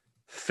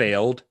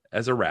failed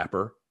as a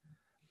rapper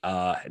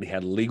and he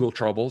had legal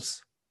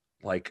troubles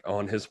like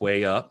on his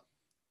way up.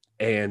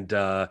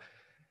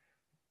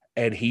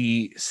 And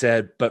he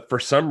said, but for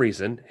some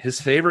reason, his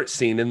favorite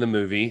scene in the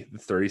movie, The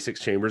 36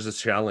 Chambers of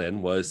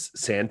Shaolin, was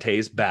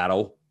Sante's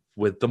battle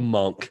with the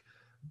monk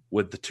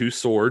with the two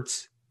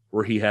swords,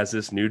 where he has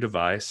this new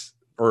device,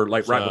 or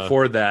like right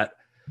before that,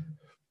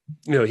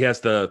 he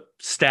has the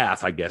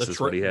staff, I guess is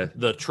what he had.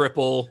 The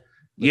triple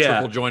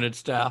jointed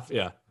staff.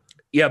 Yeah.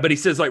 Yeah. But he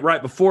says like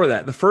right before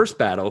that, the first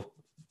battle,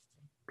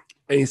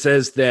 and he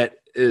says that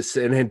it's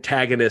an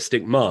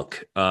antagonistic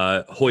monk,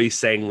 Hoi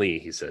Sang Lee.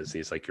 He says,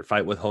 he's like, your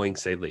fight with Hoi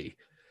Sang Lee.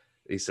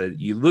 He said,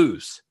 you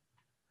lose.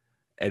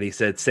 And he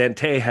said,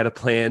 Sante had a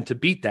plan to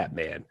beat that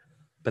man,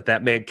 but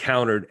that man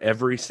countered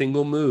every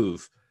single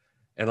move.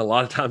 And a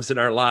lot of times in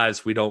our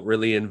lives, we don't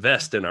really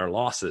invest in our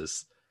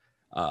losses.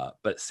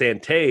 But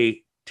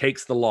Sante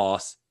takes the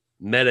loss,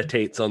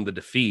 meditates on the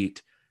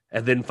defeat,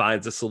 and then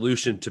finds a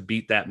solution to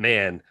beat that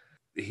man.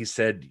 He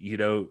said,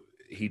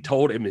 he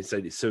told him, he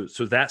said, so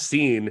that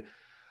scene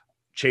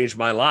changed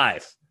my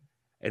life.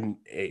 And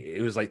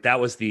it was like, that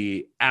was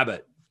the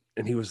abbot.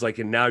 And he was like,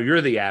 and now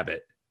you're the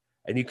abbot,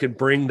 and you can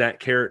bring that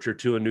character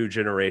to a new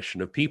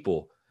generation of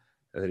people.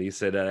 And then he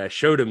said, and I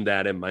showed him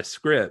that in my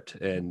script,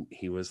 and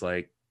he was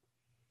like,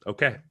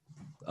 okay,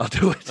 I'll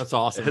do it. That's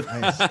awesome.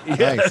 Nice.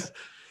 Yeah. Nice.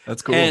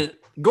 That's cool. And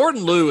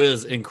Gordon Liu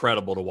is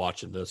incredible to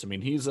watch in this. I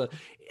mean,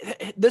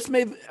 this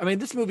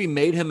movie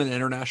made him an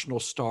international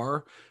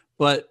star,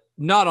 but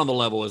not on the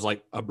level as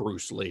like a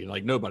Bruce Lee.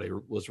 Like nobody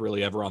was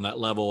really ever on that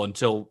level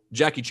until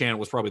Jackie Chan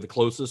was probably the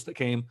closest that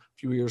came a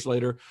few years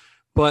later.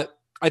 But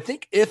I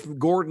think if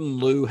Gordon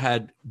Liu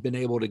had been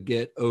able to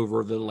get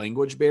over the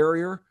language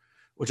barrier,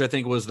 which I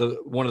think was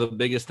one of the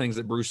biggest things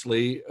that Bruce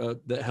Lee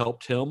that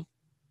helped him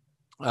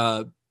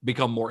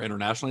become more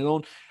internationally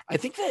known, I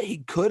think that he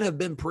could have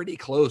been pretty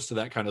close to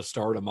that kind of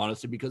stardom,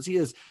 honestly, because he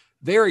is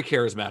very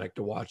charismatic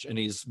to watch and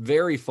he's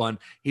very fun.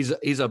 He's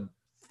a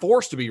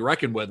force to be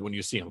reckoned with when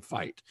you see him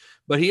fight,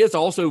 but he is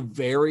also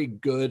very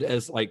good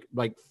as like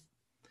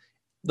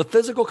the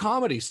physical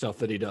comedy stuff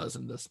that he does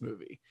in this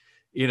movie,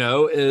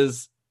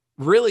 is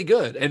really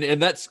good.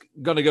 And that's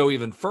going to go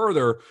even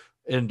further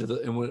into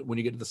when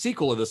you get to the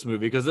sequel of this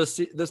movie, because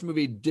this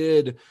movie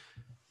did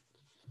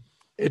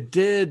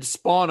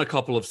spawn a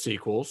couple of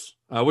sequels,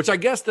 which I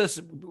guess this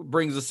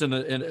brings us in,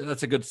 and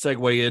that's a good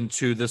segue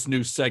into this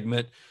new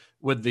segment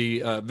with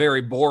the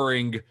very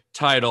boring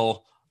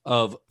title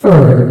of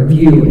Further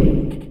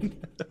Viewing.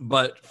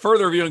 But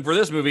further viewing for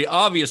this movie,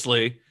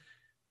 obviously,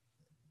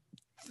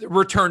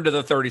 Return to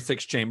the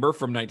 36th Chamber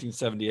from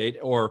 1978,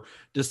 or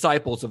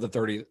Disciples of the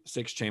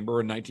 36th Chamber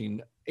in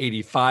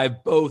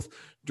 1985, both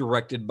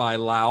directed by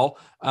Lau.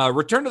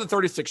 Return to the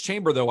 36th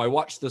Chamber, though, I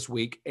watched this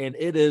week, and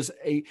it is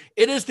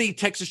the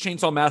Texas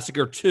Chainsaw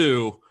Massacre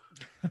 2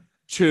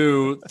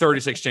 to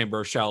 36th Chamber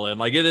of Shaolin.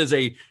 Like, it is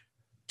a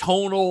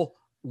tonal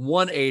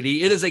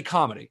 180. It is a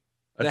comedy.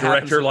 A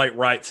director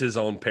writes his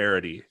own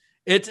parody.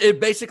 It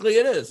basically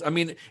it is. I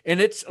mean,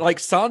 and it's like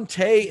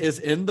Sante is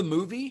in the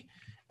movie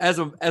as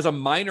a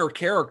minor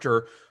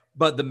character,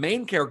 but the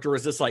main character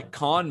is this like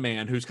con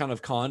man who's kind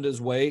of conned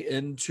his way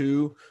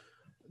into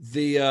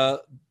the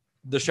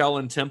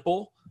Shaolin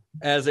Temple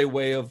as a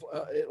way of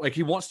like,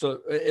 he wants to,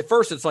 at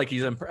first it's like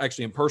he's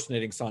actually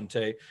impersonating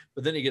Sante,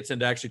 but then he gets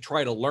into actually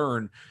try to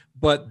learn.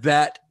 But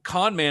that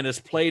con man is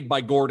played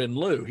by Gordon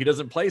Liu. He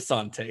doesn't play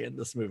Sante in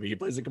this movie. He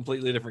plays a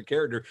completely different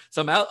character.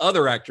 Some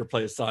other actor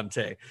plays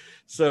Sante.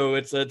 So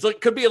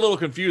it could be a little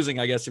confusing,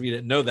 I guess, if you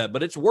didn't know that,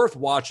 but it's worth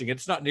watching.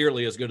 It's not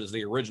nearly as good as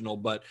the original,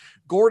 but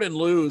Gordon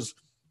Liu's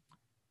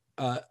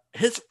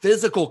his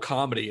physical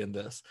comedy in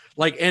this,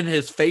 like, and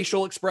his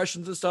facial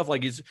expressions and stuff,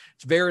 like it's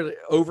very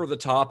over the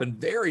top and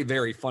very,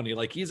 very funny.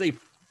 Like, he's a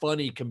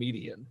funny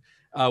comedian,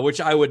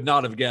 which I would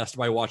not have guessed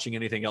by watching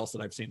anything else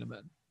that I've seen him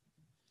in.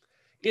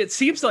 It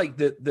seems like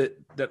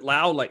that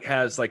Lau like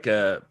has like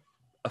a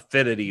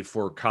affinity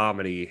for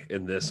comedy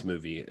in this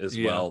movie as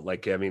well.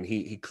 Like, I mean,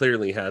 he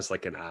clearly has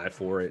like an eye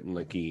for it, and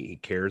like he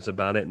cares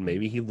about it, and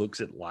maybe he looks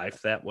at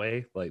life that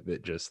way, like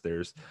that just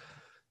there's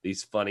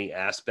these funny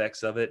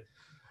aspects of it.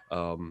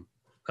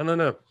 I don't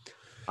know.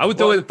 I would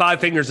throw in 5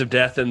 Fingers of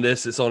Death in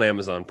this. It's on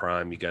Amazon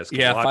Prime. You guys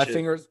can watch 5 it.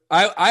 Fingers.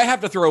 I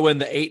have to throw in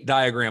the 8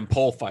 Diagram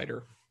Pole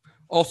Fighter,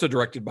 also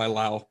directed by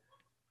Lau,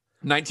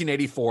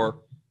 1984.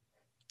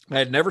 I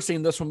had never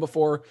seen this one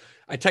before.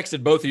 I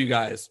texted both of you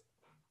guys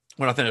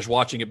when I finished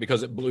watching it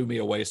because it blew me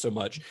away so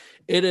much.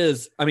 It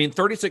is, I mean,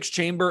 36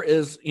 Chamber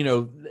is,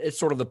 it's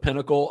sort of the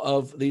pinnacle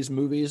of these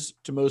movies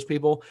to most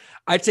people.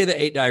 I'd say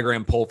the 8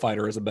 Diagram Pole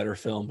Fighter is a better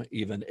film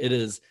even. It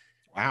is.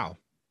 Wow.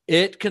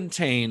 It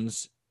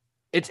contains,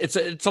 it's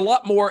a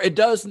lot more. It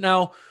does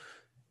now,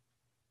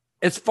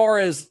 as far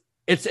as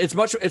it's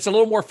a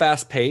little more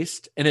fast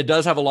paced, and it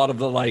does have a lot of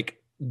the like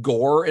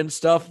gore and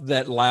stuff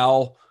that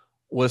Lau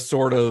was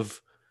sort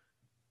of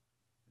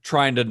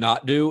trying to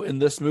not do in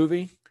this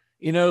movie.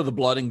 You know, the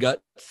blood and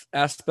guts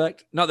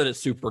aspect. Not that it's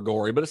super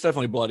gory, but it's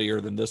definitely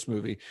bloodier than this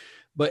movie.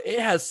 But it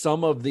has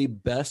some of the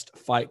best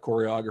fight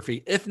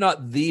choreography, if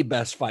not the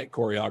best fight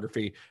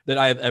choreography that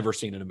I have ever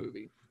seen in a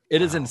movie.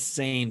 It is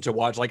insane to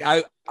watch. Like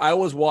I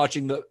was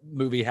watching the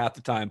movie half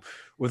the time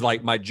with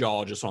like my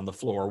jaw just on the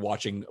floor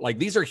watching, like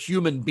these are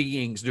human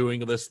beings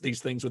doing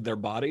these things with their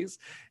bodies.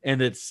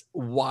 And it's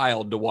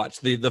wild to watch.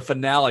 The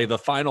finale, the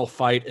final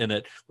fight in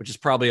it, which is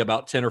probably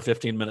about 10 or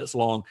 15 minutes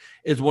long,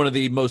 is one of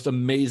the most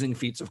amazing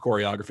feats of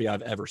choreography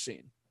I've ever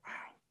seen. Wow.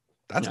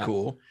 That's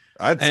cool.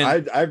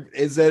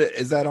 Is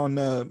that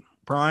on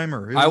Prime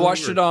or I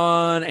watched it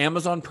on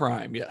Amazon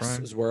Prime. Yes,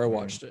 Prime? Is where I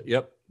watched it.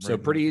 Yep. So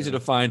pretty easy to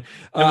find.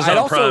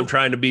 Amazon Prime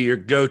trying to be your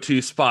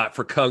go-to spot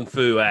for kung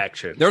fu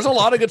action. There's a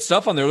lot of good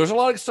stuff on there. There's a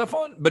lot of stuff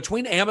on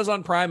between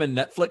Amazon Prime and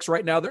Netflix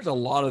right now. There's a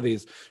lot of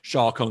these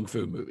Shaw Kung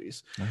Fu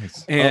movies.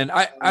 Nice. And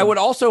I would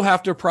also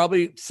have to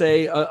probably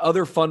say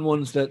other fun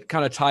ones that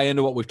kind of tie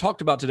into what we've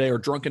talked about today are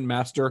Drunken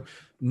Master,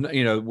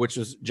 you know, which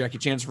is Jackie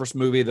Chan's first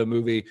movie, the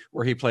movie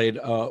where he played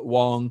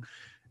Wong.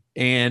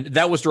 And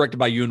that was directed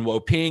by Yuen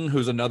Wo-ping,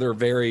 who's another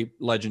very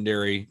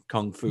legendary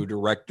kung fu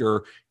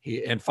director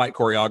and fight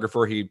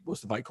choreographer. He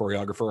was the fight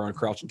choreographer on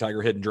Crouching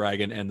Tiger, Hidden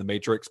Dragon, and The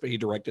Matrix, but he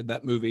directed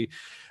that movie.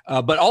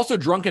 But also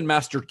Drunken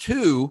Master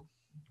 2,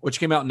 which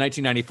came out in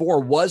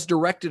 1994, was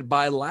directed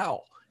by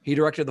Lau. He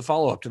directed the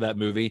follow-up to that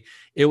movie.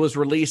 It was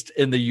released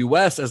in the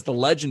U.S. as The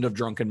Legend of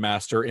Drunken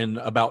Master in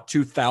about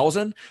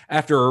 2000,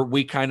 after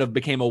we kind of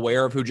became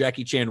aware of who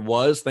Jackie Chan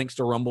was, thanks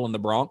to Rumble in the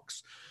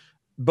Bronx.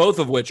 Both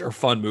of which are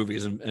fun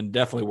movies and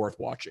definitely worth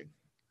watching.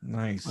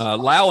 Nice.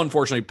 Lau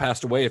unfortunately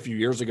passed away a few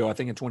years ago. I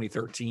think in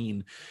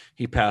 2013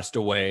 he passed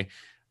away.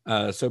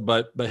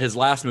 But his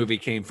last movie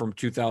came from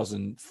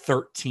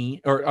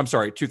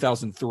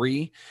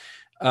 2003.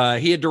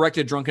 He had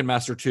directed Drunken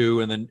Master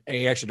 2, and then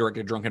he actually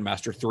directed Drunken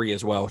Master 3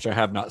 as well, which I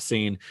have not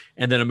seen.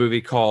 And then a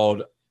movie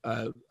called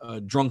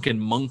Drunken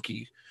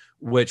Monkey,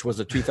 which was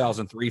a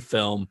 2003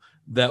 film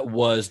that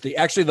was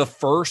actually the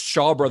first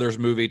Shaw Brothers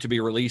movie to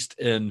be released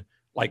in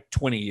like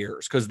 20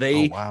 years, because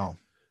they kind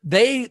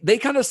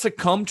of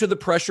succumbed to the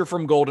pressure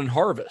from Golden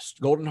Harvest.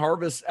 Golden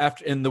Harvest,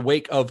 after in the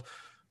wake of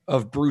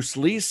Bruce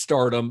Lee's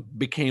stardom,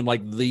 became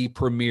like the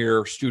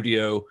premier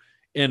studio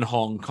in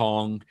Hong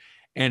Kong,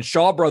 and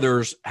Shaw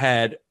Brothers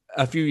had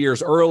a few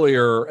years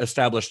earlier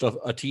established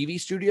a TV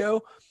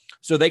studio,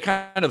 so they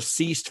kind of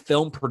ceased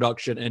film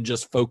production and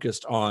just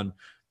focused on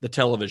the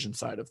television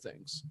side of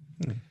things.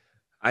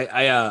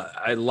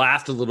 I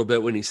laughed a little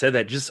bit when he said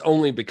that, just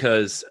only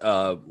because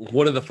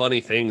one of the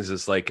funny things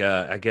is like,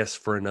 I guess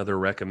for another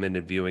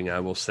recommended viewing,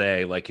 I will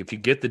say, like, if you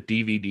get the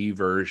DVD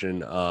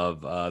version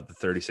of the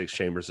 36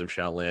 Chambers of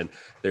Shaolin,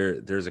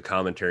 there's a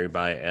commentary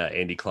by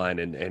Andy Klein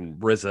and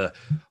RZA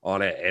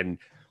on it. And,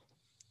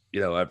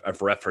 you know,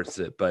 I've referenced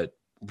it, but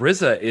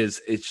RZA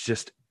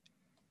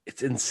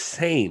it's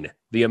insane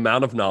the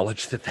amount of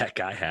knowledge that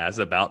guy has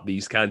about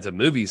these kinds of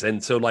movies.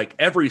 And so like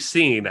every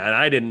scene, and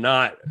I did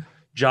not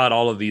jot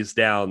all of these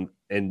down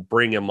and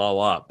bring them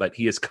all up, but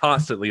he is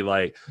constantly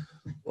like,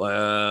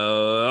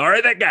 well, all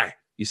right, that guy,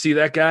 you see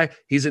that guy?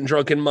 He's in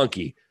Drunken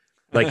Monkey.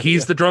 Like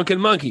he's the Drunken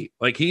Monkey.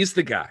 Like he's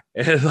the guy.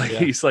 And like,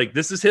 he's like,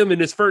 this is him in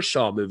his first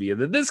Shaw movie.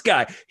 And then this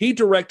guy, he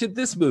directed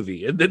this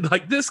movie. And then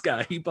like this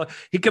guy, he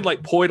can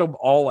like point them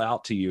all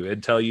out to you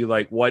and tell you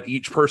like what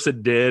each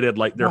person did and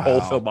like their whole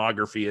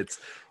filmography. It's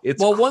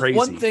crazy.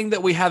 One thing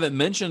that we haven't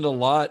mentioned a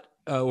lot,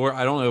 or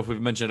I don't know if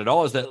we've mentioned at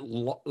all, is that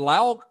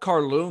Lau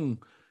Kar-leung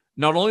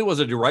not only was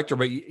a director,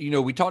 but, you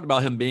know, we talked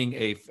about him being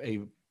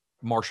a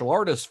martial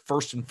artist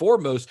first and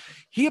foremost.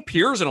 He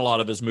appears in a lot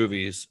of his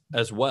movies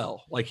as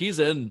well. Like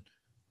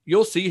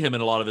you'll see him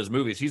in a lot of his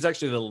movies. He's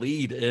actually the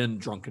lead in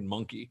Drunken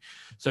Monkey.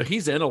 So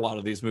he's in a lot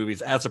of these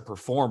movies as a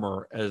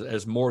performer,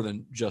 as more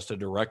than just a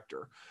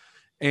director.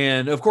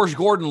 And of course,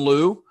 Gordon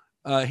Liu,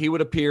 he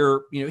would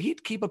appear, you know,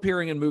 he'd keep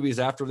appearing in movies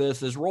after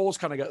this. His roles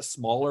kind of got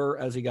smaller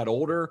as he got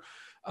older.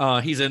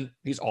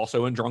 He's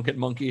also in Drunken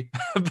Monkey,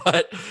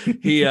 but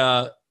he,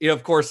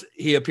 of course,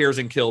 he appears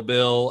in Kill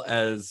Bill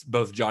as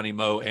both Johnny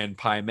Mo and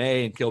Pai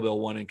Mei in Kill Bill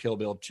 1 and Kill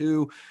Bill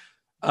 2.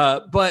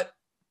 But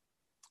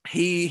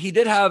he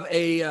did have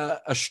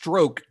a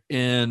stroke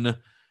in,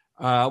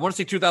 I want to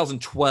say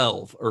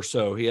 2012 or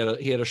so. He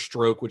had a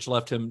stroke, which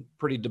left him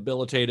pretty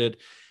debilitated.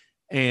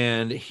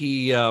 And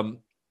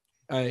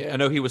I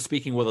know he was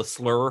speaking with a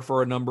slur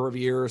for a number of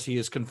years. He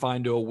is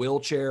confined to a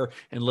wheelchair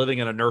and living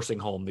in a nursing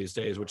home these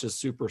days, which is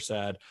super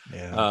sad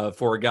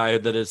for a guy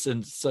that is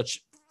in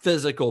such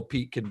physical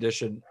peak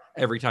condition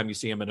every time you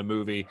see him in a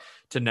movie,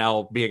 to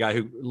now be a guy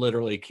who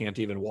literally can't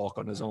even walk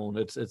on his own.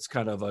 It's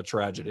kind of a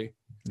tragedy.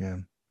 Yeah.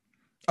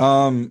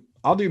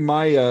 I'll do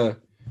my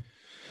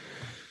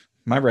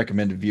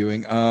recommended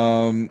viewing.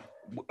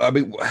 I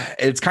mean,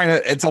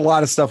 it's a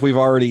lot of stuff we've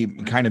already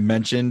kind of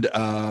mentioned.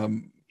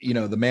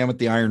 The Man with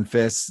the Iron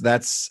Fists.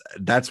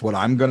 That's what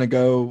I'm gonna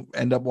go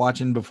end up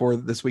watching before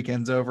this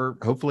weekend's over.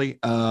 Hopefully.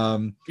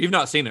 You've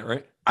not seen it,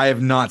 right? I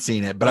have not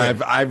seen it,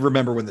 but I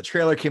remember when the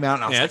trailer came out,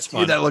 and I was it's like,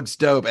 fun. dude, that looks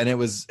dope. And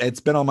it's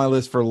been on my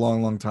list for a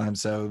long, long time.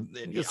 So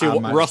you see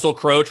Russell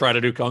Crowe try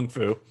to do kung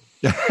fu.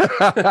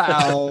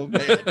 Oh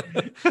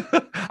man,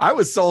 I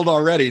was sold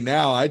already.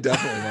 Now I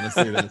definitely want to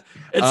see this.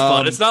 It's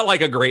fun. It's not like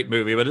a great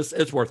movie, but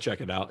it's worth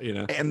checking out.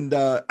 And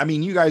I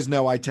mean, you guys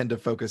know I tend to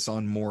focus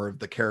on more of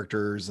the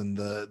characters and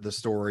the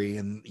story,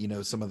 and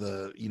some of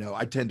the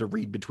I tend to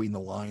read between the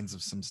lines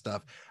of some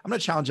stuff. I'm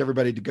gonna challenge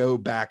everybody to go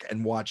back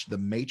and watch The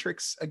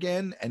Matrix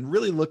again and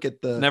really look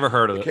at the. Never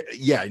heard of it.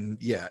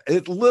 Yeah.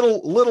 It's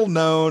little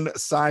known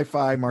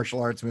sci-fi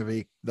martial arts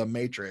movie, The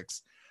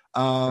Matrix.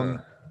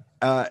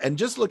 And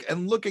just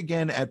look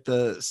again at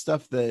the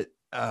stuff that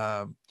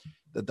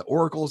that the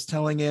Oracle is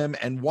telling him,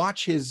 and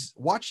watch his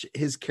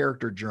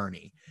character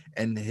journey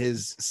and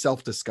his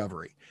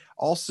self-discovery.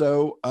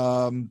 Also,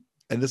 and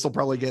this will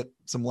probably get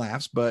some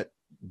laughs, but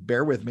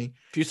bear with me.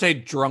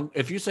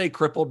 If you say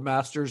crippled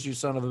masters, you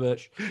son of a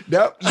bitch.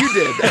 No, you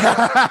did.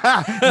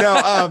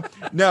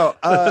 No.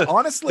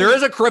 Honestly, there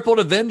is a crippled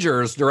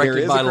Avengers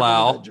directed by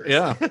Lau.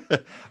 Yeah.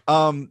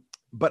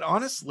 But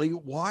honestly,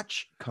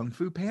 watch Kung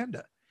Fu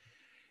Panda.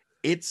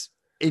 It's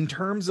in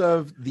terms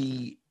of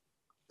the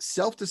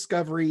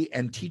self-discovery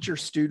and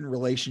teacher-student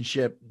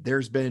relationship,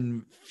 there's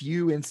been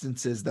few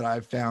instances that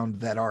I've found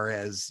that are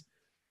as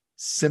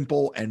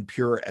simple and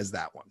pure as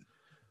that one.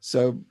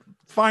 So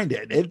find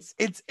it.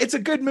 It's a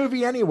good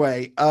movie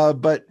anyway.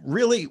 But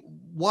really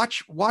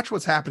watch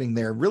what's happening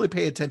there. Really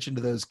pay attention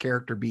to those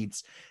character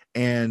beats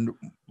and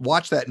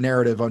watch that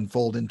narrative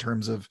unfold in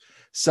terms of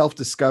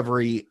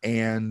self-discovery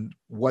and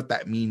what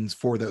that means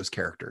for those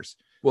characters.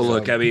 Well,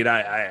 look, I mean,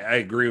 I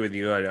agree with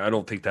you. I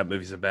don't think that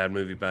movie's a bad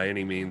movie by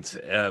any means.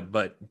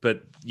 But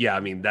yeah, I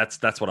mean,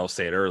 that's what I was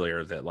saying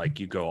earlier, that like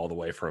you go all the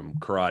way from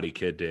Karate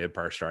Kid to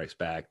Empire Strikes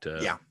Back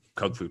to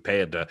Kung Fu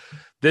Panda.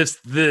 This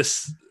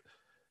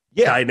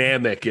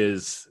dynamic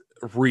is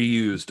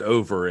reused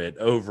over and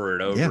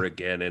over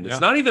again. And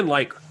it's not even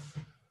like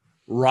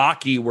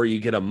Rocky where you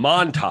get a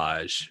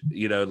montage,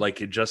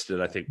 like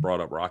Justin, I think,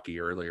 brought up Rocky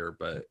earlier,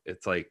 but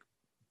it's like,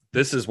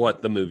 this is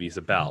what the movie's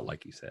about.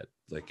 Like you said,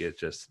 like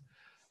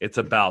it's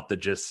about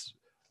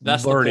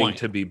that's learning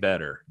to be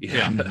better.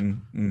 Yeah.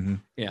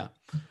 Yeah.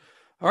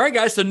 All right,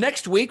 guys. So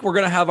next week we're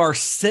going to have our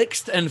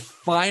 6th and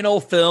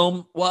final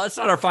film. Well, it's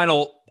not our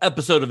final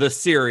episode of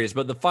this series,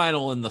 but the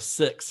final in the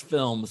 6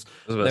 films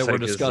that we're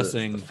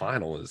discussing. The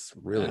final is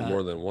really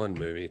more than one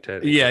movie.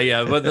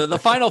 Yeah. But the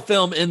final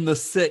film in the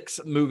 6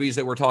 movies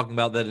that we're talking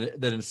about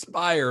that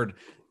inspired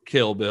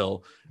Kill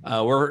Bill.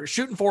 We're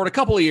shooting forward a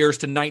couple of years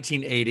to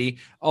 1980,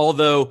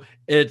 although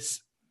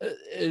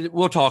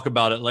we'll talk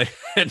about it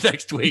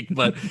next week,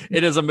 but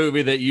it is a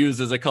movie that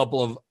uses a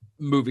couple of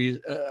movies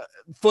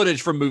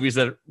footage from movies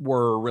that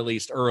were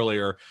released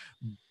earlier.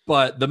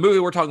 But the movie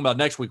we're talking about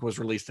next week was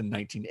released in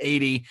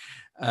 1980.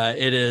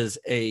 It is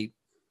a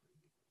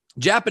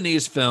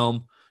Japanese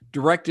film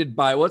directed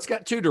by, it's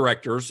got 2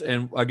 directors,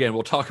 and again,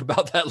 we'll talk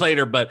about that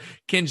later, but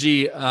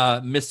Kenji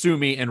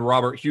Misumi and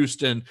Robert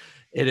Houston.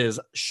 It is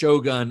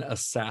Shogun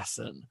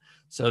Assassin.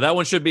 So that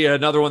one should be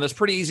another one that's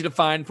pretty easy to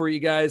find for you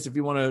guys. If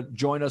you want to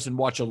join us and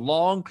watch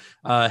along,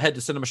 head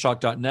to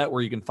cinemashock.net,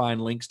 where you can find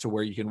links to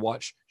where you can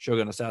watch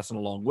Shogun Assassin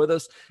along with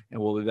us.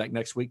 And we'll be back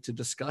next week to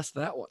discuss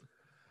that one.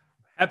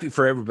 Happy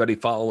for everybody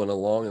following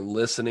along and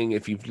listening.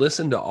 If you've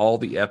listened to all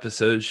the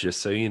episodes, just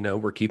so you know,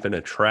 we're keeping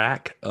a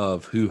track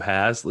of who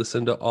has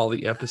listened to all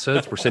the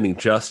episodes. We're sending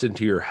Justin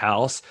to your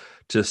house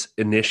to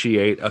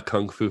initiate a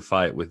kung fu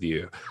fight with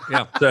you.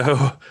 Yeah.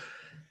 So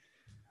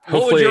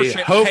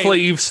hopefully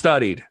you've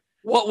studied.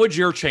 What would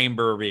your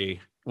chamber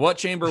be? What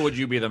chamber would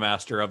you be the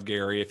master of,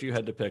 Gary, if you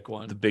had to pick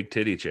one? The big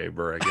titty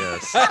chamber, I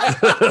guess. I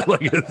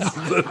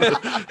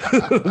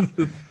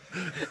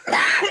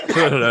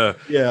don't know.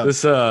 Yeah.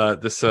 This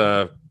that's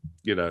right.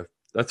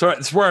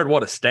 That's where I'd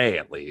want to stay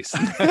at least.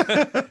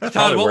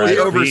 Todd, what would the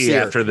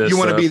overseer after this? You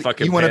want to be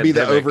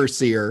the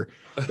overseer.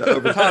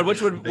 Todd,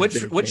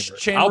 which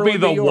chamber? I'll be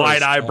the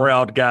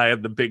wide-eyebrowed guy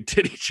in the big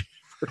titty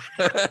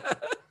chamber.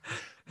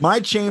 My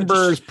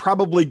chamber is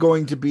probably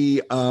going to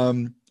be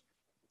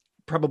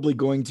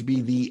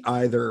the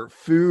either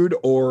food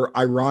or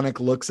ironic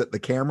looks at the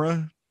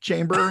camera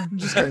chamber.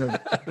 Just kind of.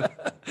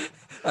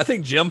 I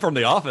think Jim from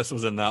The Office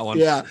was in that one.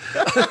 Yeah,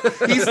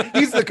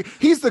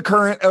 he's the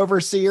current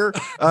overseer.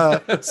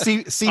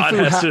 Sifu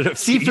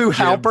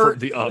Halpert.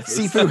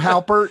 Sifu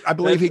Halpert, I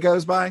believe he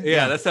goes by.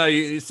 Yeah, that's how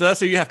you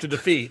have to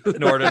defeat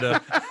in order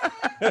to.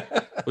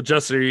 Well,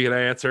 Justin, are you going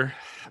to answer?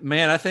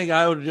 Man, I think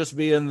I would just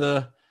be in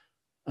the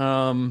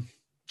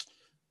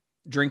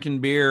drinking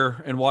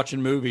beer and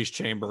watching movies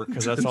chamber,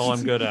 because that's all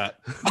I'm good at.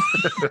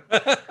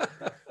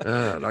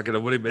 Not gonna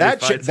win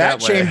that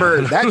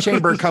chamber. That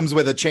chamber comes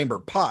with a chamber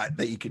pot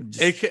that you can.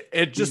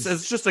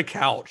 It's just a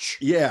couch.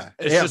 Yeah,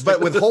 but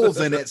with holes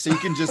in it, so you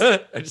can just.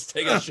 I just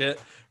take a shit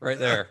right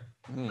there.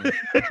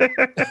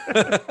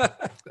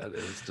 That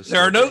is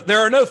there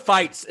are no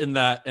fights in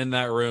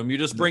that room. You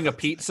just bring a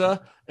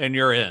pizza and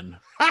you're in.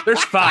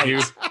 There's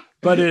fights,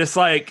 but it's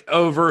like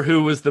over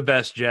who was the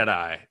best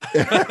Jedi.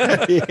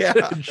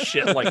 Yeah.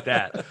 Shit like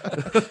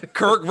that.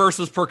 Kirk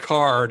versus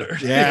Picard.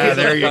 Yeah,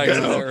 there you Fights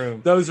in go. that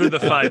room. Those are the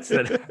fights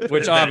that,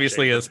 Which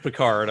obviously is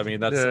Picard. I mean,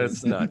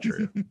 that's not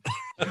true.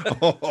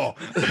 Oh.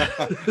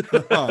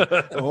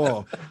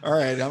 Oh. All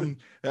right.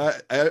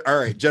 All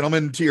right,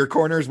 gentlemen, to your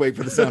corners. Wait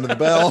for the sound of the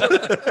bell.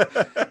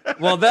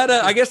 Well, that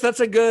I guess that's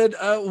a good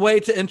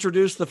way to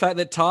introduce the fact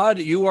that, Todd,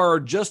 you are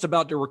just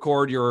about to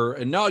record your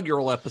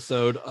inaugural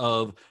episode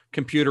of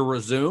Computer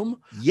Resume.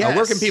 Yes.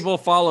 Where can people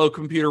follow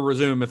Computer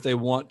Resume if they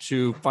want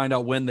to find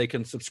out when they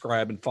can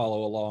subscribe and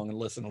follow along and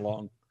listen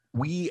along?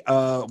 We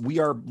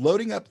are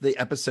loading up the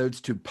episodes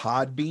to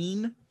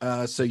Podbean,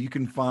 so you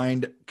can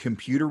find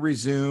Computer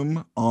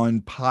Resume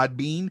on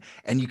Podbean,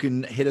 and you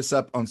can hit us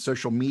up on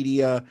social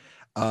media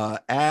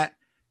at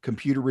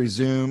Computer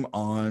Resume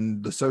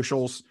on the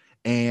socials.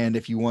 And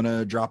if you want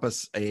to drop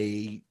us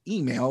a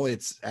email,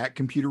 it's at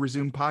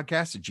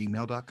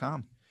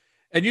computerresumepodcast@gmail.com.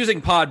 And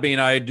using Podbean,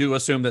 I do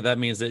assume that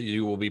means that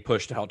you will be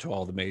pushed out to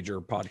all the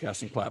major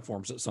podcasting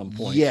platforms at some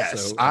point.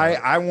 Yes, so,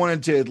 I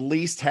wanted to at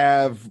least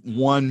have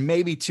one,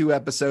 maybe 2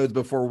 episodes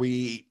before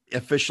we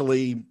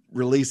officially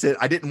release it.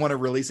 I didn't want to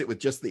release it with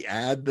just the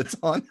ad that's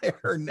on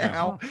there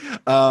now.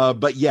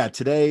 But yeah,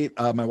 today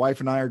my wife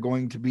and I are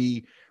going to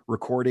be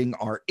recording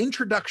our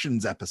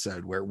introductions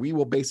episode, where we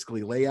will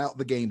basically lay out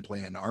the game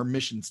plan, our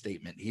mission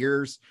statement.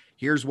 Here's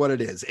what it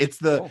is. It's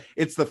the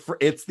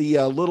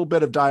little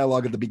bit of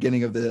dialogue at the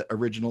beginning of the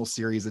original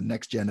series and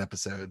next gen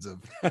episodes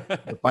of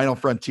the Final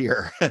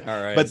Frontier. All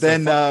right. But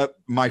then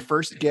my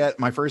first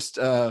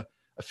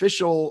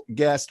official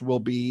guest will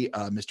be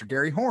Mr.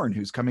 Gary Horn,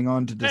 who's coming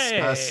on to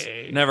discuss.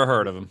 Hey, never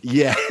heard of him.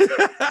 Yeah.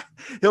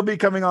 He'll be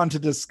coming on to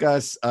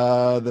discuss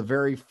the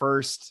very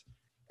first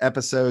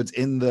episodes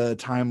in the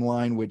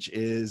timeline, which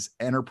is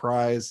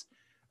Enterprise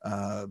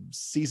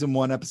season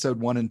 1, episode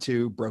 1 and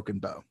 2, Broken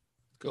Bow.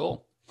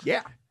 Cool.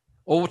 Yeah.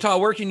 Well,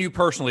 Todd, where can you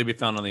personally be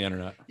found on the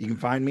internet? You can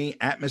find me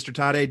at Mr.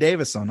 Todd A.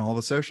 Davis on all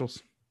the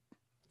socials.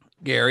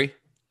 Gary.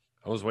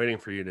 I was waiting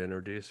for you to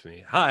introduce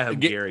me. Hi, I'm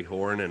Gary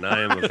Horn, and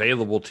I am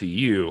available to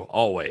you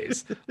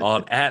always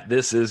on at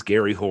This Is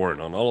Gary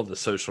Horn on all of the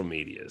social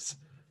medias.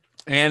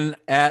 And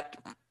at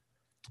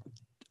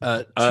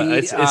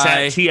it's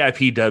at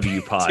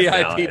TIPW Pod.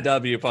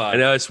 TIPW Pod. I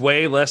know it's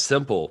way less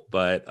simple,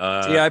 but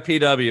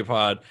TIPW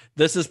Pod.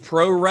 This is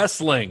pro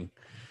wrestling.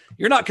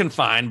 You're not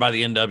confined by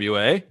the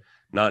NWA.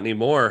 Not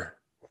anymore.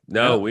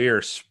 No, we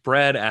are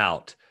spread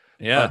out.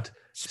 Yeah. But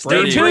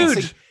stay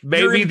tuned.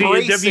 Maybe the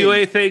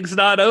NWA thing's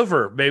not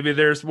over. Maybe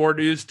there's more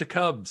news to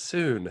come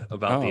soon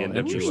about the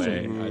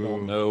NWA. I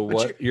don't know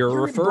what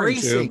you're referring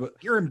to. But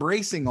you're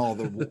embracing all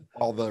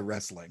the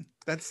wrestling.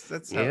 That's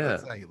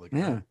how you look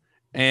at it.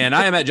 And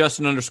I am at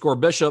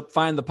Justin_Bishop.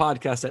 Find the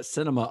podcast at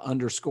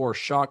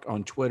Cinema_Shock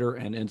on Twitter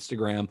and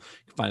Instagram. You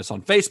can find us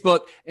on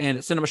Facebook and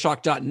at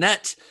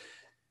cinemashock.net.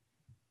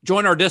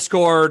 Join our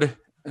Discord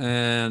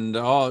and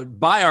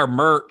buy our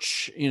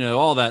merch,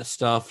 all that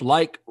stuff.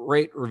 Like,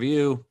 rate,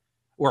 review.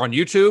 We're on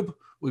YouTube.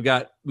 We've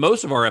got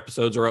most of our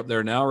episodes are up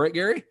there now, right,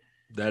 Gary?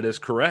 That is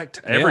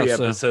correct. Every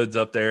episode's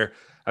up there.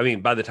 I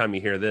mean, by the time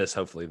you hear this,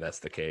 hopefully that's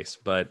the case.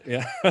 But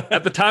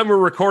at the time we're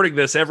recording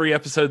this, every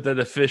episode that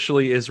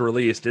officially is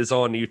released is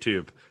on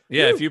YouTube.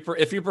 Yeah,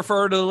 if you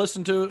prefer to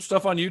listen to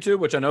stuff on YouTube,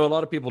 which I know a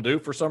lot of people do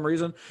for some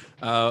reason,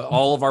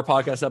 all of our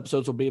podcast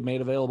episodes will be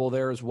made available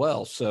there as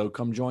well. So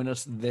come join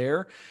us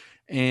there.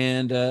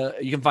 And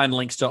you can find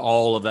links to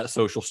all of that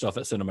social stuff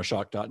at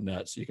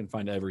cinemashock.net. So you can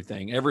find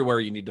everything, everywhere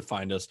you need to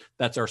find us.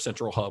 That's our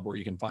central hub where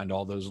you can find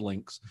all those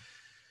links.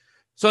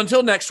 So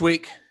until next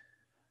week.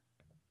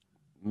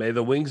 May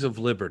the wings of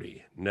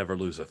liberty never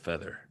lose a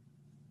feather.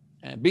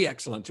 And be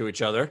excellent to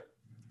each other.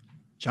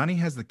 Johnny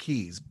has the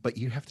keys, but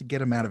you have to get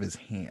them out of his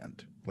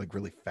hand, like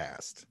really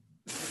fast.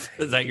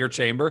 Is that your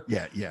chamber?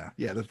 Yeah.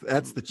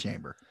 That's the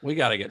chamber. We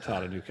got to get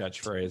Todd a new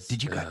catchphrase.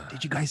 Did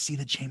you guys see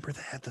the chamber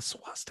that had the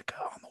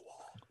swastika on the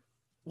wall?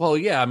 Well,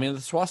 yeah. I mean, the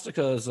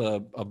swastika is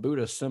a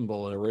Buddhist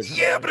symbol originally.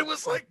 Yeah, but it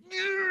was like,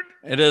 dude.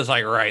 It is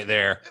like right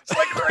there. It's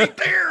like right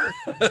there.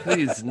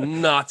 These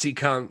Nazi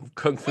kung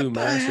fu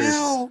masters.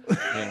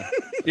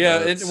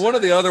 Yeah, and one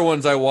of the other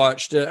ones I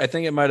watched, I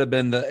think it might have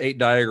been the 8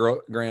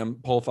 diagram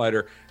pole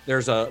fighter.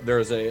 There's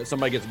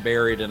somebody gets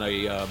buried in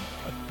a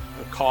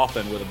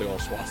coffin with a big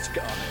old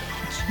swastika on it.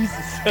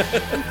 Jesus.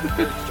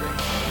 Very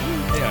strange.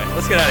 Anyway,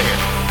 let's get out of here.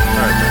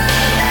 All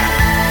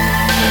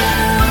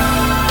right.